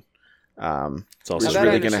taking. it's also It's Now that I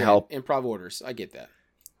really gonna understand. help. Improv orders. I get that.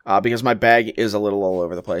 Because my bag is a little all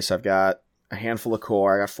over the place. I've got a handful of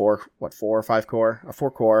core. I got 4 or 5 core?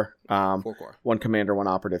 4 core. 4 core. 1 commander, 1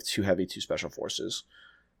 operative, 2 heavy, 2 special forces.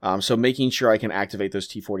 So making sure I can activate those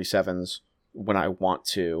T-47s when I want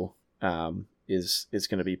to is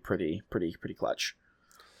going to be pretty clutch.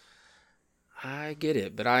 I get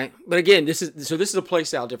it, but again, this is a play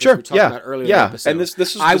style difference Sure. we talked about earlier in the episode. And this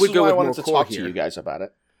is I this would is go why I with wanted more to core talk here. to you guys about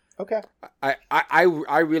it. Okay.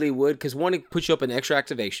 I really would, because one, it puts you up an extra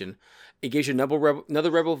activation. It gives you another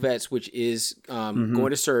Rebel Vets, which is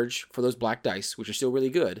going to Surge for those black dice, which are still really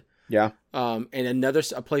good. Yeah. And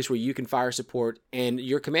a place where you can fire support, and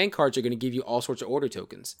your command cards are going to give you all sorts of order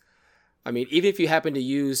tokens. I mean, even if you happen to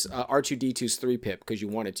use R2-D2's 3-pip because you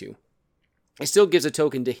wanted to, it still gives a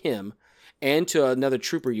token to him and to another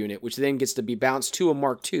trooper unit, which then gets to be bounced to a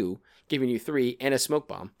Mark II, giving you 3 and a smoke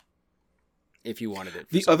bomb. If you wanted it.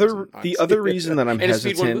 The other reason that I'm And a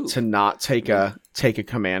speed 1 hesitant move. to not take a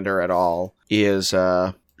commander at all is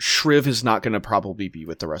Shriv is not going to probably be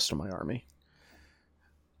with the rest of my army.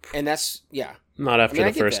 And that's, yeah. not after I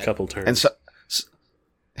the get first that. couple turns. And so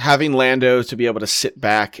having Lando to be able to sit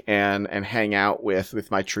back and hang out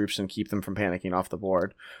with my troops and keep them from panicking off the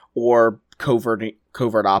board, or covert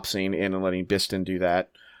opsing in and letting Biston do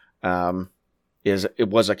that,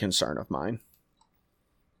 was a concern of mine.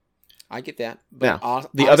 I get that. But Yeah.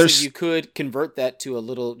 honestly, others- you could convert that to a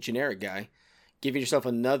little generic guy, giving yourself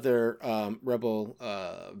another Rebel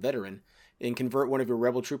veteran, and convert one of your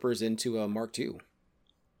Rebel troopers into a Mark II.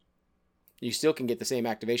 You still can get the same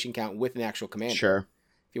activation count with an actual commander. Sure.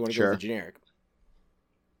 If you want to Sure. go with the generic.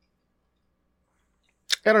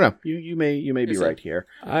 I don't know. You may be Is it? right here.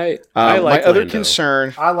 I My like other Lando.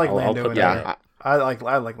 concern. I like I'll Lando put in that there. Yeah. I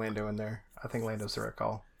like Lando in there. I think Lando's the right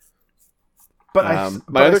call. But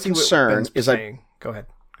My other see what concern Ben's is saying. Go ahead.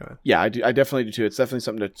 Yeah, I do. I definitely do too. It's definitely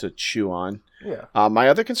something to chew on. Yeah. My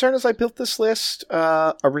other concern is I built this list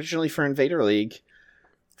originally for Invader League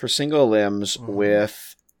for single limbs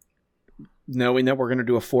with knowing that we're going to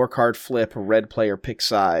do a 4-card flip, red player pick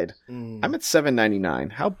side. I'm at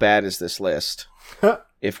 799. How bad is this list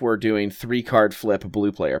if we're doing 3-card flip,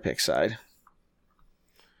 blue player pick side?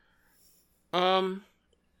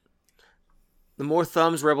 The more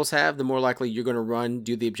thumbs Rebels have, the more likely you're going to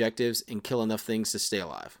do the objectives, and kill enough things to stay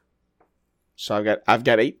alive. So I've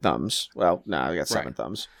got 8 thumbs. Well, no, I got 7 Right.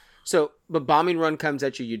 thumbs. So, but bombing run comes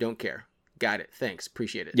at you, you don't care. Got it. Thanks.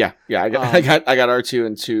 Appreciate it. Yeah. I got R2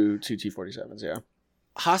 and two T-47s. Yeah.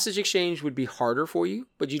 Hostage exchange would be harder for you,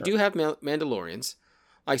 but you do have Mandalorians.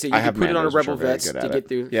 Like I said, you I have can put it on a Mandos, which Rebel are very Vets good to at get it.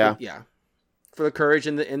 through. Yeah. For the courage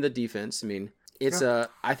and the defense. I mean, it's I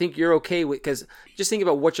think you're okay with, because just think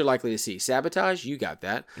about what you're likely to see. Sabotage, you got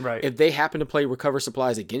that. Right. If they happen to play recover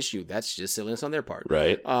supplies against you, that's just silliness on their part.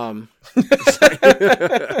 Right.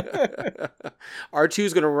 R2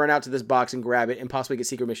 is going to run out to this box and grab it and possibly get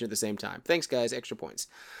secret mission at the same time. Thanks, guys. Extra points.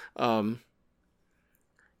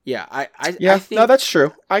 Yeah, I think, no, that's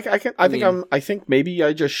true. I think mean- maybe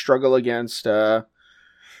I just struggle against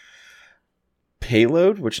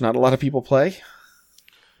Payload, which not a lot of people play.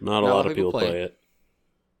 Not a lot of people play it.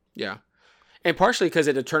 Yeah. And partially because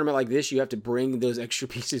at a tournament like this, you have to bring those extra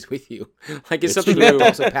pieces with you. Like, it's something you would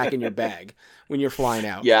also pack in your bag when you're flying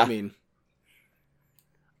out. Yeah. I mean,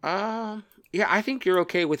 yeah, I think you're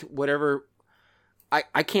okay with whatever.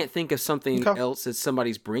 I can't think of something else that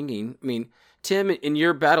somebody's bringing. I mean, Tim, in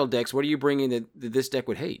your battle decks, what are you bringing that this deck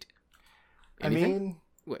would hate? Anything? I mean,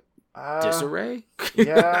 what? Disarray?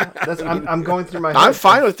 Yeah, I'm going through my head. I'm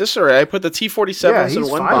fine with Disarray. I put the T-47s in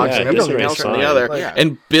one box and everything else in the other,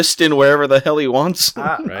 and Biston wherever the hell he wants.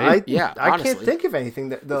 Right? I can't think of anything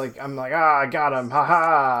that like I'm like, I got him,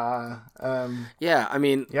 haha. Yeah, I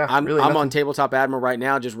mean, I'm on Tabletop Admiral right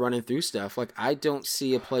now, just running through stuff. Like, I don't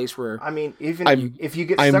see a place where. I mean, even if you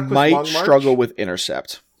get stuck I with might Long March, struggle with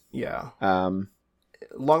Intercept. Yeah.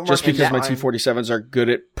 Long March just because my T-47s are good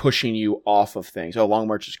at pushing you off of things. Oh, Long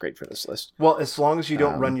March is great for this list. Well, as long as you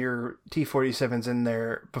don't run your T-47s in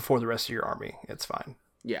there before the rest of your army, it's fine.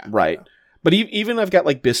 Yeah. Right. Yeah. But even I've got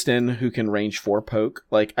like Biston who can range 4 poke.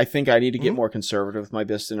 Like, I think I need to get more conservative with my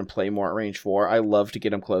Biston and play more at range 4. I love to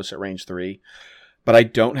get him close at range 3. But I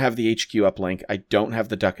don't have the HQ uplink. I don't have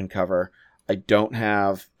the duck and cover. I don't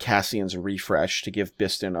have Cassian's refresh to give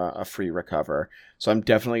Biston a free recover. So I'm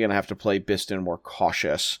definitely going to have to play Biston more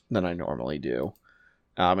cautious than I normally do.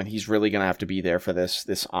 And he's really going to have to be there for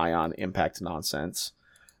this ion impact nonsense.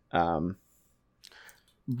 But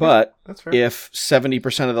if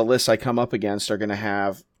 70% of the lists I come up against are going to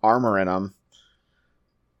have armor in them,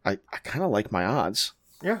 I kind of like my odds.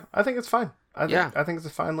 Yeah, I think it's fine. I think it's a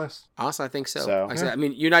fine list. Honestly, I think so. Like I said, I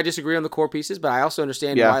mean, you and I disagree on the core pieces, but I also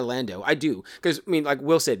understand why Lando. I do. Because, I mean, like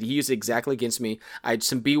Will said, he used it exactly against me. I had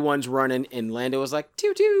some B1s running, and Lando was like,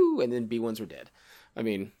 2-2, and then B1s were dead. I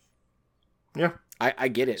mean, yeah, I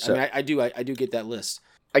get it. So, I mean, I do get that list.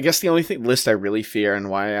 I guess the only list I really fear, and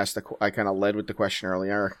why I kind of led with the question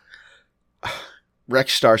earlier,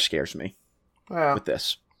 Rex Star scares me with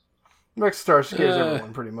this. Rex Star scares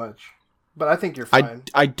everyone pretty much. But I think you're fine.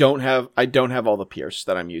 I don't have all the Pierce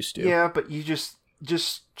that I'm used to. Yeah, but you just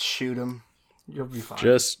shoot him. You'll be fine.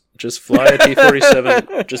 Just fly a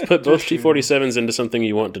T-47. Just put both T-47s into something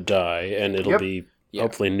you want to die, and it'll be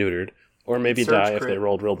hopefully neutered, or maybe die if they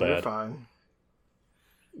rolled real bad. You're fine.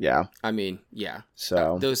 Yeah. I mean, yeah.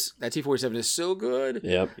 So that T-47 is so good.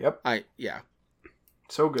 Yep.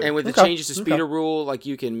 So good. And with the changes to speeder rule, like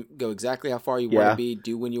you can go exactly how far you want to be,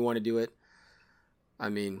 do when you want to do it. I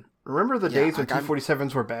mean. Remember the days when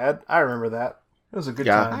T-47s were bad? I remember that. It was a good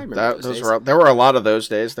time. There were a lot of those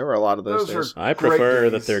days. There were a lot of those days. I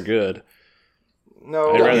prefer that they're good.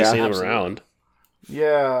 No, I'd rather see them around.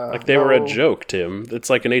 Yeah. Like they were a joke, Tim. It's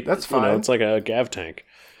like an 8. That's fine. It's like a Gav tank.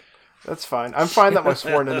 That's fine. I'm fine that my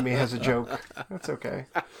sworn enemy has a joke. That's okay.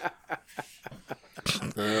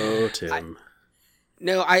 Oh, Tim.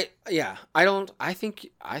 I think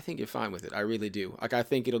you're fine with it. I really do. Like, I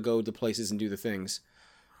think it'll go to places and do the things.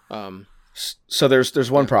 So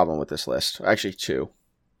there's one problem with this list. Actually, 2.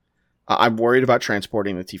 I'm worried about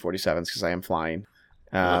transporting the T-47s because I am flying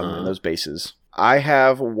in those bases. I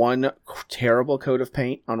have one terrible coat of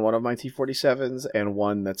paint on one of my T-47s and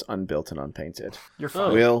one that's unbuilt and unpainted. You're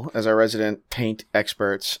fine. Will, as our resident paint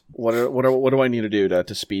experts, what do I need to do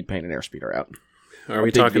to speed paint an airspeeder out? Are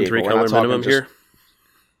we talking 3-color minimum here?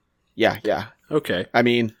 Yeah. Okay. I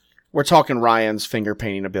mean, we're talking Ryan's finger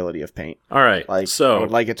painting ability of paint. All right. So I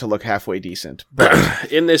would like it to look halfway decent. But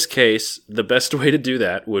in this case, the best way to do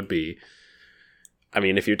that would be, I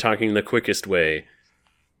mean, if you're talking the quickest way,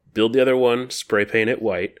 build the other one, spray paint it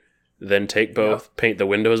white, then take both, paint the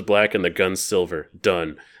windows black and the guns silver.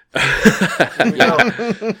 Done. I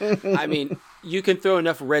mean, you can throw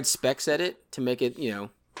enough red specks at it to make it,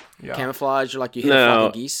 camouflage, or like you hit a flock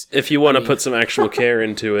of geese. If you want to put some actual care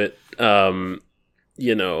into it,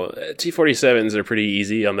 T-47s are pretty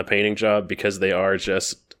easy on the painting job because they are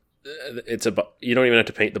just, you don't even have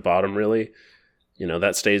to paint the bottom really.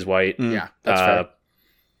 That stays white. Yeah, that's fair.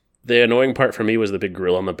 The annoying part for me was the big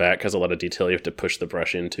grill on the back has a lot of detail you have to push the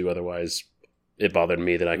brush into. Otherwise, it bothered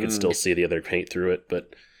me that I could still see the other paint through it.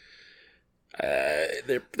 But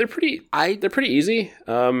they're pretty easy.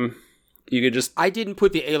 You could just. I didn't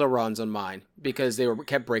put the ailerons on mine because they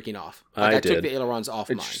kept breaking off. I took the ailerons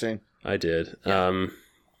off Interesting. mine. I did. Yeah.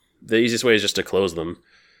 The easiest way is just to close them.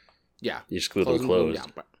 Yeah, you just glue them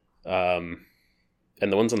closed. And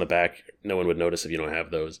the ones on the back, no one would notice if you don't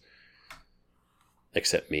have those.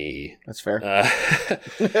 Except me. That's fair.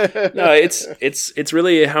 No, it's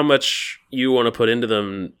really how much you want to put into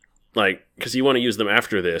them, like, because you want to use them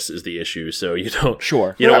after this is the issue. So you don't.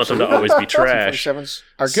 Sure. You don't want them to always be trash. T-47s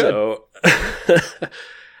are good. So,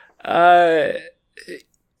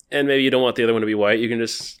 and maybe you don't want the other one to be white,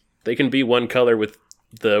 they can be one color with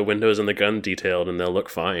the windows and the gun detailed, and they'll look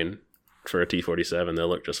fine. For a T-47, they'll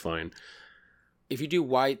look just fine. If you do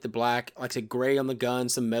white, the black, like say gray on the gun,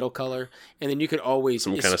 some metal color, and then you could always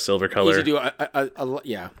some kind of silver color. Easily do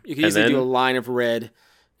you can easily do a line of red,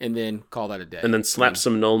 and then call that a day. And then slap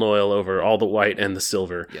some Nuln Oil over all the white and the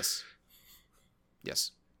silver. Yes.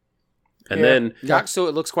 And then not so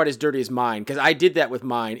it looks quite as dirty as mine, because I did that with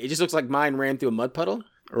mine. It just looks like mine ran through a mud puddle.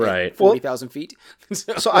 Right. 40,000 feet.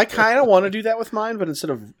 So I kind of want to do that with mine, but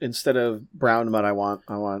instead of brown mud, I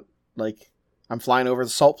want like. I'm flying over the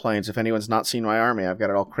salt plains. If anyone's not seen my army, I've got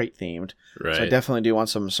it all crate themed. Right. So I definitely do want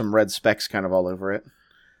some red specks kind of all over it.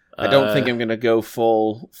 I don't think I'm going to go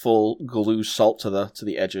full glue salt to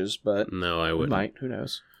the edges, but no, I wouldn't. Might. Who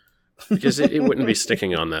knows? Because it wouldn't be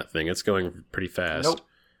sticking on that thing. It's going pretty fast. Nope.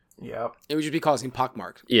 Yep. It would just be causing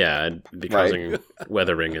pockmark. Yeah, it'd be causing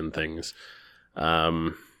weathering and things.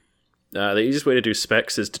 The easiest way to do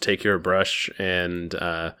specs is to take your brush and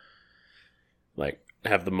have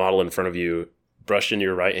the model in front of you, brush in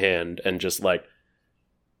your right hand, and just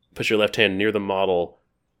put your left hand near the model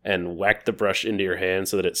and whack the brush into your hand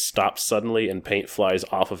so that it stops suddenly and paint flies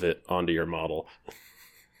off of it onto your model.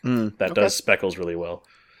 That does speckles really well.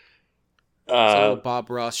 So Bob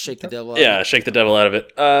Ross, shake the devil out of it. Shake the devil out of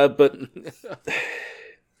it. But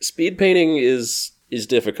speed painting is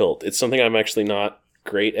difficult. It's something I'm actually not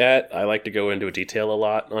great at. I like to go into detail a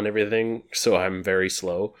lot on everything, so I'm very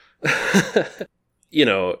slow.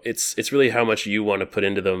 It's really how much you want to put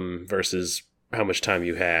into them versus how much time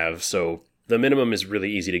you have. So the minimum is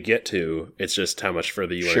really easy to get to. It's just how much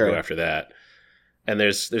further you want to go after that. And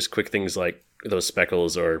there's quick things like those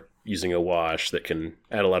speckles or using a wash that can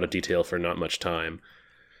add a lot of detail for not much time.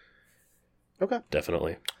 Okay.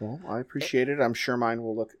 Definitely. Well, I appreciate it. I'm sure mine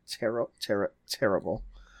will look terrible.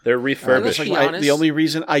 They're refurbished. The only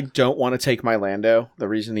reason I don't want to take my Lando, the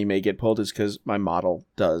reason he may get pulled, is because my model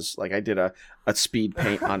does. I did a speed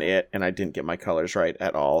paint on it, and I didn't get my colors right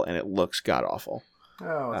at all, and it looks god-awful.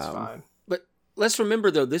 Oh, it's fine. But let's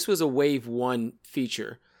remember, though, this was a Wave 1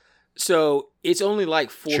 feature. So it's only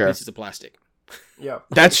like 4 pieces of plastic. Yep.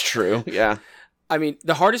 That's true, yeah. I mean,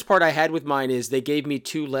 the hardest part I had with mine is they gave me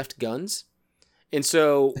 2 left guns. And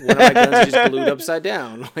so one of my guns is just glued upside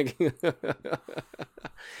down.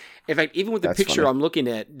 In fact, even with the picture I'm looking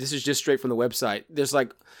at, this is just straight from the website. There's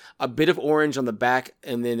a bit of orange on the back,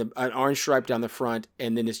 and then an orange stripe down the front,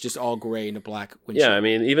 and then it's just all gray and a black windshield. Yeah, I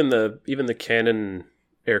mean, even the Canon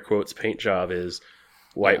air quotes paint job is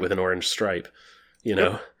white with an orange stripe.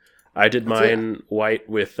 Yep. I did mine white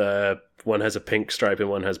with one has a pink stripe and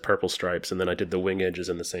one has purple stripes, and then I did the wing edges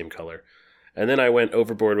in the same color. And then I went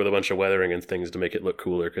overboard with a bunch of weathering and things to make it look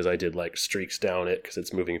cooler because I did streaks down it because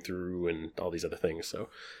it's moving through and all these other things. So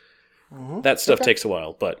that stuff takes a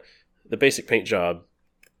while, but the basic paint job,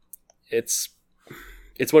 it's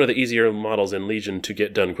one of the easier models in Legion to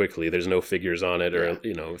get done quickly. There's no figures on it, or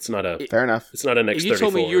it's not a fair enough. It's not an X34. If you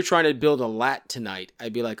told me you were trying to build a lat tonight,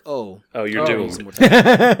 I'd be like, you're doomed.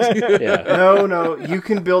 Yeah. No, you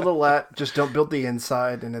can build a lat, just don't build the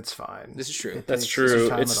inside, and it's fine. This is true. That's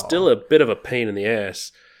true. It's still a bit of a pain in the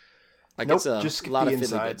ass. It's a just lot the of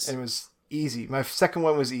inside, bits. and it was easy. My second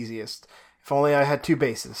one was easiest. If only I had 2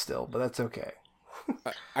 bases still, but that's okay.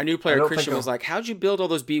 Our new player Christian was like, "How'd you build all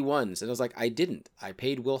those B1s?" And I was like, "I didn't. I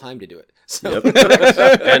paid Wilhelm to do it." So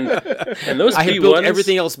and those I B1s, had built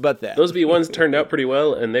everything else but that. Those B1s turned out pretty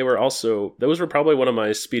well, and those were probably one of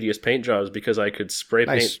my speediest paint jobs because I could spray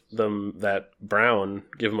paint them that brown,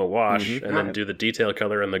 give them a wash, and then do the detail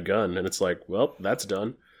color in the gun, and it's that's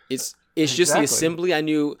done. It's just the assembly I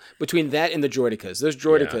knew between that and the Droidicas. Those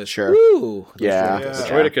Droidicas, yeah, sure. Woo! Yeah. The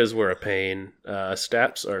Droidicas were a pain.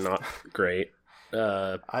 Staps are not great.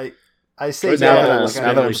 I say now yeah,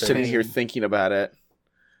 that I'm sitting here thinking about it,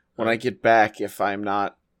 when I get back, if I'm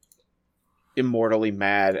not immortally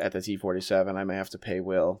mad at the T-47, I may have to pay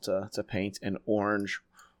Will to paint an orange,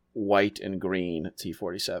 white, and green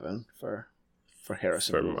T-47 for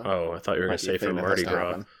Harrison. I thought you were going to say for Mardi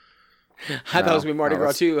Gras. I thought it was going to be Mardi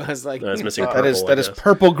Gras too. I was like, no, it's missing purple, that is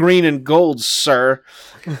purple, green, and gold, sir.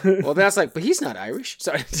 Well, then I was like, but he's not Irish.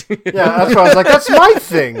 Sorry. Yeah, that's why I was like, that's my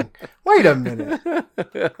thing. Wait a minute.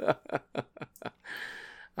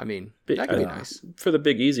 I mean, that could be nice. For the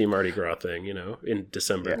Big Easy Mardi Gras thing, in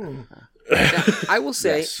December. Now, I will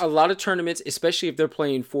say, a lot of tournaments, especially if they're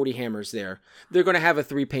playing 40 hammers there, they're going to have a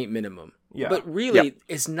 3 paint minimum. Yeah. But really,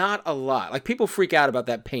 it's not a lot. People freak out about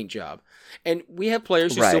that paint job. And we have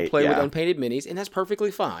players who still play with unpainted minis, and that's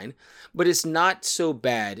perfectly fine. But it's not so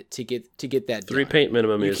bad to get that 3 done. paint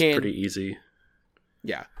minimum is pretty easy.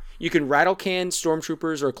 Yeah. You can rattle can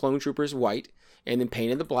stormtroopers or clone troopers white, and then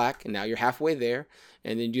paint in the black, and now you're halfway there.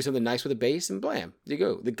 And then do something nice with a base, and blam, there you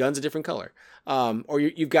go. The gun's a different color. Or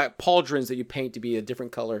you've got pauldrons that you paint to be a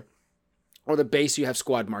different color. Or the base, you have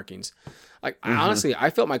squad markings. Like, honestly, I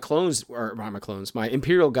felt my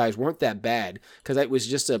Imperial guys weren't that bad, because it was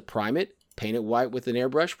just a prime it, paint it white with an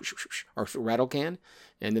airbrush, or rattle can,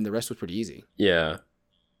 and then the rest was pretty easy. Yeah.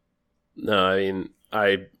 No, I mean,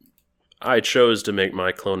 I chose to make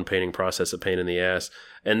my clone painting process a pain in the ass.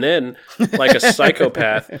 And then, like a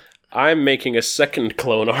psychopath, I'm making a second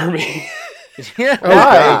clone army. Oh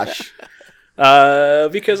gosh.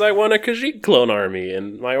 Because I want a Khajiit clone army,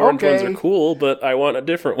 and my orange ones are cool, but I want a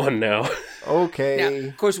different one now. Okay. Now,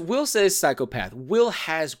 of course, Will says psychopath. Will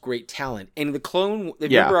has great talent, and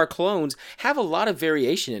remember our clones have a lot of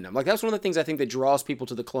variation in them. Like, that's one of the things I think that draws people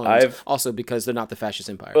to the clones. Also because they're not the fascist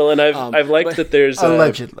empire. Well, and I've liked that there's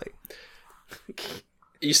allegedly.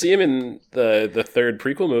 You see him in the third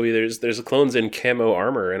prequel movie. There's clones in camo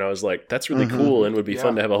armor, and I was like, that's really cool, and would be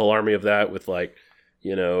fun to have a whole army of that with, like,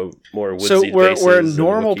 you know, more woodsy bases. So where a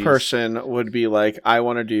normal person would be like, I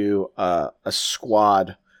want to do a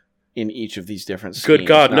squad in each of these different schemes. Good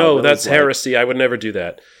God, no, that's heresy. I would never do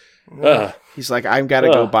that. He's like, I've got to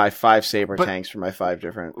go buy 5 saber tanks for my 5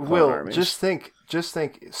 different armies. Just think.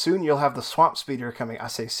 Soon you'll have the swamp speeder coming. I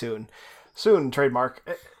say soon, trademark.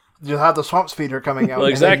 You'll have the swamp speeder coming out. Well,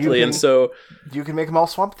 exactly, and so you can make them all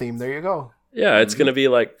swamp themed. There you go. Yeah, it's going to be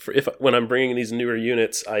like when I'm bringing these newer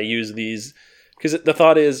units, I use these because the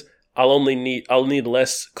thought is I'll need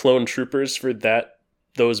less clone troopers for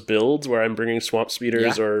those builds where I'm bringing swamp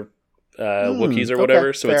speeders or Wookiees or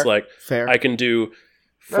whatever. So it's like I can do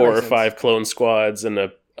 4 or 5 clone squads and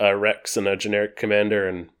a Rex and a generic commander,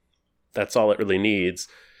 and that's all it really needs.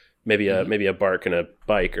 Maybe a bark and a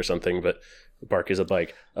bike or something, but. Bark is a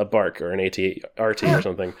bike, a bark or an RT or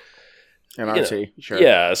something. An RT, sure.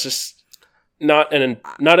 Yeah, it's just not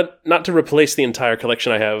to replace the entire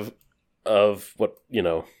collection I have of what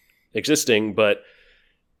existing, but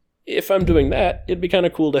if I'm doing that, it'd be kind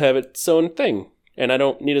of cool to have its own thing, and I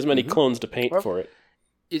don't need as many clones to paint for it.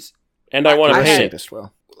 I want to paint it.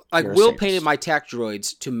 Will painted my tac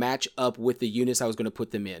droids to match up with the units I was going to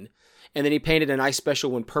put them in. And then he painted a nice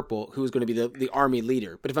special one purple, who was going to be the army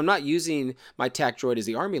leader. But if I'm not using my tac droid as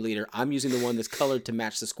the army leader, I'm using the one that's colored to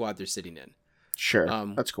match the squad they're sitting in. Sure,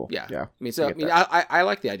 that's cool. Yeah. I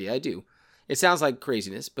like the idea. I do. It sounds like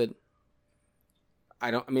craziness, but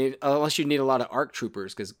unless you need a lot of ARC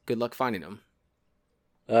troopers, because good luck finding them.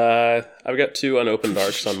 I've got 2 unopened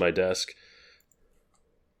ARCs on my desk.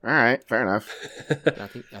 All right, fair enough. I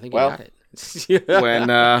think you got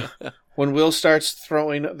it. When Will starts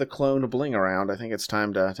throwing the clone bling around, I think it's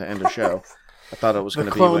time to end the show. I thought it was going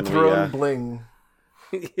to be when clone bling.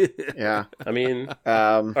 Yeah. I mean,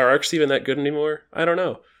 are ARCs even that good anymore? I don't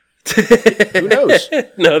know. Who knows?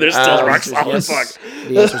 No, there's still rock solid. Fuck.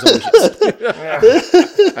 The answer's always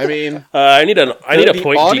yes. I mean, I need a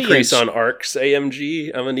point decrease on ARCs AMG.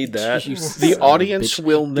 I'm gonna need that. The audience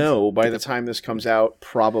will know by the time this comes out.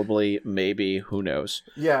 Probably, maybe, who knows?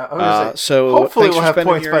 Yeah. I was gonna say, so hopefully we'll have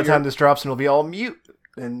points by the time this drops, and it'll be all mute,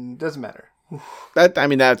 and it doesn't matter.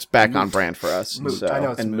 That's back on brand for us. Moot. So, I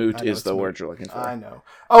know it's moot. I know is the moot. word you're looking for. I know.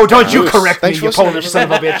 Oh, don't you Moose. correct me, Thanks you for listening. Polish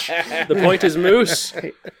son of a bitch. The point is moose.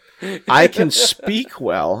 I can speak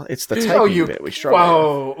well. It's the typing bit we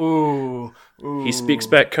struggle with. Ooh. He speaks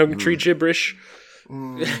back country gibberish.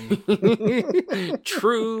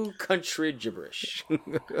 True country gibberish.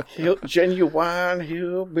 Genuine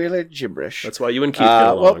hillbilly gibberish. That's why you and Keith get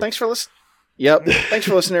along. Well, thanks for listening. Yep. Thanks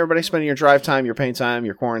for listening, everybody. Spending your drive time, your pain time,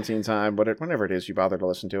 your quarantine time, whenever it is you bother to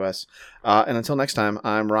listen to us. And until next time,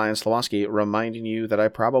 I'm Ryan Slawski, reminding you that I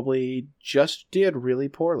probably just did really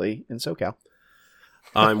poorly in SoCal.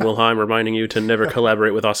 I'm Wilhelm, reminding you to never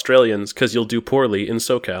collaborate with Australians, because you'll do poorly in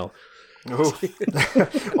SoCal.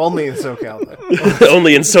 Only in SoCal, though.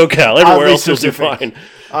 Only in SoCal. Everywhere else you'll do fine.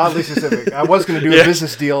 Oddly specific. I was going to do a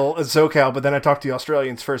business deal in SoCal, but then I talked to the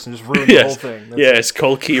Australians first and just ruined the whole thing. Yes,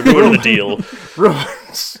 Kolke ruined the deal.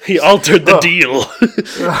 Ruins. He altered the deal.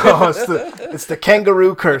 It's the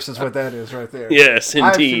kangaroo curse is what that is right there. Yes,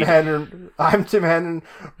 indeed. I'm Tim Hannon,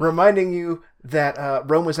 reminding you that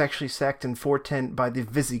Rome was actually sacked in 410 by the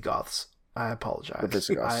Visigoths. I apologize. The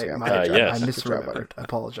Visigoths, yeah. I misremembered. I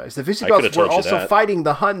apologize. The Visigoths were also fighting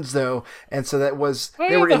the Huns, though, and so that was...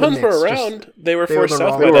 they were the in Huns the mix. were around. They were forced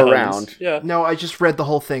out by They the were Huns. around. Yeah. No, I just read the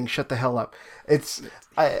whole thing. Shut the hell up.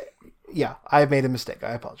 I made a mistake.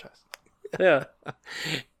 I apologize. Yeah.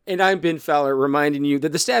 And I'm Ben Fowler, reminding you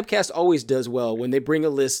that the Stabcast always does well when they bring a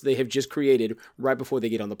list they have just created right before they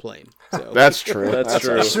get on the plane. So. That's true. That's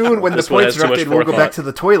true. Soon, when This the one points has are too much updated, we'll go back forethought. to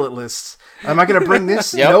the toilet lists. Am I going to bring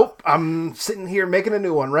this? Yep. Nope. I'm sitting here making a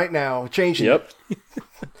new one right now, changing Yep. it.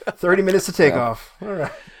 30 minutes to take off. All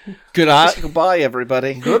right. Goodbye,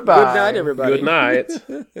 everybody. Goodbye. Good night, everybody. Good night.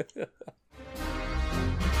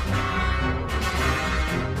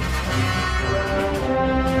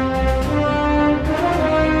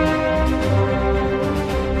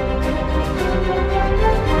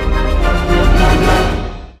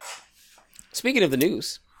 Speaking of the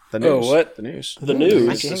news, The news. Oh, what? The news. The news.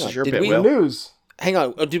 Actually, This hang is on. your Did bit, we- Will. News. hang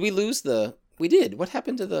on. Oh, did we lose the? We did. What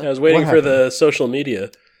happened to I the was waiting What for the social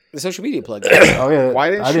media. social media plug? Oh, yeah.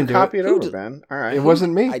 Why didn't I you didn't do copy it? it over, Ben? All right. It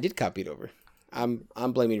wasn't me. I did copy it over. I'm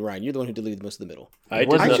blaming Ryan. You're the one who deleted most of the middle. I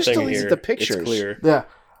did I nothing just deleted here. the pictures. It's clear. Yeah.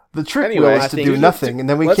 The trick Anyway, was I to think do we- nothing, and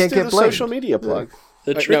then we Let's can't do get the blamed. social media plug.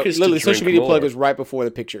 The No, trick is literally, to social drink media more. plug was right before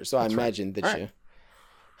the picture, so I imagined that All you.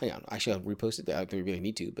 Hang on, actually, I'll repost it. I don't think we really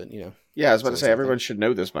need to, but you know. Yeah, I was about to So say, it's everyone should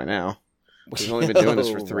know this by now. We've only been doing this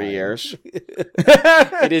for Oh, 3 Ryan. years.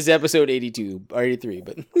 It is episode 82 or 83,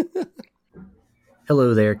 but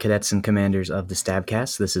Hello there, cadets and commanders of the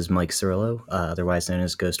Stabcast. This is Mike Cirillo, otherwise known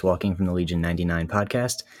as Ghost Walking from the Legion 99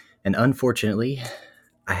 podcast. And unfortunately,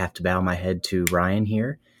 I have to bow my head to Ryan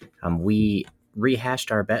here. We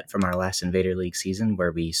rehashed our bet from our last Invader League season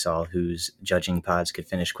where we saw whose judging pods could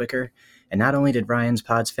finish quicker. And not only did Ryan's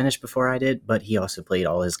pods finish before I did, but he also played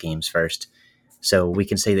all his games first. So we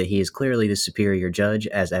can say that he is clearly the superior judge,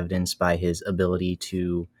 as evidenced by his ability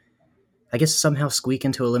to, I guess, somehow squeak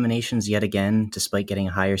into eliminations yet again, despite getting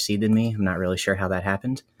a higher seed than me. I'm not really sure how that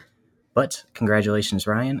happened. But congratulations,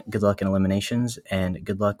 Ryan. Good luck in eliminations, and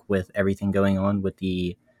good luck with everything going on with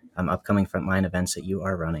the upcoming frontline events that you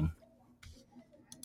are running.